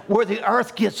 where the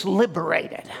earth gets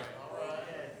liberated.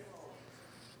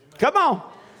 Come on.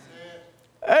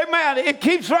 Amen. It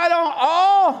keeps right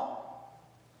on.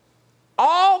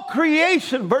 All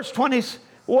creation, verse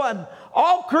 21,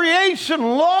 all creation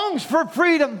longs for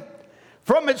freedom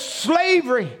from its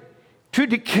slavery to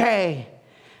decay,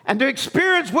 and to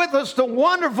experience with us the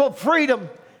wonderful freedom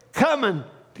coming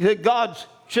to God's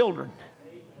children.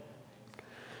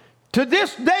 To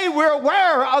this day, we're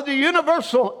aware of the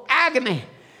universal agony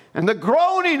and the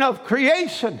groaning of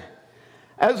creation,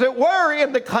 as it were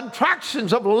in the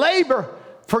contractions of labor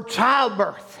for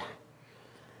childbirth.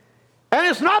 And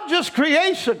it's not just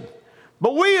creation,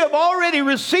 but we have already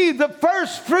received the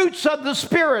first fruits of the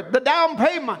Spirit, the down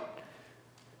payment,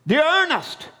 the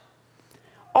earnest.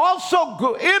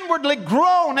 Also inwardly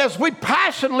groan as we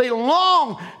passionately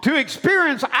long to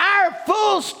experience our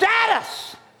full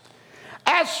status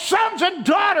as sons and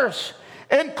daughters,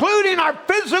 including our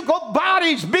physical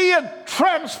bodies being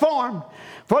transformed.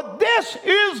 For this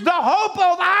is the hope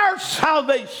of our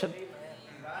salvation.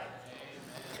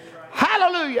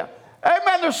 Hallelujah.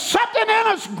 Amen. There's something in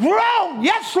us grown.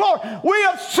 Yes, Lord. We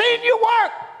have seen you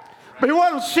work, but we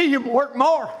want to see you work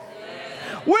more.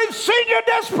 We've seen you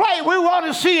display. We want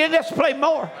to see you display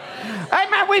more.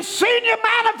 Amen. We've seen you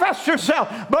manifest yourself.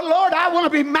 But Lord, I want to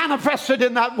be manifested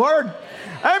in that word.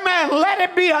 Amen. Let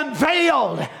it be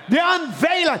unveiled. The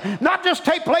unveiling. Not just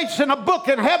take place in a book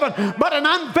in heaven, but an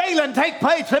unveiling take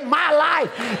place in my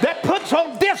life that puts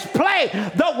on display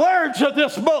the words of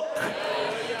this book.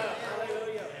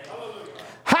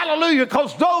 Hallelujah.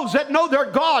 Because those that know their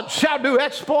God shall do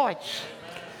exploits.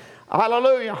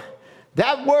 Hallelujah.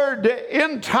 That word, the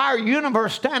entire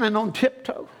universe standing on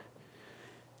tiptoe,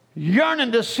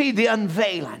 yearning to see the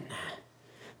unveiling,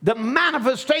 the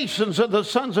manifestations of the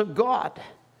sons of God.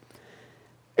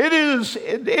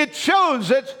 It shows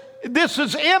that this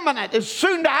is imminent, it's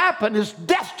soon to happen, it's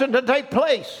destined to take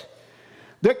place.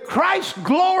 That Christ's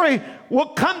glory will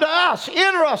come to us,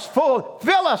 enter us,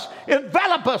 fulfill us,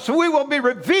 envelop us, and we will be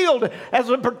revealed as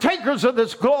the partakers of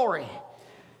this glory.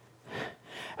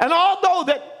 And although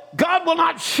that God will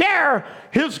not share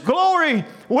his glory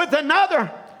with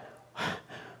another,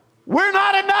 we're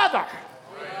not another.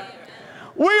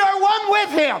 We are one with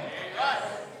him.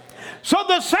 So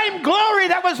the same glory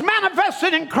that was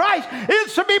manifested in Christ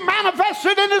is to be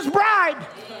manifested in his bride.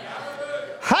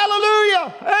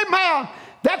 Hallelujah. Amen.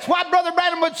 That's why Brother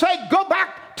Branham would say, go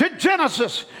back to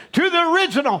Genesis, to the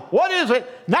original. What is it?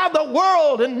 Now the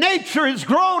world and nature is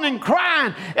groaning,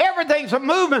 crying. Everything's a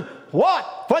movement.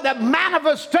 What? For the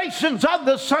manifestations of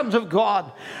the sons of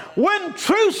God. When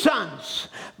true sons,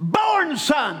 born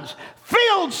sons,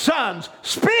 filled sons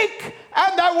speak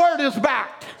and their word is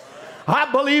backed.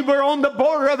 I believe we're on the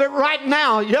border of it right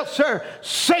now. Yes, sir.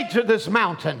 Say to this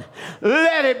mountain,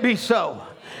 let it be so.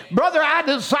 Brother, I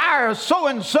desire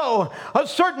so-and-so, a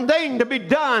certain thing to be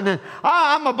done. And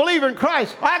I'm a believer in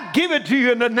Christ. I give it to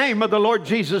you in the name of the Lord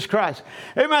Jesus Christ.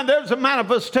 Amen. There's a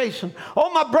manifestation. Oh,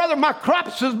 my brother, my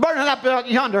crops is burning up out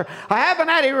yonder. I haven't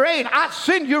had any rain. I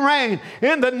send you rain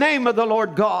in the name of the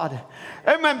Lord God.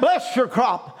 Amen. Bless your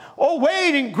crop. Oh,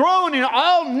 waiting, groaning,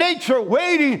 all nature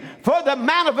waiting for the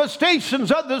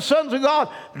manifestations of the sons of God.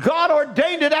 God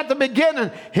ordained it at the beginning.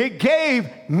 He gave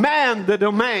man the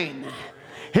domain.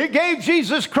 He gave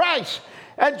Jesus Christ,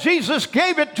 and Jesus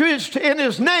gave it to in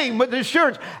his name with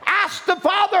assurance. Ask the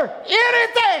Father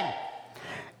anything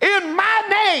in my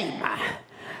name,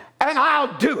 and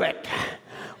I'll do it.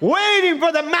 waiting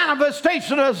for the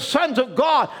manifestation of the sons of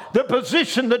God to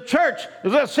position the church.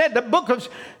 As I said, the book of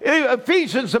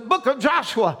Ephesians, the book of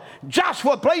Joshua.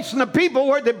 Joshua placing the people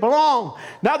where they belong.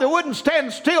 Now they wouldn't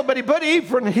stand still, but he put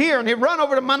Ephraim here and he run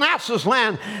over to Manasseh's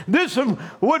land. This one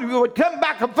would come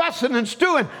back a fussing and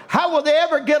stewing. How will they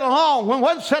ever get along? When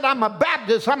one said, I'm a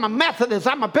Baptist, I'm a Methodist,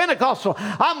 I'm a Pentecostal,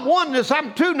 I'm oneness,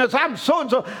 I'm two-ness, I'm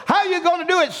so-and-so. How are you going to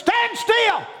do it? Stand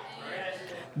still.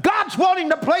 God's wanting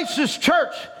to place His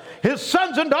church, His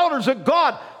sons and daughters of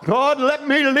God. God, let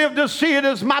me live to see it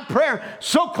is my prayer.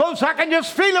 So close I can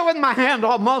just feel it with my hand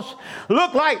almost.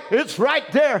 Look like it's right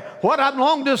there. What I'm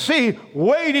longing to see,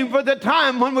 waiting for the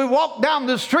time when we walk down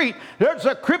the street. There's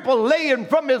a cripple laying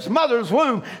from his mother's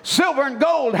womb. Silver and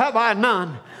gold have I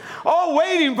none. Oh,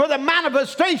 waiting for the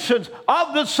manifestations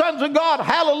of the sons of God.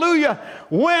 Hallelujah.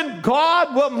 When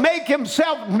God will make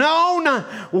Himself known,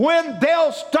 when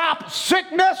they'll stop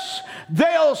sickness,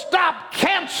 they'll stop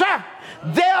cancer,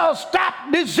 they'll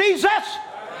stop diseases.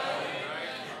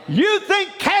 You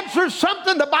think cancer is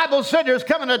something? The Bible said there's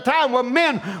coming a time where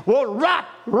men will rot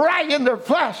right in their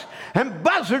flesh and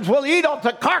buzzards will eat off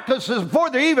the carcasses before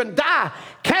they even die.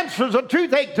 Cancer is a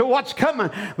toothache to what's coming.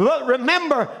 But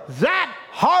remember, that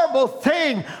horrible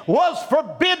thing was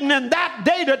forbidden in that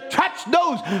day to touch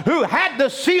those who had the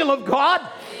seal of God.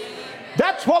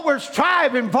 That's what we're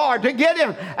striving for, to get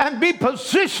in and be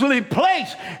positionally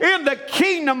placed in the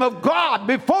kingdom of God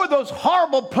before those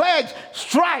horrible plagues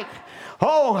strike.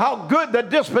 Oh, how good the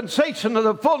dispensation of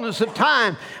the fullness of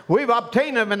time. We've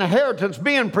obtained an inheritance,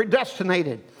 being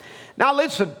predestinated. Now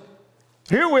listen,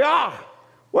 here we are.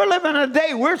 We're living in a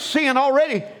day we're seeing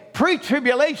already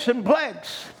pre-tribulation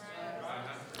plagues.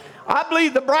 I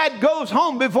believe the bride goes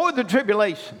home before the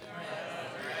tribulation.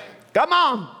 Come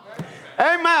on.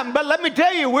 Amen. But let me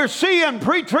tell you, we're seeing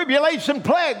pre-tribulation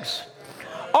plagues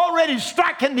already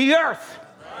striking the earth.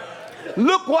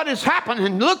 Look what is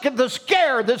happening. Look at the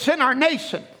scare that's in our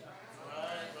nation.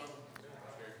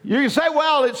 You can say,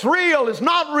 well, it's real, it's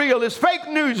not real, it's fake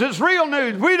news, it's real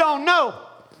news. We don't know.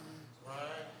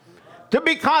 To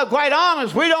be quite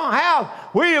honest, we don't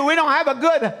have a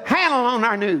good handle on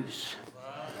our news.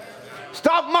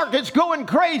 Stock market's going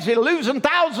crazy, losing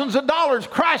thousands of dollars,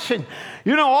 crashing.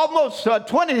 You know, almost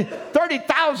 $20,000,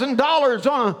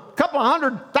 $30,000 on a couple of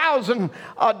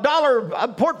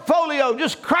 $100,000 portfolio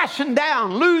just crashing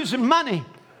down, losing money.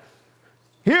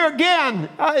 Here again,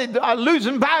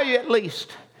 losing value at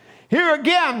least. Here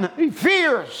again,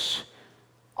 fears.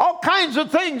 All kinds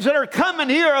of things that are coming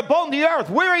here upon the earth.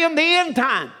 We're in the end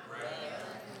time.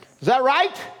 Is that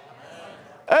right?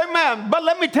 Amen. But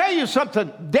let me tell you something.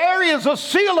 There is a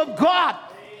seal of God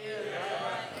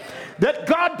that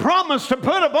God promised to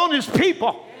put upon His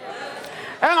people.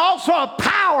 And also a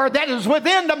power that is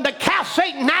within them to cast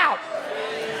Satan out.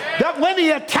 That when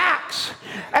he attacks,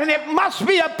 and it must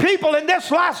be a people in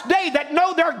this last day that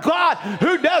know their God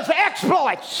who does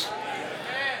exploits.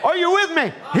 Are you with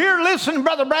me? Here, listen,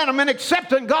 Brother Branham, in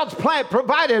accepting God's plan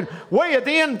provided way at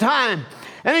the end time.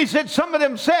 And he said, some of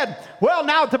them said, well,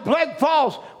 now if the plague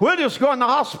falls, we'll just go in the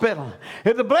hospital.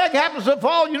 If the plague happens to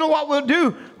fall, you know what we'll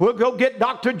do? We'll go get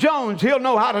Dr. Jones. He'll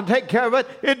know how to take care of it.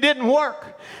 It didn't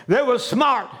work. They were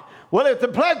smart. Well, if the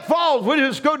plague falls, we'll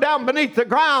just go down beneath the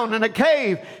ground in a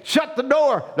cave, shut the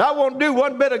door. That won't do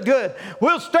one bit of good.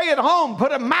 We'll stay at home,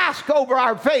 put a mask over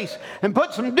our face, and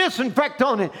put some disinfect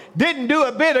on it. Didn't do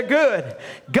a bit of good.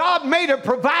 God made a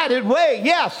provided way,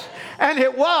 yes. And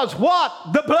it was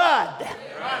what? The blood.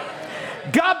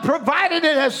 God provided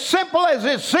it as simple as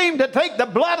it seemed, to take the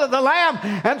blood of the lamb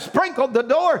and sprinkle the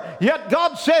door. Yet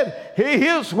God said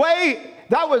His way,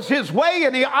 that was His way,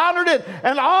 and He honored it.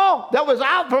 And all that was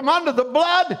out from under the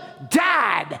blood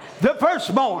died the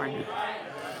firstborn.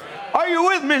 Are you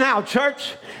with me now,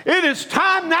 church? It is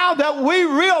time now that we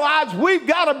realize we've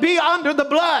got to be under the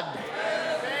blood.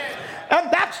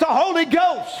 And that's the Holy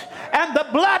Ghost. And the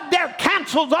blood there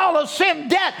cancels all of sin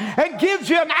debt and gives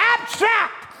you an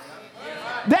abstract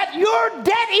that your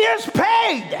debt is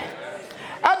paid,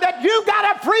 and that you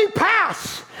got a free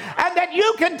pass, and that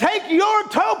you can take your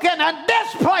token and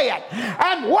display it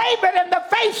and wave it in the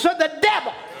face of the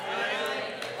devil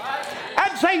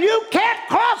and say, you can't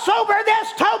cross over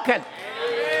this token.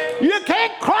 You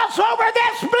can't cross over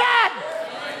this blood.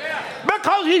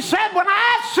 Because He said, when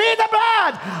I see the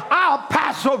blood, I'll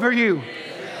pass over you.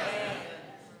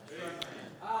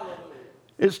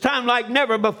 It's time like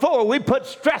never before we put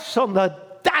stress on the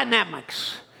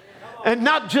dynamics and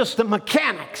not just the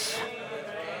mechanics.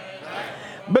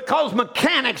 Because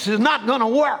mechanics is not going to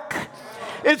work.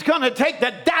 It's going to take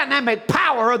the dynamic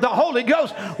power of the Holy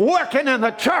Ghost working in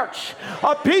the church.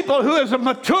 A people who is a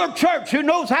mature church who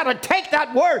knows how to take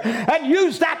that word and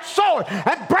use that sword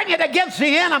and bring it against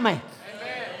the enemy.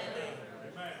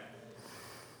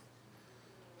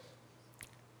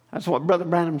 That's what Brother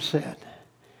Branham said.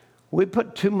 We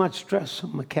put too much stress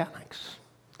on mechanics.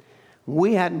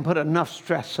 We hadn't put enough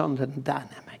stress on the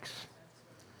dynamics.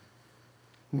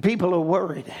 And people are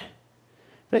worried.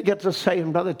 They get to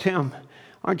saying, Brother Tim,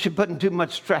 aren't you putting too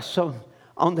much stress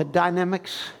on the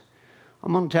dynamics?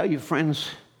 I'm going to tell you, friends,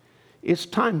 it's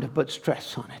time to put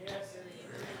stress on it.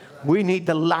 We need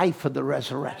the life of the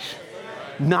resurrection,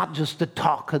 not just the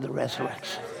talk of the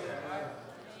resurrection.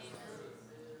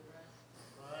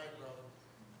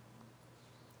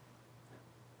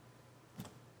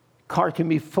 Car can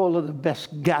be full of the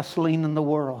best gasoline in the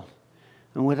world,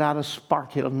 and without a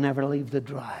spark, it'll never leave the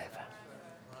drive.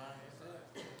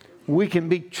 We can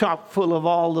be chock full of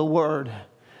all the Word,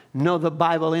 know the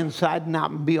Bible inside and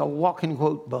out, and be a walking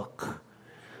quote book.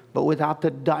 But without the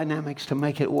dynamics to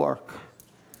make it work,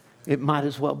 it might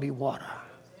as well be water.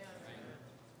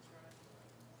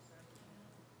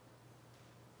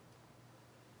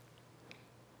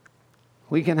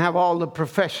 We can have all the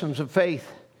professions of faith.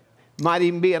 Might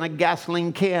even be in a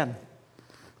gasoline can.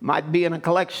 Might be in a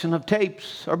collection of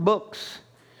tapes or books.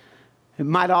 It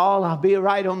might all be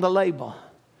right on the label.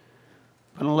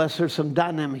 But unless there's some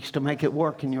dynamics to make it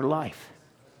work in your life,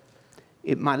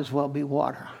 it might as well be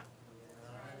water.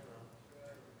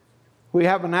 We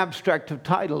have an abstract of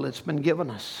title that's been given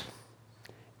us.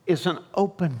 It's an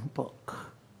open book.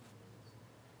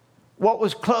 What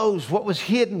was closed, what was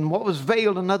hidden, what was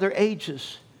veiled in other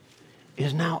ages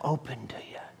is now open to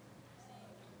you.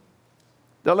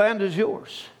 The land is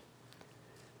yours.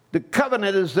 The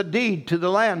covenant is the deed to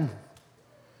the land.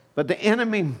 But the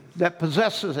enemy that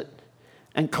possesses it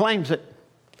and claims it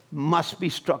must be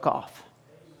struck off.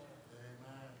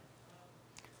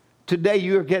 Today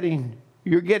you're getting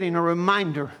a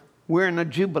reminder. We're in a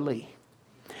jubilee.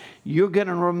 You're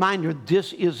getting a reminder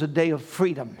this is a day of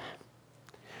freedom.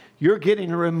 You're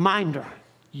getting a reminder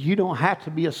you don't have to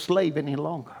be a slave any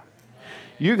longer.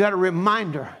 You got a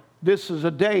reminder this is a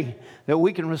day that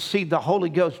we can receive the Holy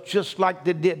Ghost just like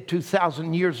they did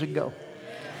 2,000 years ago.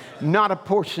 Not a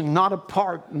portion, not a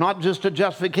part, not just a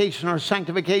justification or a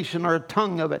sanctification or a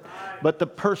tongue of it, but the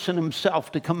person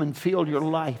himself to come and fill your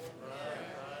life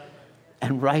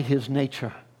and write his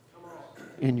nature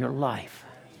in your life.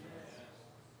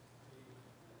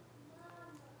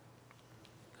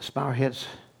 Let's bow our heads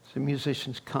as the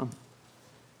musicians come.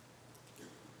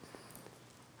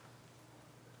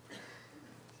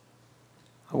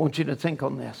 I want you to think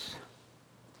on this.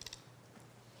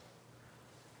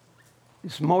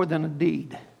 It's more than a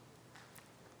deed.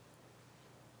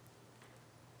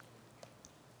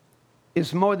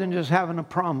 It's more than just having a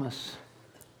promise.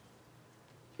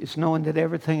 It's knowing that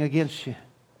everything against you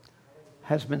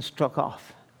has been struck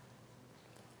off.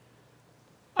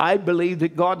 I believe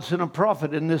that God sent a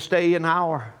prophet in this day and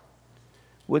hour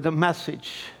with a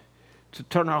message to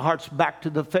turn our hearts back to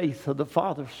the faith of the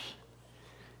fathers.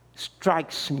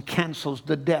 Strikes and cancels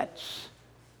the debts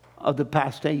of the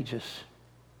past ages.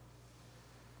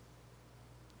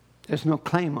 There's no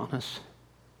claim on us.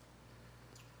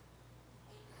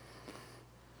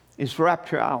 It's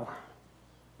rapture hour.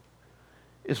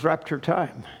 It's rapture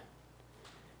time.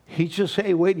 He's just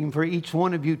waiting for each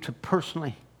one of you to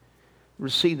personally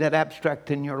receive that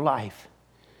abstract in your life.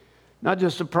 Not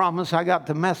just a promise, I got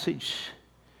the message,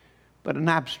 but an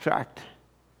abstract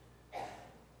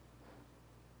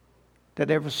that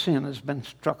every sin has been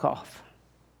struck off,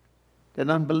 that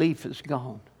unbelief is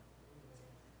gone.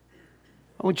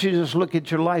 I want you to just look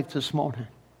at your life this morning.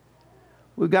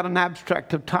 We've got an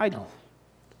abstract of title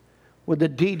where the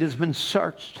deed has been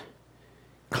searched,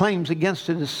 claims against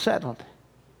it is settled.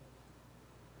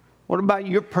 What about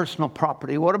your personal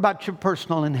property? What about your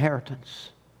personal inheritance?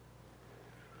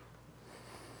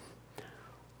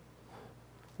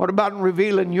 What about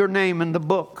revealing your name in the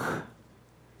book?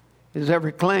 Is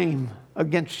every claim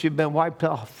against you been wiped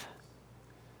off?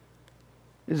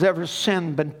 Has every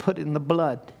sin been put in the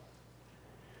blood?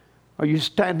 Are you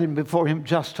standing before him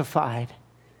justified?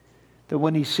 That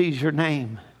when he sees your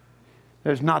name,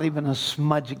 there's not even a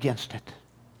smudge against it.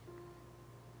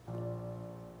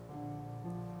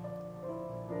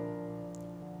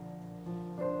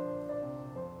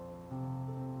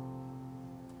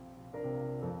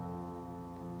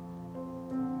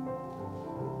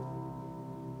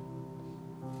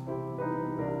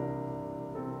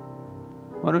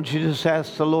 Why don't you just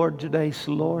ask the Lord today,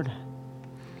 say, Lord,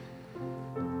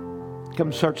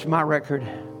 come search my record.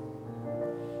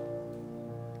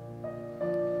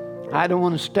 I don't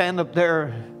want to stand up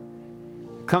there,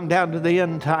 come down to the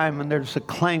end time, and there's a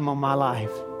claim on my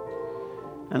life.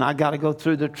 And I got to go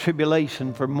through the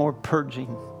tribulation for more purging.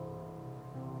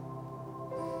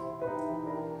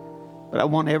 But I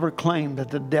want every claim that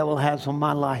the devil has on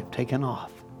my life taken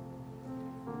off.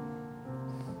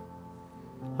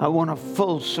 I want a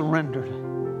full surrender.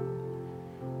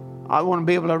 I want to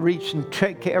be able to reach and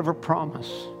take every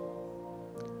promise.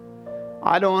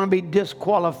 I don't want to be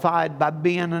disqualified by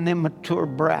being an immature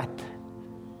brat.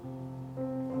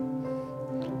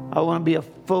 I want to be a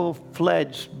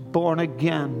full-fledged,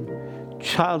 born-again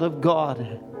child of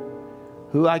God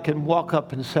who I can walk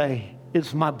up and say,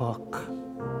 it's my book.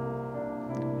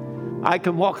 I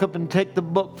can walk up and take the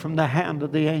book from the hand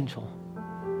of the angel.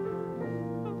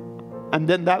 And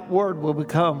then that word will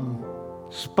become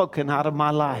spoken out of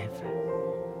my life.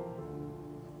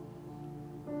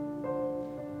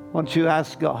 Once you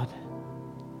ask God,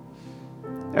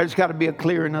 there's got to be a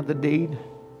clearing of the deed.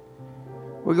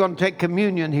 We're going to take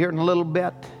communion here in a little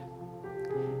bit.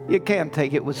 You can't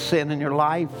take it with sin in your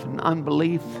life and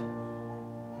unbelief.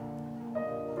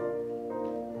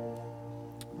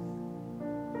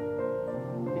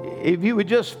 If you would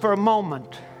just for a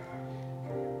moment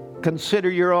consider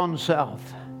your own self.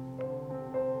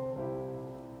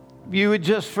 If you would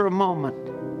just for a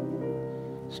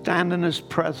moment stand in His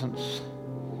presence.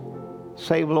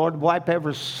 Say, Lord, wipe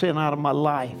every sin out of my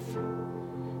life.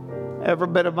 Every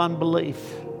bit of unbelief.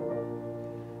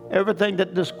 Everything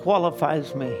that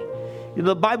disqualifies me. You know,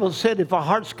 the Bible said if our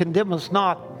hearts condemn us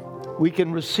not, we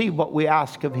can receive what we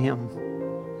ask of Him.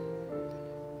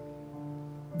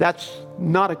 That's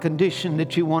not a condition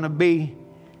that you want to be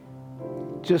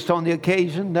just on the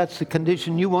occasion. That's the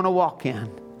condition you want to walk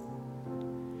in.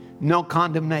 No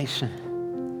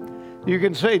condemnation. You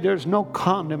can say there's no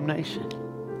condemnation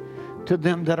to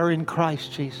them that are in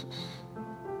Christ Jesus.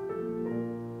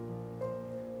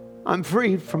 I'm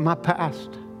free from my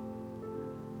past,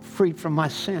 free from my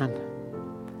sin.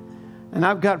 And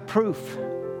I've got proof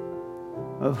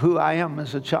of who I am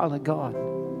as a child of God.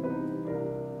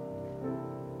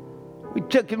 We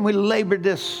took and we labored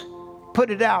this, put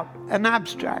it out, an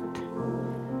abstract.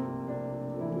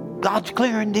 God's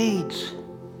clearing deeds.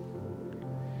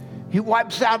 He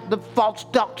wipes out the false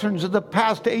doctrines of the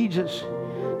past ages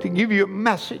to give you a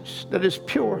message that is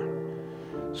pure.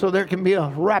 So there can be a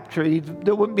rapture.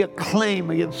 There wouldn't be a claim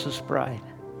against this bride.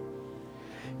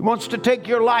 He wants to take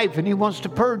your life and He wants to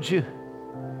purge you.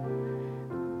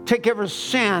 Take every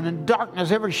sin and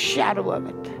darkness, every shadow of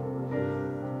it.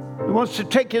 He wants to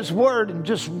take His word and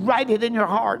just write it in your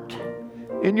heart,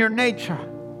 in your nature,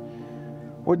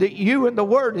 where that you and the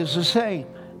word is the same.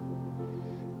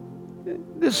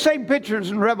 The same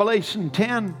pictures in Revelation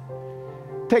 10.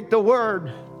 Take the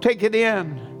word, take it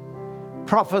in,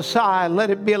 prophesy, let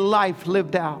it be a life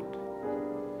lived out.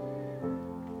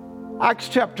 Acts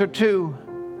chapter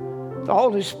 2, the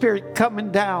Holy Spirit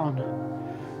coming down,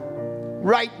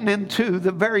 writing into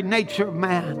the very nature of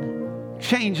man,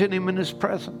 changing him in His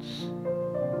presence.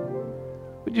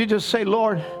 Would you just say,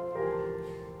 Lord,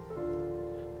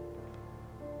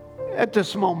 at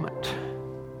this moment,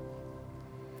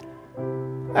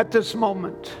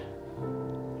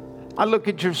 I look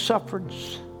at your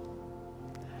sufferings,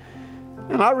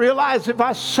 and I realize if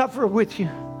I suffer with you,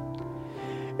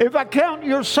 if I count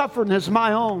your suffering as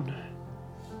my own,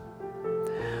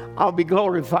 I'll be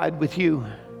glorified with you,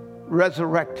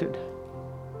 resurrected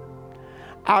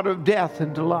out of death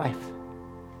into life.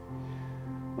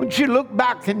 Once you look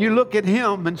back and you look at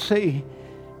Him and say,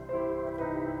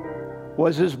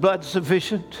 was His blood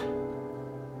sufficient?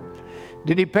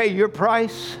 Did He pay your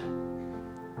price?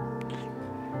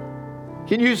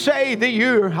 Can you say that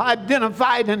you're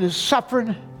identified in His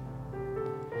suffering?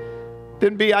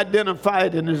 Then be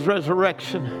identified in His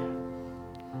resurrection,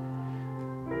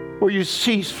 where you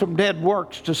cease from dead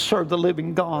works to serve the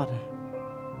living God.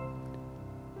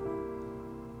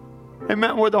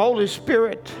 Amen. Where the Holy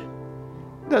Spirit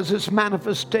does His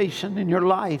manifestation in your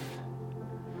life.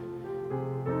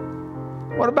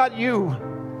 What about you?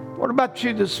 What about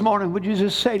you this morning? Would you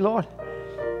just say, Lord,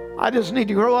 I just need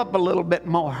to grow up a little bit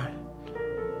more.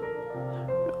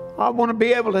 I want to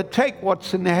be able to take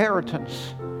what's an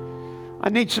inheritance. I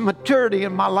need some maturity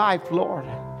in my life, Lord.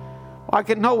 I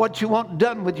can know what you want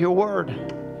done with your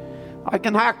word. I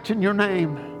can act in your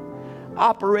name,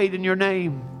 operate in your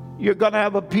name. You're going to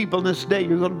have a people this day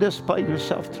you're going to display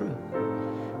yourself through.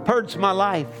 Purge my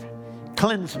life.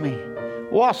 Cleanse me.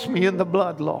 Wash me in the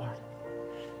blood, Lord.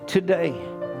 Today,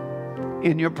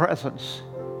 in your presence,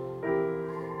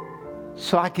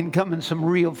 so I can come in some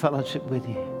real fellowship with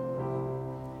you.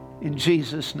 In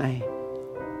Jesus' name.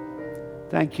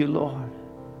 Thank you, Lord.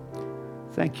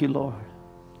 Thank you, Lord.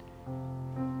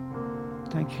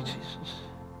 Thank you, Jesus.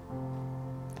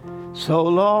 So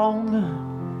long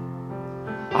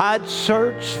I'd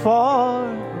search for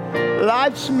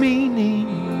life's meaning,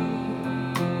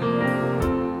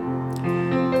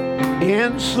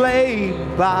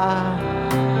 enslaved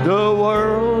by the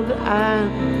world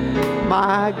and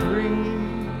my greed.